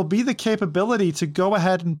there'll be the capability to go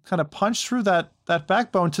ahead and kind of punch through that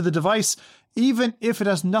backbone to the device, even if it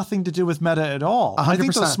has nothing to do with Meta at all. 100%. I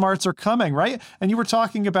think those smarts are coming, right? And you were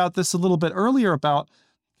talking about this a little bit earlier about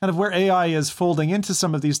kind of where AI is folding into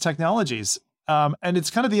some of these technologies. And it's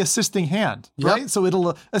kind of the assisting hand, right? So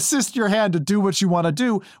it'll assist your hand to do what you want to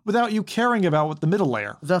do without you caring about what the middle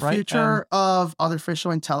layer. The future of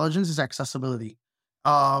artificial intelligence is accessibility.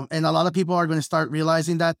 And a lot of people are going to start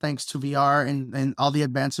realizing that thanks to VR and all the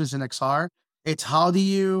advances in XR. It's how do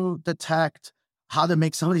you detect how to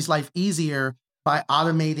make somebody's life easier by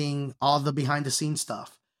automating all the behind the scenes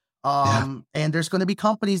stuff. And there's going to be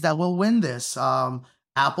companies that will win this.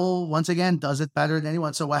 Apple, once again, does it better than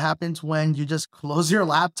anyone. So what happens when you just close your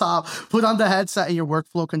laptop, put on the headset, and your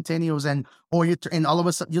workflow continues, and all of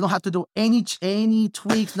a sudden you don't have to do any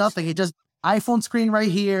tweaks, nothing. It just iPhone screen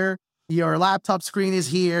right here, your laptop screen is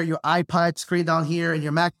here, your iPad screen down here, and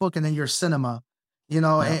your MacBook, and then your cinema. You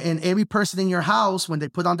know, and every person in your house, when they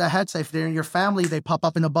put on that headset, if they're in your family, they pop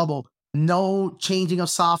up in a bubble. No changing of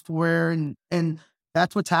software, and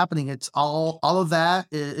that's what's happening. It's all of that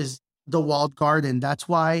is the walled garden. That's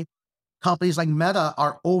why companies like Meta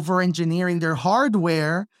are over-engineering their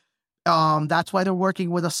hardware. That's why they're working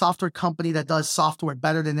with a software company that does software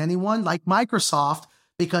better than anyone, like Microsoft,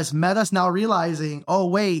 because Meta's now realizing, oh,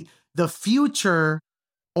 wait, the future,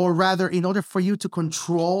 or rather, in order for you to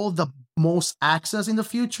control the most access in the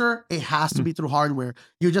future, it has to be through hardware.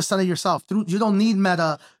 You just said it yourself. You don't need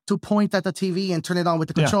Meta to point at the TV and turn it on with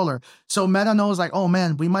the controller. So Meta knows, like, oh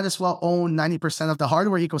man, we might as well own 90% of the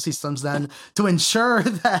hardware ecosystems then to ensure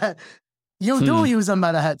that you do use a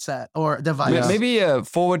Meta headset or device. Maybe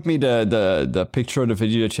forward me the picture of the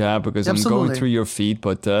video that you have, because I'm going through your feed,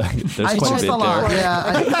 but there's quite a bit there.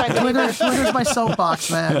 Yeah, Twitter's my soapbox,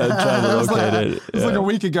 man. It was like a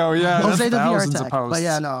week ago. Yeah, Jose the VR thousands Tech, of posts. but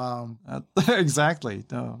yeah, no. Exactly.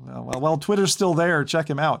 No. Well, Twitter's still there. Check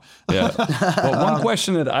him out. Yeah. Well, one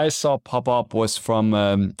question that I saw pop up was from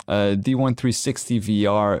D1360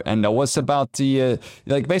 VR, and that was about the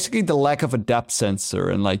basically the lack of a depth sensor,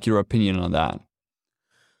 and like your opinion on that.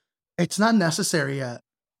 It's not necessary yet.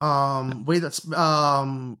 We're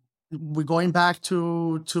going back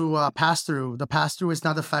to pass-through. The pass-through is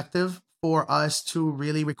not effective for us to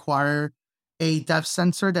really require a depth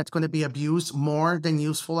sensor that's going to be abused more than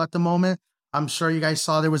useful at the moment. I'm sure you guys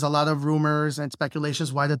saw there was a lot of rumors and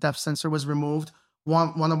speculations why the depth sensor was removed.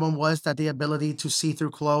 One of them was that the ability to see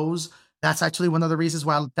through clothes. That's actually one of the reasons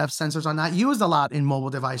why depth sensors are not used a lot in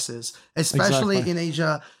mobile devices, especially in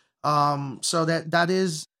Asia. So that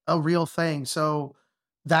is a real thing. So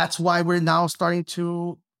that's why we're now starting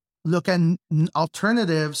to look at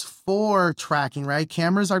alternatives for tracking, right?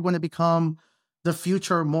 Cameras are going to become the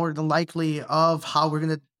future more than likely of how we're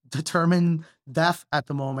going to determine depth at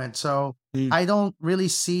the moment. So I don't really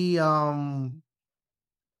see a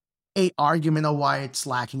argument of why it's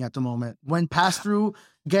lacking at the moment. When pass-through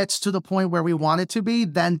gets to the point where we want it to be,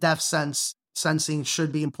 then depth sensing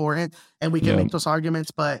should be important, and we can make those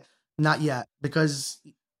arguments, but not yet, because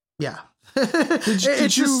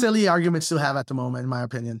it's just silly arguments to have at the moment, in my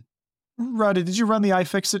opinion. Roddy, did you run the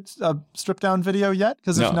iFixit strip down video yet?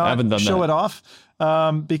 Because if not, I haven't done show that. it off.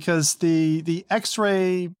 Because the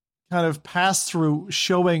X-ray kind of pass through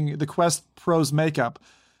showing the Quest Pro's makeup,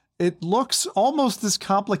 it looks almost as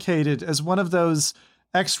complicated as one of those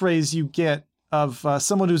X-rays you get of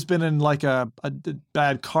someone who's been in like a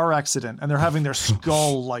bad car accident and they're having their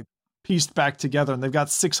skull like pieced back together and they've got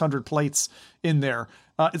 600 plates in there.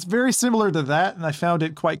 It's very similar to that, and I found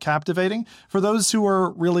it quite captivating. For those who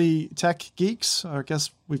are really tech geeks, I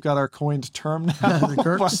guess we've got our coined term now. The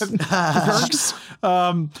Gurks.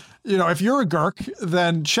 If you're a Gurk,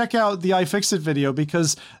 then check out the iFixit video,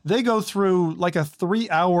 because they go through like a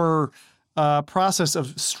 3-hour process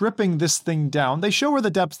of stripping this thing down. They show where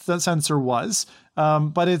the depth sensor was,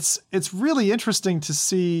 but it's really interesting to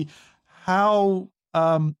see how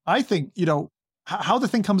I think, how the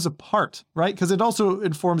thing comes apart, right? Because it also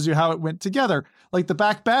informs you how it went together. Like the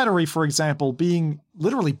back battery, for example, being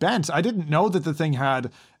literally bent. I didn't know that the thing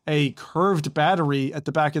had a curved battery at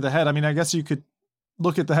the back of the head. I mean, I guess you could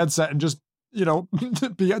look at the headset and just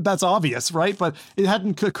that's obvious, right? But it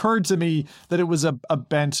hadn't occurred to me that it was a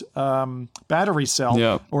bent battery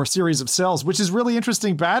cell or series of cells, which is really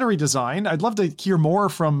interesting battery design. I'd love to hear more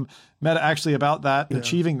from Meta actually about that,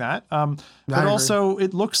 achieving that. But also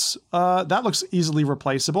it looks, that looks easily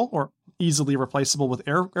replaceable with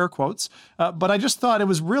air quotes. But I just thought it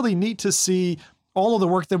was really neat to see all of the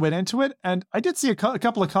work that went into it. And I did see a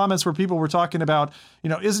couple of comments where people were talking about,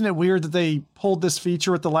 isn't it weird that they pulled this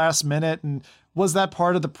feature at the last minute? And was that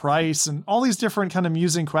part of the price? And all these different kind of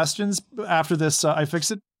musing questions after this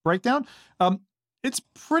iFixit breakdown. It's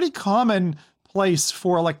pretty commonplace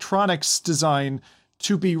for electronics design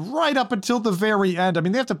to be right up until the very end. I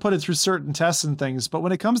mean, they have to put it through certain tests and things, but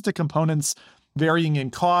when it comes to components varying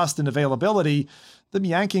in cost and availability, them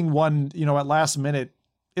yanking one, at last minute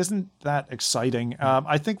isn't that exciting.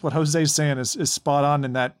 I think what Jose's saying is spot on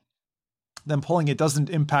in that them pulling it doesn't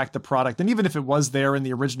impact the product. And even if it was there in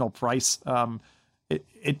the original price,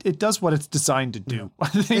 it does what it's designed to do. I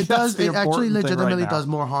think it does. It actually legitimately does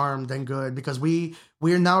more harm than good, because we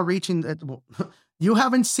are now reaching it. You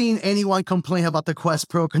haven't seen anyone complain about the Quest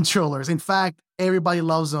Pro controllers. In fact, everybody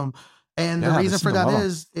loves them. And the reason for that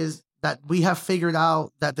is that we have figured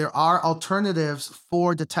out that there are alternatives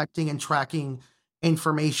for detecting and tracking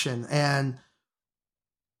information. And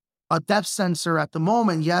a depth sensor at the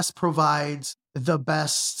moment, provides the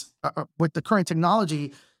best with the current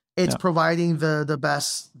technology. It's providing the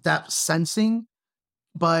best depth sensing,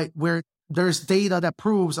 but there's data that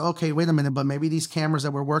proves, okay, wait a minute, but maybe these cameras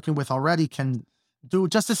that we're working with already can do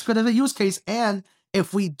just as good of a use case. And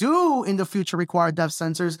if we do in the future require depth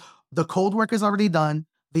sensors, the code work is already done.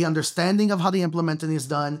 The understanding of how the implementing is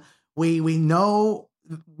done. We know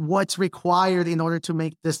what's required in order to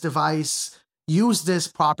make this device use this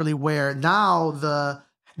properly, where now the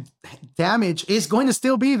damage is going to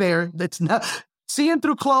still be there. That's not seeing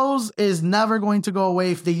through clothes is never going to go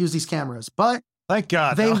away if they use these cameras, but thank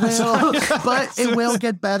God they will, but it will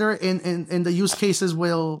get better in the use cases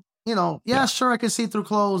will, sure, I can see through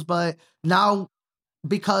clothes, but now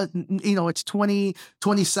because, it's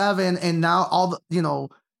 2027 and now all the,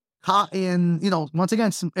 cotton, once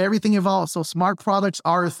again, everything evolves. So smart products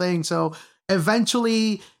are a thing. So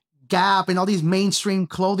eventually Gap and all these mainstream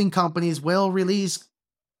clothing companies will release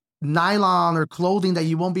nylon or clothing that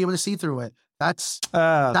you won't be able to see through it. That's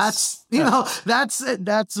what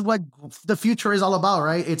the future is all about,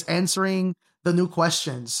 right? It's answering the new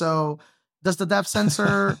questions. So does the depth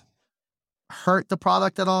sensor hurt the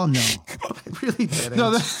product at all? No, it really didn't.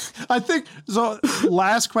 No, I think so.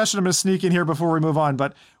 Last question I'm going to sneak in here before we move on,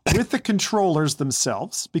 but with the controllers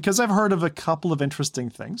themselves, because I've heard of a couple of interesting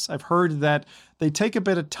things. I've heard that they take a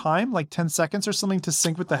bit of time, like 10 seconds or something, to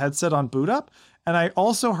sync with the headset on boot up. And I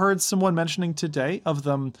also heard someone mentioning today of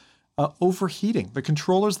them overheating, the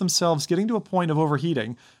controllers themselves getting to a point of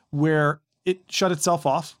overheating where it shut itself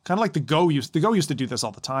off, kind of like the Go used to do this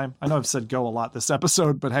all the time. I know I've said Go a lot this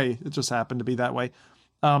episode, but hey, it just happened to be that way.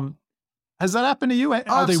 Has that happened to you?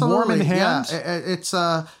 Are they warm in hand?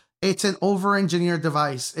 Yeah, it's an over-engineered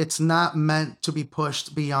device. It's not meant to be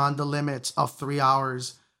pushed beyond the limits of 3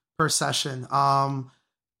 hours per session.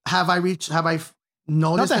 Have I noticed?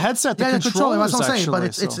 Not the headset, the controller. That's what I'm saying, but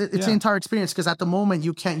it's the entire experience, because at the moment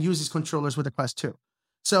you can't use these controllers with the Quest 2.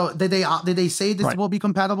 So did they say this will be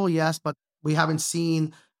compatible? Yes, but we haven't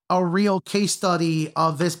seen a real case study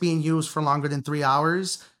of this being used for longer than 3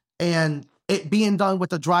 hours and it being done with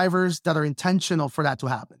the drivers that are intentional for that to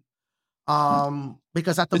happen.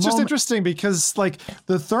 Because at the moment, it's just interesting because like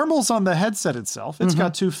the thermals on the headset itself, it's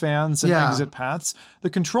got 2 fans and exit paths. The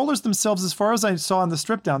controllers themselves, as far as I saw in the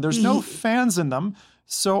strip down, there's no fans in them.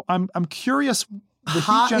 So I'm curious. The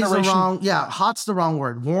hot heat generation, hot's the wrong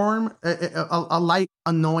word. Warm, a light,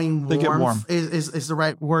 annoying warmth is the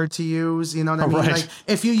right word to use. You know what I mean? Right. Like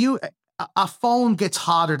if you use a phone gets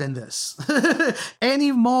hotter than this.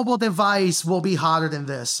 Any mobile device will be hotter than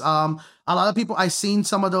this. A lot of people, I've seen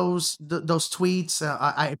some of those tweets.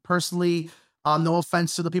 I personally, no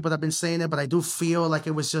offense to the people that have been saying it, but I do feel like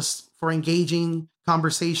it was just for engaging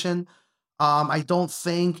conversation. I don't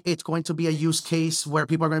think it's going to be a use case where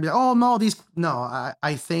people are going to be like, oh no,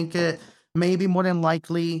 I think it may be more than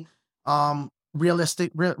likely, being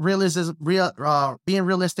realistic with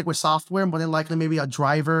software, more than likely maybe a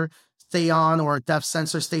driver stay on or a depth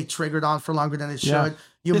sensor stay triggered on for longer than it should.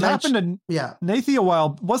 It happened to Nathy a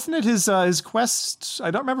while. Wasn't it his Quest?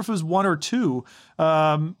 I don't remember if it was 1 or 2.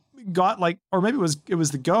 Got like, or maybe it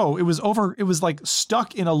was the Go. It was like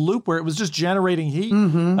stuck in a loop where it was just generating heat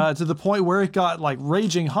to the point where it got like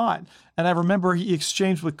raging hot. And I remember he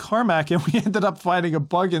exchanged with Carmack and we ended up finding a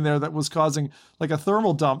bug in there that was causing like a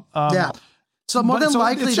thermal dump. So more than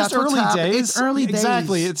likely, it's that's just what's early happening. days. It's early days.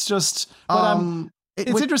 Exactly. It's just, but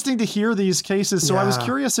it's interesting to hear these cases. So I was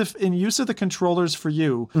curious if in use of the controllers for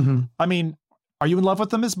you, I mean, are you in love with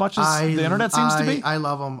them as much as the internet seems to be? I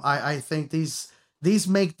love them. I think these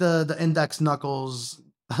make the index knuckles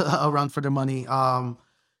a run for their money.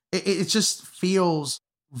 It just feels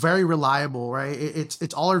very reliable, right?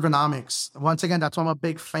 It's all ergonomics. Once again, that's why I'm a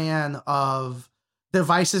big fan of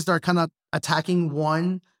devices that are kind of attacking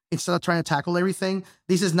one instead of trying to tackle everything.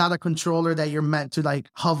 This is not a controller that you're meant to like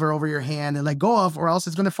hover over your hand and like go off, or else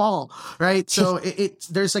it's gonna fall, right? So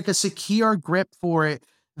there's like a secure grip for it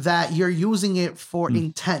that you're using it for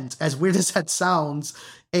intent, as weird as that sounds,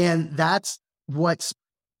 and that's what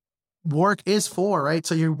work is for, right?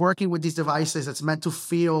 So you're working with these devices that's meant to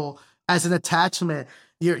feel as an attachment.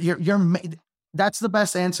 That's the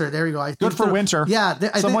best answer. There you go. I Good for winter. Yeah.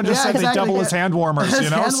 Someone just said they double as hand warmers, you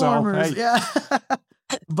know? Hand so, warmers, hey. yeah.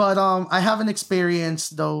 But I haven't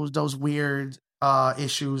experienced those weird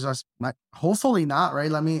issues. Hopefully not,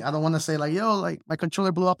 right? I don't want to say like, yo, like my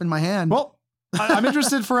controller blew up in my hand. Well, I'm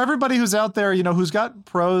interested for everybody who's out there, you know, who's got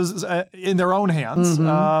pros in their own hands.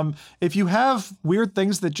 If you have weird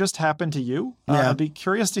things that just happen to you, I'd be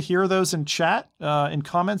curious to hear those in chat, in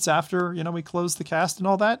comments after, you know, we close the cast and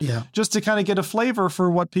all that, just to kind of get a flavor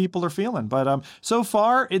for what people are feeling. But so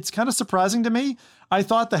far, it's kind of surprising to me. I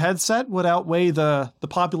thought the headset would outweigh the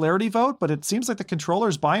popularity vote, but it seems like the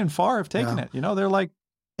controllers by and far have taken it. You know, they're like,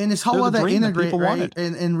 and it's how well they integrate, right?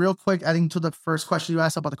 And real quick, adding to the first question you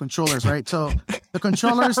asked about the controllers, right? So the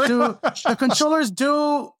controllers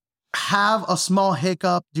do have a small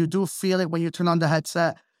hiccup. You do feel it when you turn on the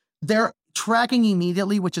headset. They're tracking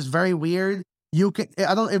immediately, which is very weird.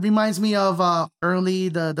 It reminds me of early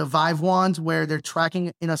the Vive ones where they're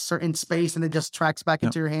tracking in a certain space and it just tracks back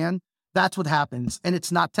into your hand. That's what happens. And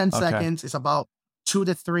it's not 10 seconds. It's about 2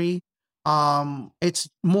 to 3. It's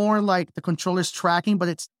more like the controller's tracking, but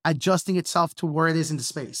it's adjusting itself to where it is in the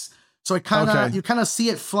space. So it you kind of see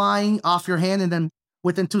it flying off your hand, and then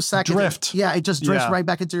within 2 seconds, it just drifts right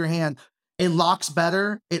back into your hand. It locks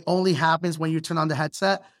better. It only happens when you turn on the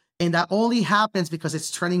headset, and that only happens because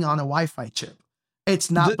it's turning on a Wi-Fi chip.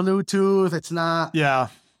 It's not Bluetooth. It's not. Yeah.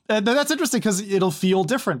 That's interesting because it'll feel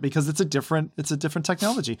different because it's a different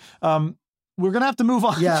technology. We're going to have to move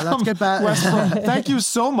on. Yeah, let's get back. Thank you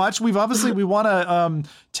so much. We want to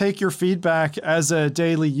take your feedback as a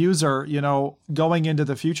daily user, you know, going into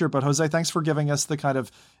the future. But Jose, thanks for giving us the kind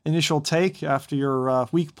of initial take after your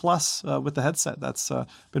week plus with the headset. That's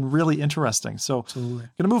been really interesting. So going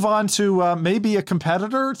to move on to maybe a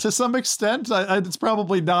competitor to some extent. It's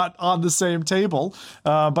probably not on the same table,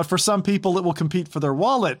 but for some people it will compete for their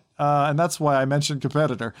wallet. And that's why I mentioned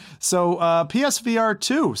competitor. So PSVR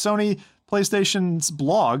 2, Sony PlayStation's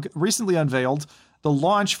blog recently unveiled the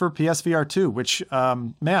launch for PSVR 2, which,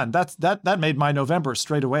 man, that made my November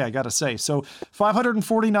straight away, I gotta say. So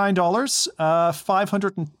 $549,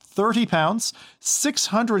 530 pounds,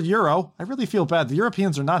 600 euro. I really feel bad. The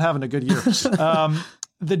Europeans are not having a good year.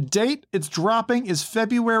 The date it's dropping is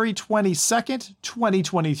February 22nd,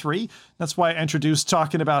 2023. That's why I introduced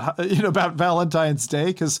talking about, about Valentine's Day,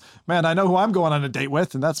 because, man, I know who I'm going on a date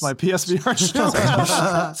with, and that's my PSVR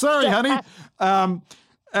show. Sorry, honey.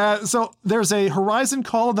 So there's a Horizon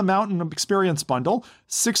Call of the Mountain experience bundle,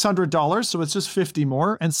 $600, so it's just 50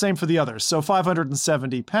 more, and same for the others. So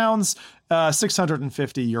 570 pounds,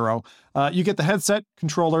 650 euro. You get the headset,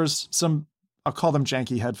 controllers, some, I'll call them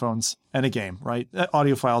janky headphones, and a game, right?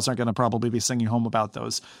 Audiophiles aren't going to probably be singing home about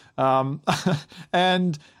those.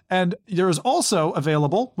 And there's also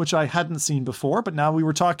available, which I hadn't seen before, but now we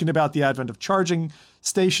were talking about the advent of charging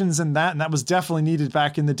stations and that was definitely needed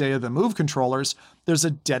back in the day of the Move controllers. There's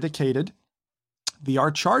a dedicated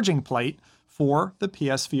VR charging plate for the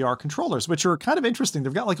PSVR controllers, which are kind of interesting.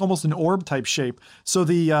 They've got like almost an orb type shape. So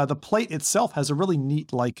the plate itself has a really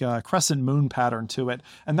neat like crescent moon pattern to it.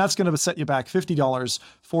 And that's going to set you back $50,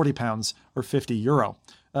 40 pounds, or 50 euro.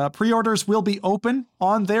 Pre-orders will be open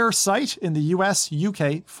on their site in the US,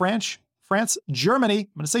 UK, France, Germany. I'm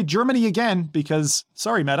going to say Germany again because,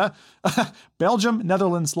 sorry, Meta, Belgium,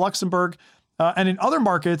 Netherlands, Luxembourg, and in other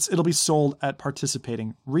markets, it'll be sold at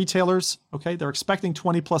participating retailers. Okay, they're expecting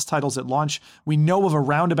 20 plus titles at launch. We know of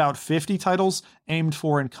around about 50 titles aimed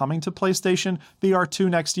for and coming to PlayStation VR 2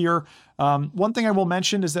 next year. One thing I will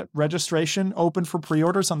mention is that registration opened for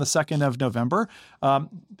pre-orders on the 2nd of November.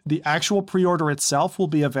 The actual pre-order itself will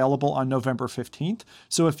be available on November 15th.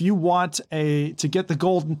 So if you want to get the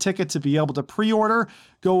golden ticket to be able to pre-order,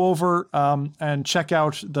 go over and check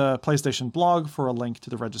out the PlayStation blog for a link to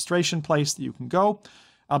the registration place that you can go.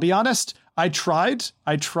 I'll be honest,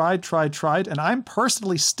 I tried, and I'm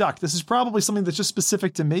personally stuck. This is probably something that's just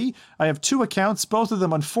specific to me. I have 2 accounts. Both of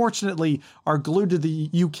them, unfortunately, are glued to the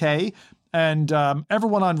UK. And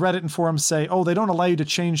everyone on Reddit and forums say, oh, they don't allow you to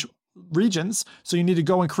change regions, so you need to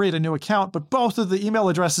go and create a new account. But both of the email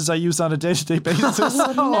addresses I use on a day-to-day basis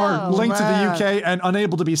are linked to the UK and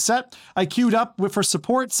unable to be set. I queued up for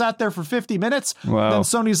support, sat there for 50 minutes. Wow. Then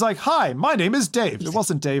Sony's like, hi, my name is Dave. It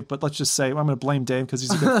wasn't Dave, but let's just say I'm going to blame Dave because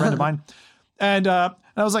he's a good friend of mine. And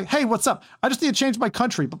I was like, hey, what's up? I just need to change my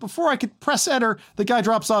country. But before I could press enter, the guy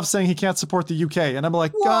drops off saying he can't support the UK. And I'm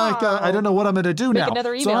like, God, I don't know what I'm going to do now.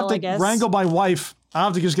 Another email, so I have to wrangle my wife. I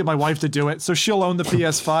have to just get my wife to do it. So she'll own the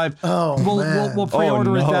PS5. We'll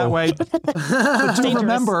pre-order it that way. But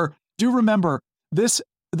do remember, this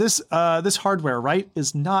hardware, right,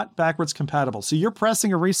 is not backwards compatible. So you're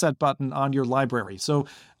pressing a reset button on your library. So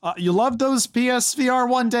you loved those PSVR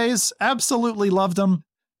 1 days. Absolutely loved them.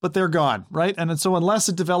 But they're gone, right? And so unless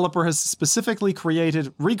a developer has specifically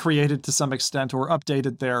recreated to some extent, or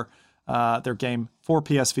updated their game for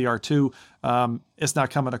PSVR 2, it's not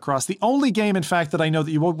coming across. The only game, in fact, that I know that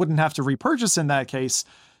you wouldn't have to repurchase in that case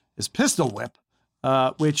is Pistol Whip,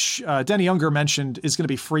 which Denny Unger mentioned is going to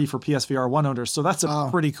be free for PSVR 1 owners. So that's a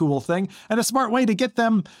pretty cool thing and a smart way to get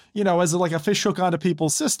them, as like a fish hook onto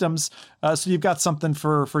people's systems. So you've got something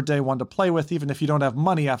for day one to play with, even if you don't have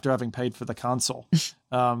money after having paid for the console.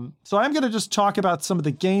 So I'm going to just talk about some of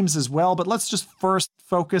the games as well, but let's just first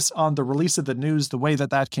focus on the release of the news, the way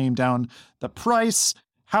that came down, the price,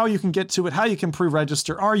 how you can get to it, how you can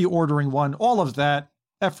pre-register, are you ordering one, all of that.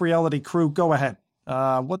 F-Reality crew, go ahead.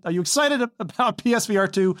 What are you excited about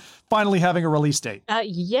PSVR 2 finally having a release date?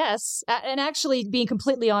 Yes. And actually, being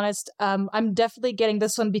completely honest, I'm definitely getting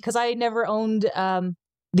this one because I never owned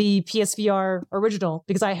the PSVR original,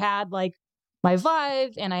 because I had like my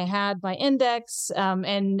Vive and I had my Index,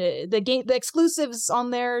 and the exclusives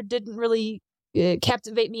on there didn't really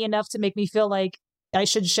captivate me enough to make me feel like I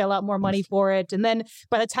should shell out more money for it. And then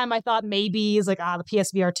by the time I thought maybe, it's like, the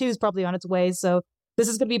PSVR 2 is probably on its way. So this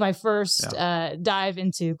is going to be my first dive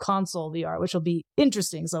into console VR, which will be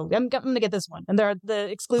interesting. So I'm going to get this one. And there are the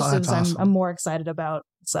exclusives awesome. I'm more excited about.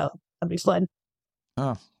 So that'll be fun.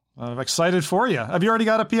 Oh, I'm excited for you. Have you already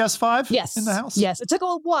got a PS5 in the house? Yes. It took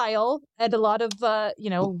a while. I had a lot of,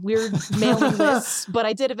 weird mailing lists, but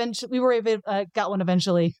I did eventually, got one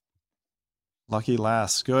eventually. Lucky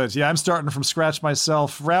lass. Good. Yeah, I'm starting from scratch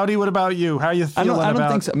myself. Rowdy, what about you? How are you feeling about I don't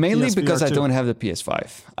think so. Mainly PSVR because 2? I don't have the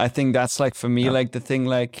PS5. I think that's like for me, like the thing,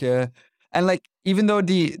 like, and like, even though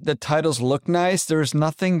the titles look nice, there's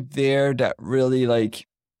nothing there that really like,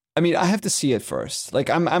 I mean, I have to see it first. Like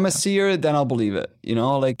I'm a seer, then I'll believe it,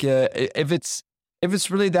 like if it's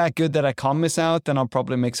really that good that I can't miss out, then I'll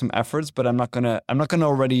probably make some efforts, but I'm not gonna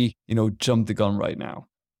already, jump the gun right now.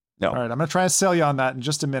 No. All right, I'm gonna try to sell you on that in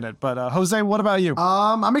just a minute. But Jose, what about you?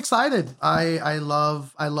 I'm excited. I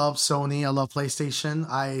love Sony. I love PlayStation.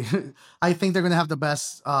 I think they're gonna have the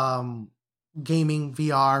best gaming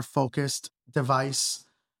VR focused device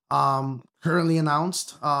currently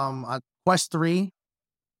announced. Quest 3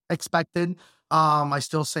 expected. I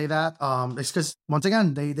still say that. It's because once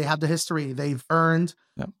again they have the history. They've earned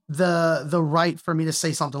the right for me to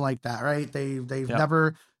say something like that. Right? They've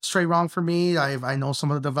never straight wrong for me. I know some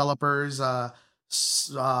of the developers.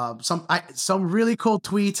 Some really cool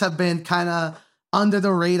tweets have been kind of under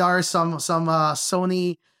the radar. Some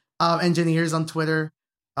Sony engineers on Twitter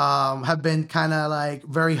have been kind of like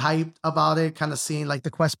very hyped about it. Kind of seeing like the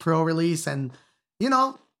Quest Pro release, and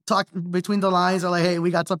talk between the lines are like, hey, we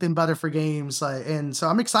got something better for games. And so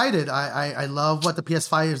I'm excited. I love what the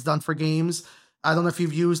PS5 has done for games. I don't know if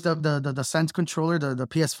you've used the Sense controller, the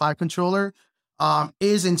PS5 controller.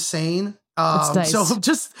 Is insane. Nice. So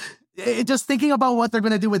just thinking about what they're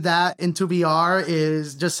gonna do with that into VR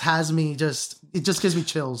it just gives me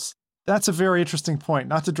chills. That's a very interesting point.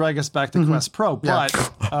 Not to drag us back to Quest Pro, but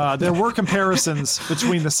there were comparisons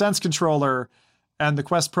between the Sense controller and the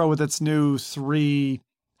Quest Pro with its new 3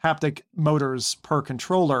 haptic motors per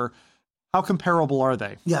controller. How comparable are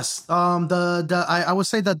they? Yes. I would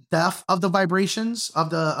say the depth of the vibrations of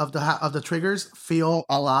the triggers feel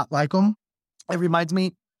a lot like them. It reminds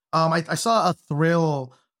me. I saw a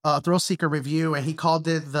Thrill Seeker review, and he called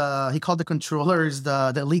the controllers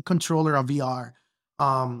the Elite controller of VR.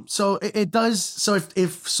 So it does. So if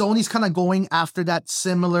Sony's kind of going after that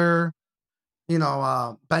similar,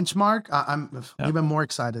 benchmark, I'm even more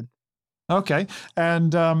excited. Okay.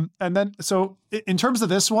 And then, so in terms of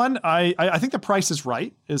this one, I think the price is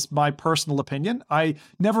right, is my personal opinion. I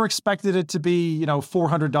never expected it to be,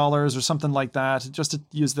 $400 or something like that, just to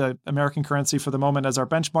use the American currency for the moment as our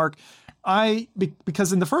benchmark.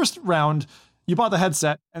 Because in the first round, you bought the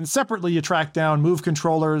headset and separately you track down move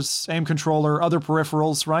controllers, aim controller, other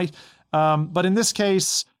peripherals, right? But in this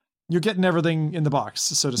case, you're getting everything in the box,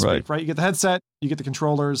 so to speak, right? You get the headset, you get the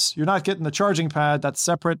controllers, you're not getting the charging pad, that's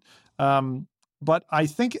separate. But I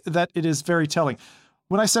think that it is very telling.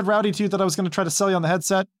 When I said, Rowdy, to you that I was going to try to sell you on the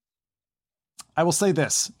headset, I will say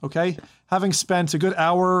this, okay? Having spent a good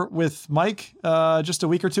hour with Mike just a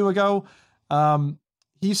week or two ago,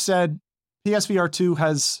 he said PSVR 2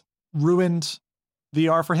 has ruined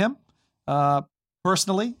VR for him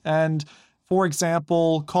personally. And for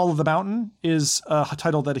example, Call of the Mountain is a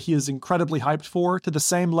title that he is incredibly hyped for, to the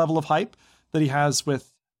same level of hype that he has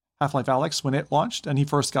with Half-Life Alyx when it launched, and he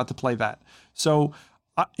first got to play that. So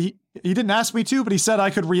he didn't ask me to, but he said I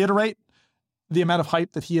could reiterate the amount of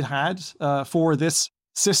hype that he had for this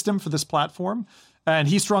system, for this platform. And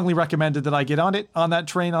he strongly recommended that I get on that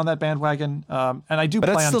train, on that bandwagon. And I do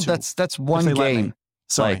plan to. That's one game.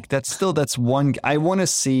 Sorry. Like that's one. I want to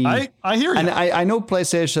see. I hear you. And I know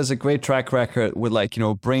PlayStation has a great track record with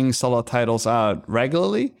bringing solid titles out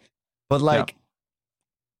regularly, but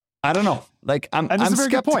I don't know. I'm a very skeptical.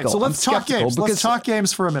 Good point. So let's talk games. Let's talk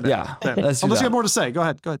games for a minute. Yeah. Unless you have more to say. Go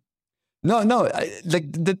ahead. No.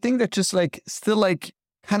 The thing that just still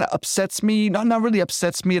kind of upsets me, not really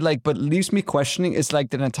upsets me, but leaves me questioning is the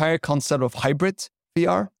entire concept of hybrid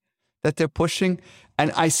VR that they're pushing.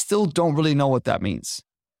 And I still don't really know what that means.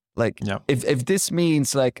 If this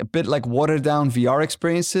means a bit watered down VR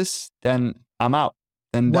experiences, then I'm out.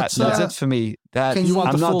 Then that's it for me.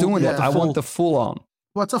 I'm not doing it. I want the full on.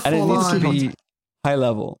 What's a full on? And it needs to be high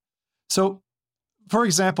level. So, for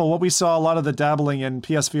example, what we saw a lot of the dabbling in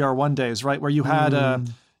PSVR 1 days, right? Where you had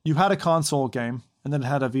a console game and then it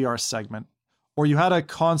had a VR segment. Or you had a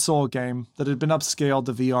console game that had been upscaled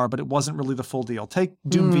to VR, but it wasn't really the full deal. Take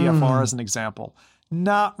Doom VFR as an example.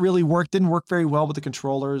 Didn't work very well with the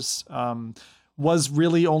controllers. Was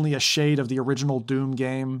really only a shade of the original Doom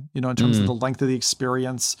game, in terms of the length of the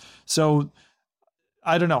experience. So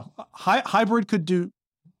I don't know. Hybrid could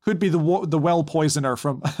be the well poisoner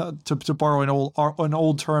from to borrow an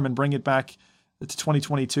old term and bring it back to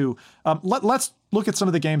 2022. Let's look at some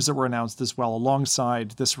of the games that were announced as well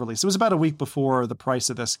alongside this release. It was about a week before the price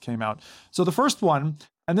of this came out. So the first one,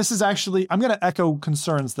 and this is actually, I'm going to echo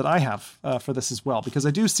concerns that I have for this as well, because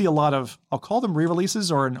I do see a lot of, I'll call them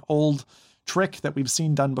re-releases or an old trick that we've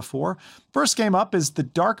seen done before. First game up is the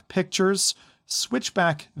Dark Pictures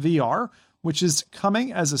Switchback VR, which is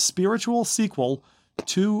coming as a spiritual sequel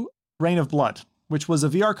to Reign of Blood, which was a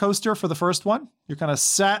VR coaster for the first one. You're kind of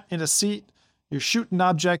sat in a seat, you're shooting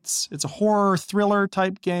objects. It's a horror thriller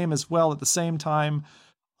type game as well at the same time.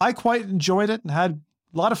 I quite enjoyed it and had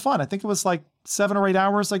a lot of fun. I think it was 7 or 8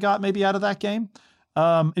 hours I got maybe out of that game.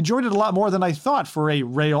 Enjoyed it a lot more than I thought for a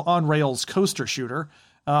on-rails coaster shooter.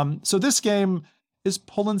 So this game is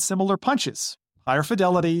pulling similar punches. Higher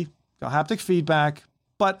fidelity, got haptic feedback,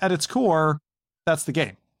 but at its core, that's the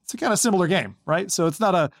game. It's a kind of similar game, right? So it's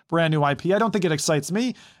not a brand new IP. I don't think it excites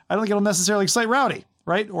me. I don't think it'll necessarily excite Rowdy,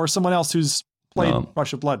 right? Or someone else who's played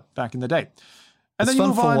Rush of Blood back in the day. And then you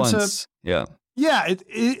move on to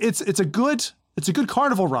it's a good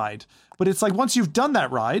carnival ride, but it's once you've done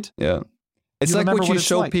that ride, it's like what you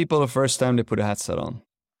show people the first time they put a headset on.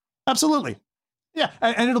 Absolutely. Yeah,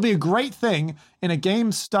 and it'll be a great thing in a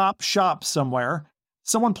GameStop shop somewhere.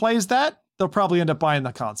 Someone plays that, they'll probably end up buying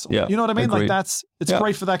the console. Yeah, you know what I mean? agreed. It's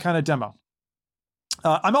great for that kind of demo.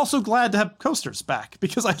 I'm also glad to have coasters back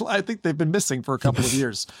because I think they've been missing for a couple of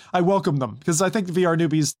years. I welcome them because I think the VR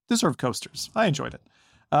newbies deserve coasters. I enjoyed it.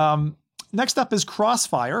 Next up is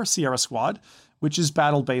Crossfire Sierra Squad, which is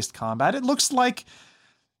battle-based combat. It looks like,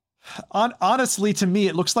 honestly, to me,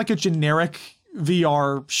 it looks like a generic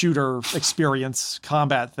VR shooter experience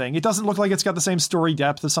combat thing. It doesn't look like it's got the same story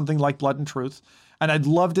depth as something like Blood and Truth. And I'd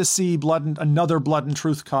love to see another Blood and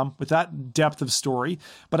Truth come with that depth of story.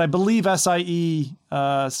 But I believe SIE,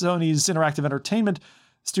 Sony's Interactive Entertainment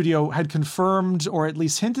Studio, had confirmed or at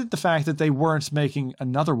least hinted the fact that they weren't making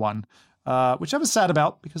another one, which I was sad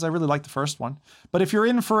about because I really liked the first one. But if you're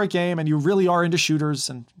in for a game and you really are into shooters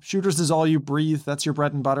and shooters is all you breathe, that's your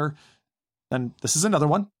bread and butter, then this is another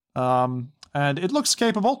one. And it looks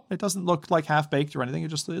capable. It doesn't look like half-baked or anything.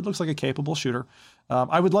 It looks like a capable shooter.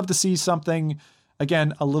 I would love to see something,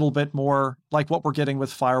 again, a little bit more like what we're getting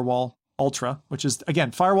with Firewall Ultra, which is,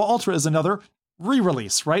 again, Firewall Ultra is another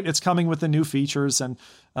re-release, right? It's coming with the new features, and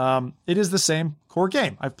it is the same core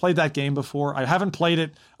game. I've played that game before. I haven't played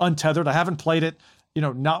it untethered. I haven't played it,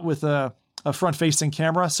 not with a front-facing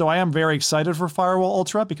camera. So I am very excited for Firewall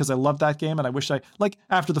Ultra because I love that game, and I wish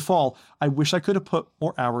after the fall, I wish I could have put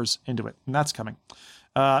more hours into it, and that's coming.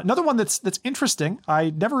 Another one that's interesting. I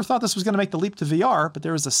never thought this was going to make the leap to VR, but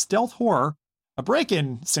there is a stealth horror, a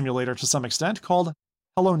break-in simulator to some extent called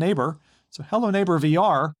Hello Neighbor. So Hello Neighbor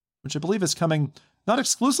VR, which I believe is coming not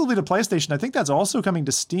exclusively to PlayStation. I think that's also coming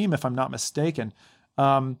to Steam, if I'm not mistaken.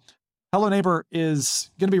 Hello Neighbor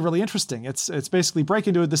is going to be really interesting. It's basically break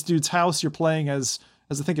into this dude's house. You're playing as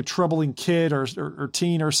I think a troubling kid or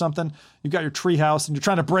teen or something. You've got your tree house and you're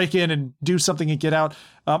trying to break in and do something and get out.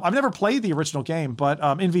 I've never played the original game, but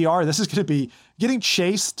in VR, this is going to be getting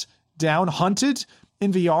chased down, hunted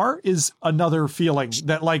in VR is another feeling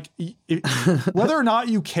that whether or not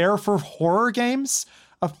you care for horror games,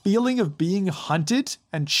 a feeling of being hunted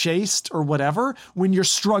and chased or whatever when you're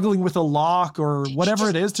struggling with a lock or whatever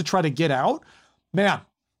it is to try to get out, man,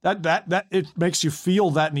 that it makes you feel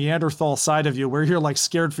that Neanderthal side of you where you're like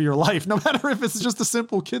scared for your life, no matter if it's just a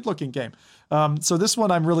simple kid looking game. So this one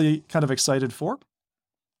I'm really kind of excited for.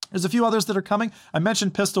 There's a few others that are coming. I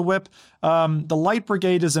mentioned Pistol Whip. The Light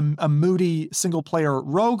Brigade is a moody single player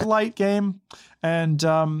roguelite game. And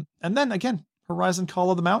then again, Horizon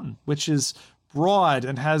Call of the Mountain, which is broad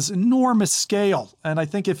and has enormous scale. And I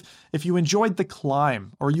think if you enjoyed The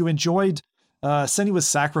Climb or you enjoyed Senua's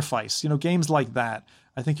Sacrifice, games like that,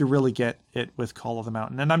 I think you really get it with Call of the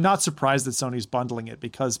Mountain. And I'm not surprised that Sony's bundling it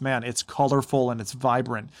because, man, it's colorful and it's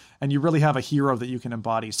vibrant and you really have a hero that you can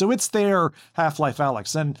embody. So it's their Half-Life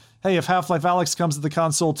Alyx. And hey, if Half-Life Alyx comes to the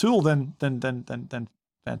console tool, then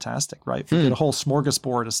fantastic, right? You get a whole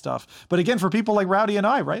smorgasbord of stuff. But again, for people like Rowdy and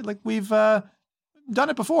I, right? Like we've done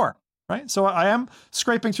it before. Right. So I am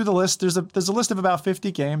scraping through the list. There's a list of about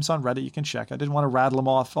 50 games on Reddit you can check. I didn't want to rattle them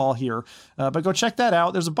off all here, but go check that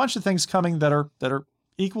out. There's a bunch of things coming that are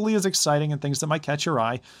equally as exciting and things that might catch your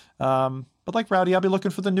eye. But like Rowdy, I'll be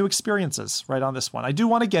looking for the new experiences right on this one. I do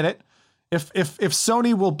want to get it. If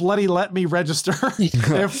Sony will bloody let me register,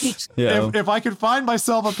 if I could find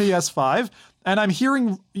myself a PS5, and I'm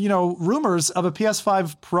hearing, rumors of a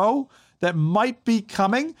PS5 Pro that might be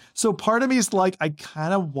coming. So part of me is like, I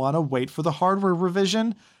kind of want to wait for the hardware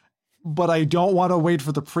revision, but I don't want to wait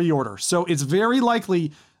for the pre-order. So it's very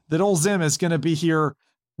likely that old Zim is going to be here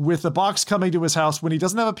with a box coming to his house when he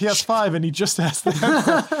doesn't have a PS5 and he just has the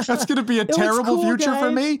headset. That's going to be a terrible future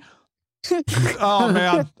for me. Oh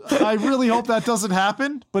man, I really hope that doesn't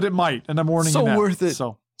happen, but it might. And I'm warning you now. So worth it.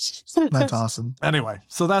 So that's awesome. Anyway,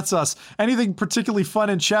 so that's us. Anything particularly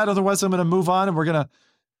fun in chat? Otherwise I'm going to move on and we're going to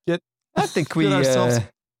get I think we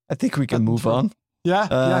can move on.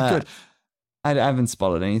 Yeah, good. I haven't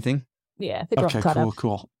spotted anything. Yeah, I think we're all caught up.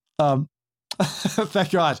 Cool.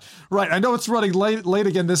 Thank God. Right, I know it's running late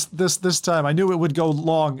again this time. I knew it would go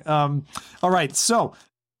long. All right, so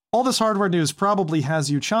all this hardware news probably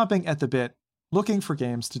has you chomping at the bit, looking for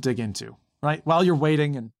games to dig into, right? While you're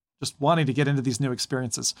waiting and just wanting to get into these new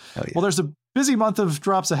experiences. Oh, yeah. Well, there's a busy month of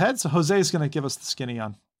drops ahead, so Jose is going to give us the skinny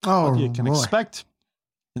on what you can expect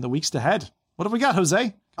in the weeks ahead. What have we got,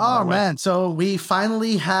 Jose? Oh man, so we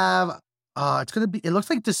finally have it looks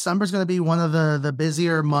like December is gonna be one of the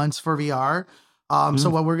busier months for VR. So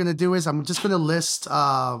what we're gonna do is I'm just gonna list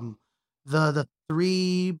the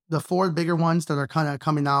four bigger ones that are kind of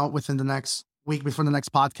coming out within the next week before the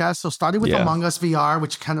next podcast. So starting with Among Us VR,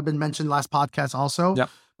 which kind of been mentioned last podcast also. Yep.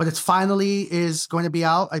 But it's finally is going to be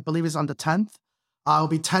out. I believe it's on the 10th. It'll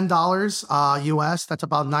be $10 US. That's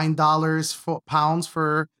about £9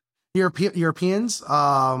 for Europeans.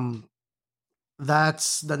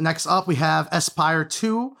 That's the next up. We have Aspire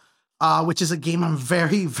 2, which is a game I'm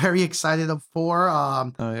very, very excited for.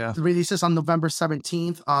 It releases on November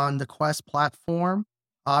 17th on the Quest platform.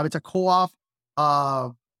 It's a co-op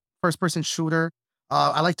first-person shooter.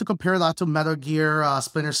 I like to compare that to Metal Gear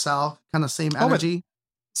Splinter Cell, kind of same energy.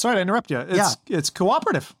 Sorry to interrupt you. It's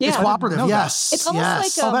cooperative. Yeah. It's cooperative, yes. It's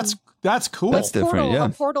almost like that's cool. That's different, Portal,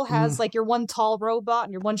 Portal has like your one tall robot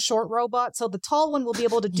and your one short robot. So the tall one will be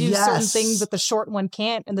able to do certain things that the short one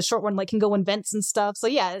can't, and the short one can go in vents and stuff. So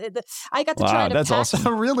yeah, I got to try it. That's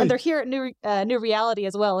awesome. Really? And they're here at New Reality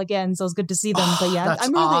as well again, so it's good to see them. But yeah,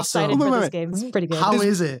 I'm really excited for this game. It's pretty good. How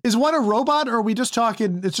is it? Is one a robot, or are we just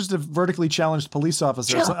talking? It's just a vertically challenged police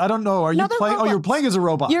officer. Yeah. So I don't know. Are you playing? Robots. Oh, you're playing as a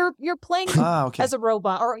robot. You're playing as a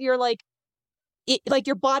robot, or you're like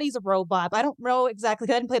your body's a robot. I don't know exactly.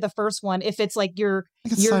 I didn't play the first one. If it's like your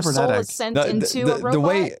soul is sent into a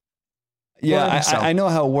robot. Yeah, I know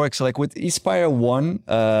how it works. Like with Espire 1,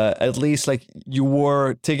 at least like you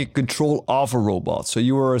were taking control of a robot. So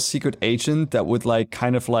you were a secret agent that would like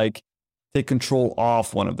kind of like take control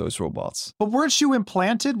of one of those robots. But weren't you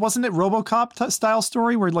implanted? Wasn't it RoboCop style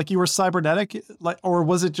story where like you were cybernetic, like, or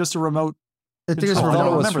was it just a remote? I think it's I thought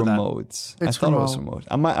it was remember that. remote. I thought it was remote.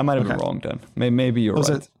 I might have been wrong then. Maybe you're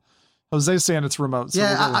right. Jose's saying it's remote. So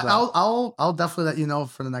yeah, I'll definitely let you know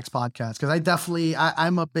for the next podcast, because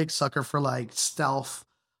I'm a big sucker for like stealth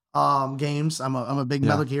games. I'm a big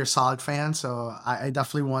Metal Gear Solid fan, so I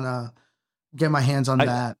definitely want to get my hands on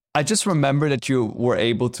that. I just remember that you were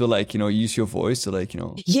able to like, use your voice to like,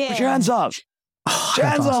 put your hands up. Put your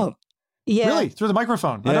hands up. Yeah. Really? Through the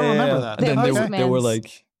microphone? I don't remember that. And then they were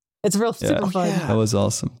like... It's real super fun. Yeah. That was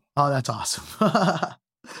awesome. Oh, that's awesome.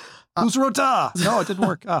 Who's Rota? No, it didn't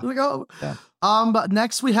work. There we go. Yeah. But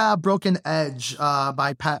next we have Broken Edge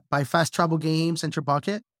by Fast Travel Games and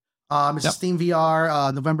Tribucket. It's a Steam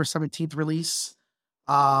VR November 17th release.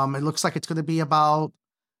 It looks like it's going to be about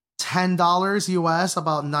 $10 US,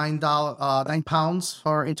 about £9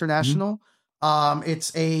 for international.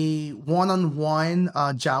 It's a one-on-one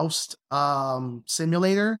joust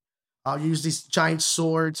simulator. You use these giant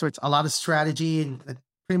swords, so it's a lot of strategy, and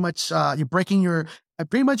pretty much you're breaking your.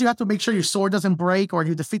 Pretty much you have to make sure your sword doesn't break, or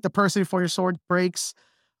you defeat the person before your sword breaks.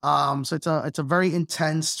 So it's a very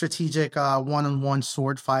intense, strategic one-on-one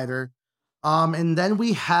sword fighter. And then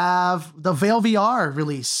we have the Veil VR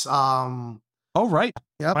release. Oh right,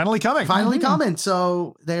 yep. Finally coming.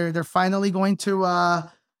 So they're finally going to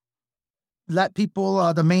let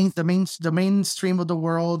people the mainstream of the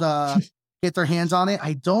world get their hands on it.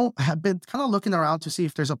 I have been kind of looking around to see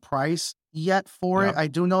if there's a price yet for it. I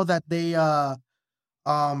do know that they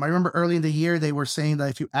I remember early in the year they were saying that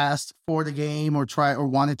if you asked for the game or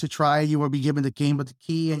wanted to try, you would be given the game with the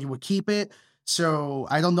key and you would keep it. So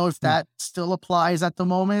I don't know if that still applies at the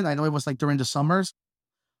moment. I know it was like during the summers.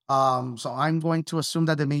 So I'm going to assume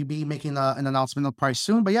that they may be making an announcement of price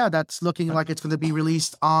soon. But yeah, that's looking like it's going to be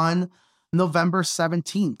released on November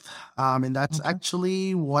 17th. And that's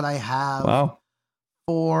actually what I have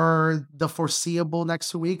for the foreseeable next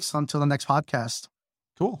 2 weeks until the next podcast.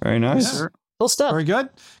 Cool. Very nice. Yeah. Cool stuff. Very good.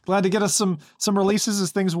 Glad to get us some releases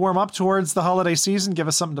as things warm up towards the holiday season. Give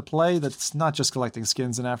us something to play that's not just collecting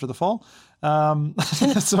skins and after the fall.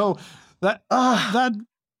 So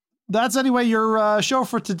that's anyway your show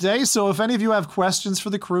for today. So if any of you have questions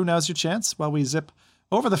for the crew, now's your chance while we zip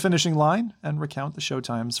over the finishing line and recount the show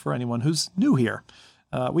times for anyone who's new here.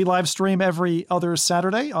 We live stream every other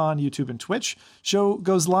Saturday on YouTube and Twitch. Show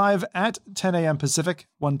goes live at 10 a.m. Pacific,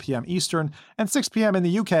 1 p.m. Eastern, and 6 p.m. in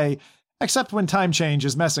the UK, except when time change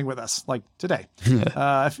is messing with us, like today.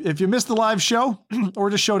 If you missed the live show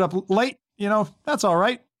or just showed up late, that's all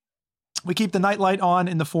right. We keep the nightlight on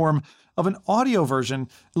in the form of an audio version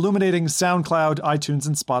illuminating SoundCloud, iTunes,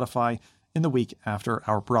 and Spotify in the week after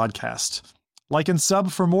our broadcast. Like and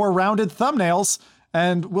sub for more rounded thumbnails,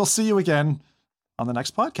 and we'll see you again on the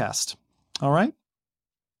next podcast. All right?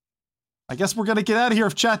 I guess we're going to get out of here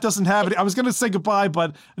if chat doesn't have it. I was going to say goodbye,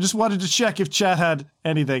 but I just wanted to check if chat had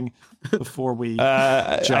anything before we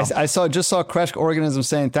jump. I saw Crash Organism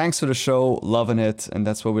saying, thanks for the show, loving it, and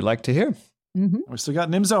that's what we like to hear. Mm-hmm. We still got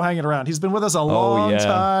Nimzo hanging around. He's been with us a long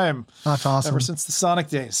time. That's awesome. Ever since the Sonic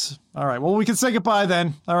days. All right, well, we can say goodbye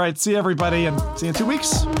then. All right, see everybody, and see you in 2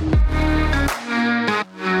 weeks.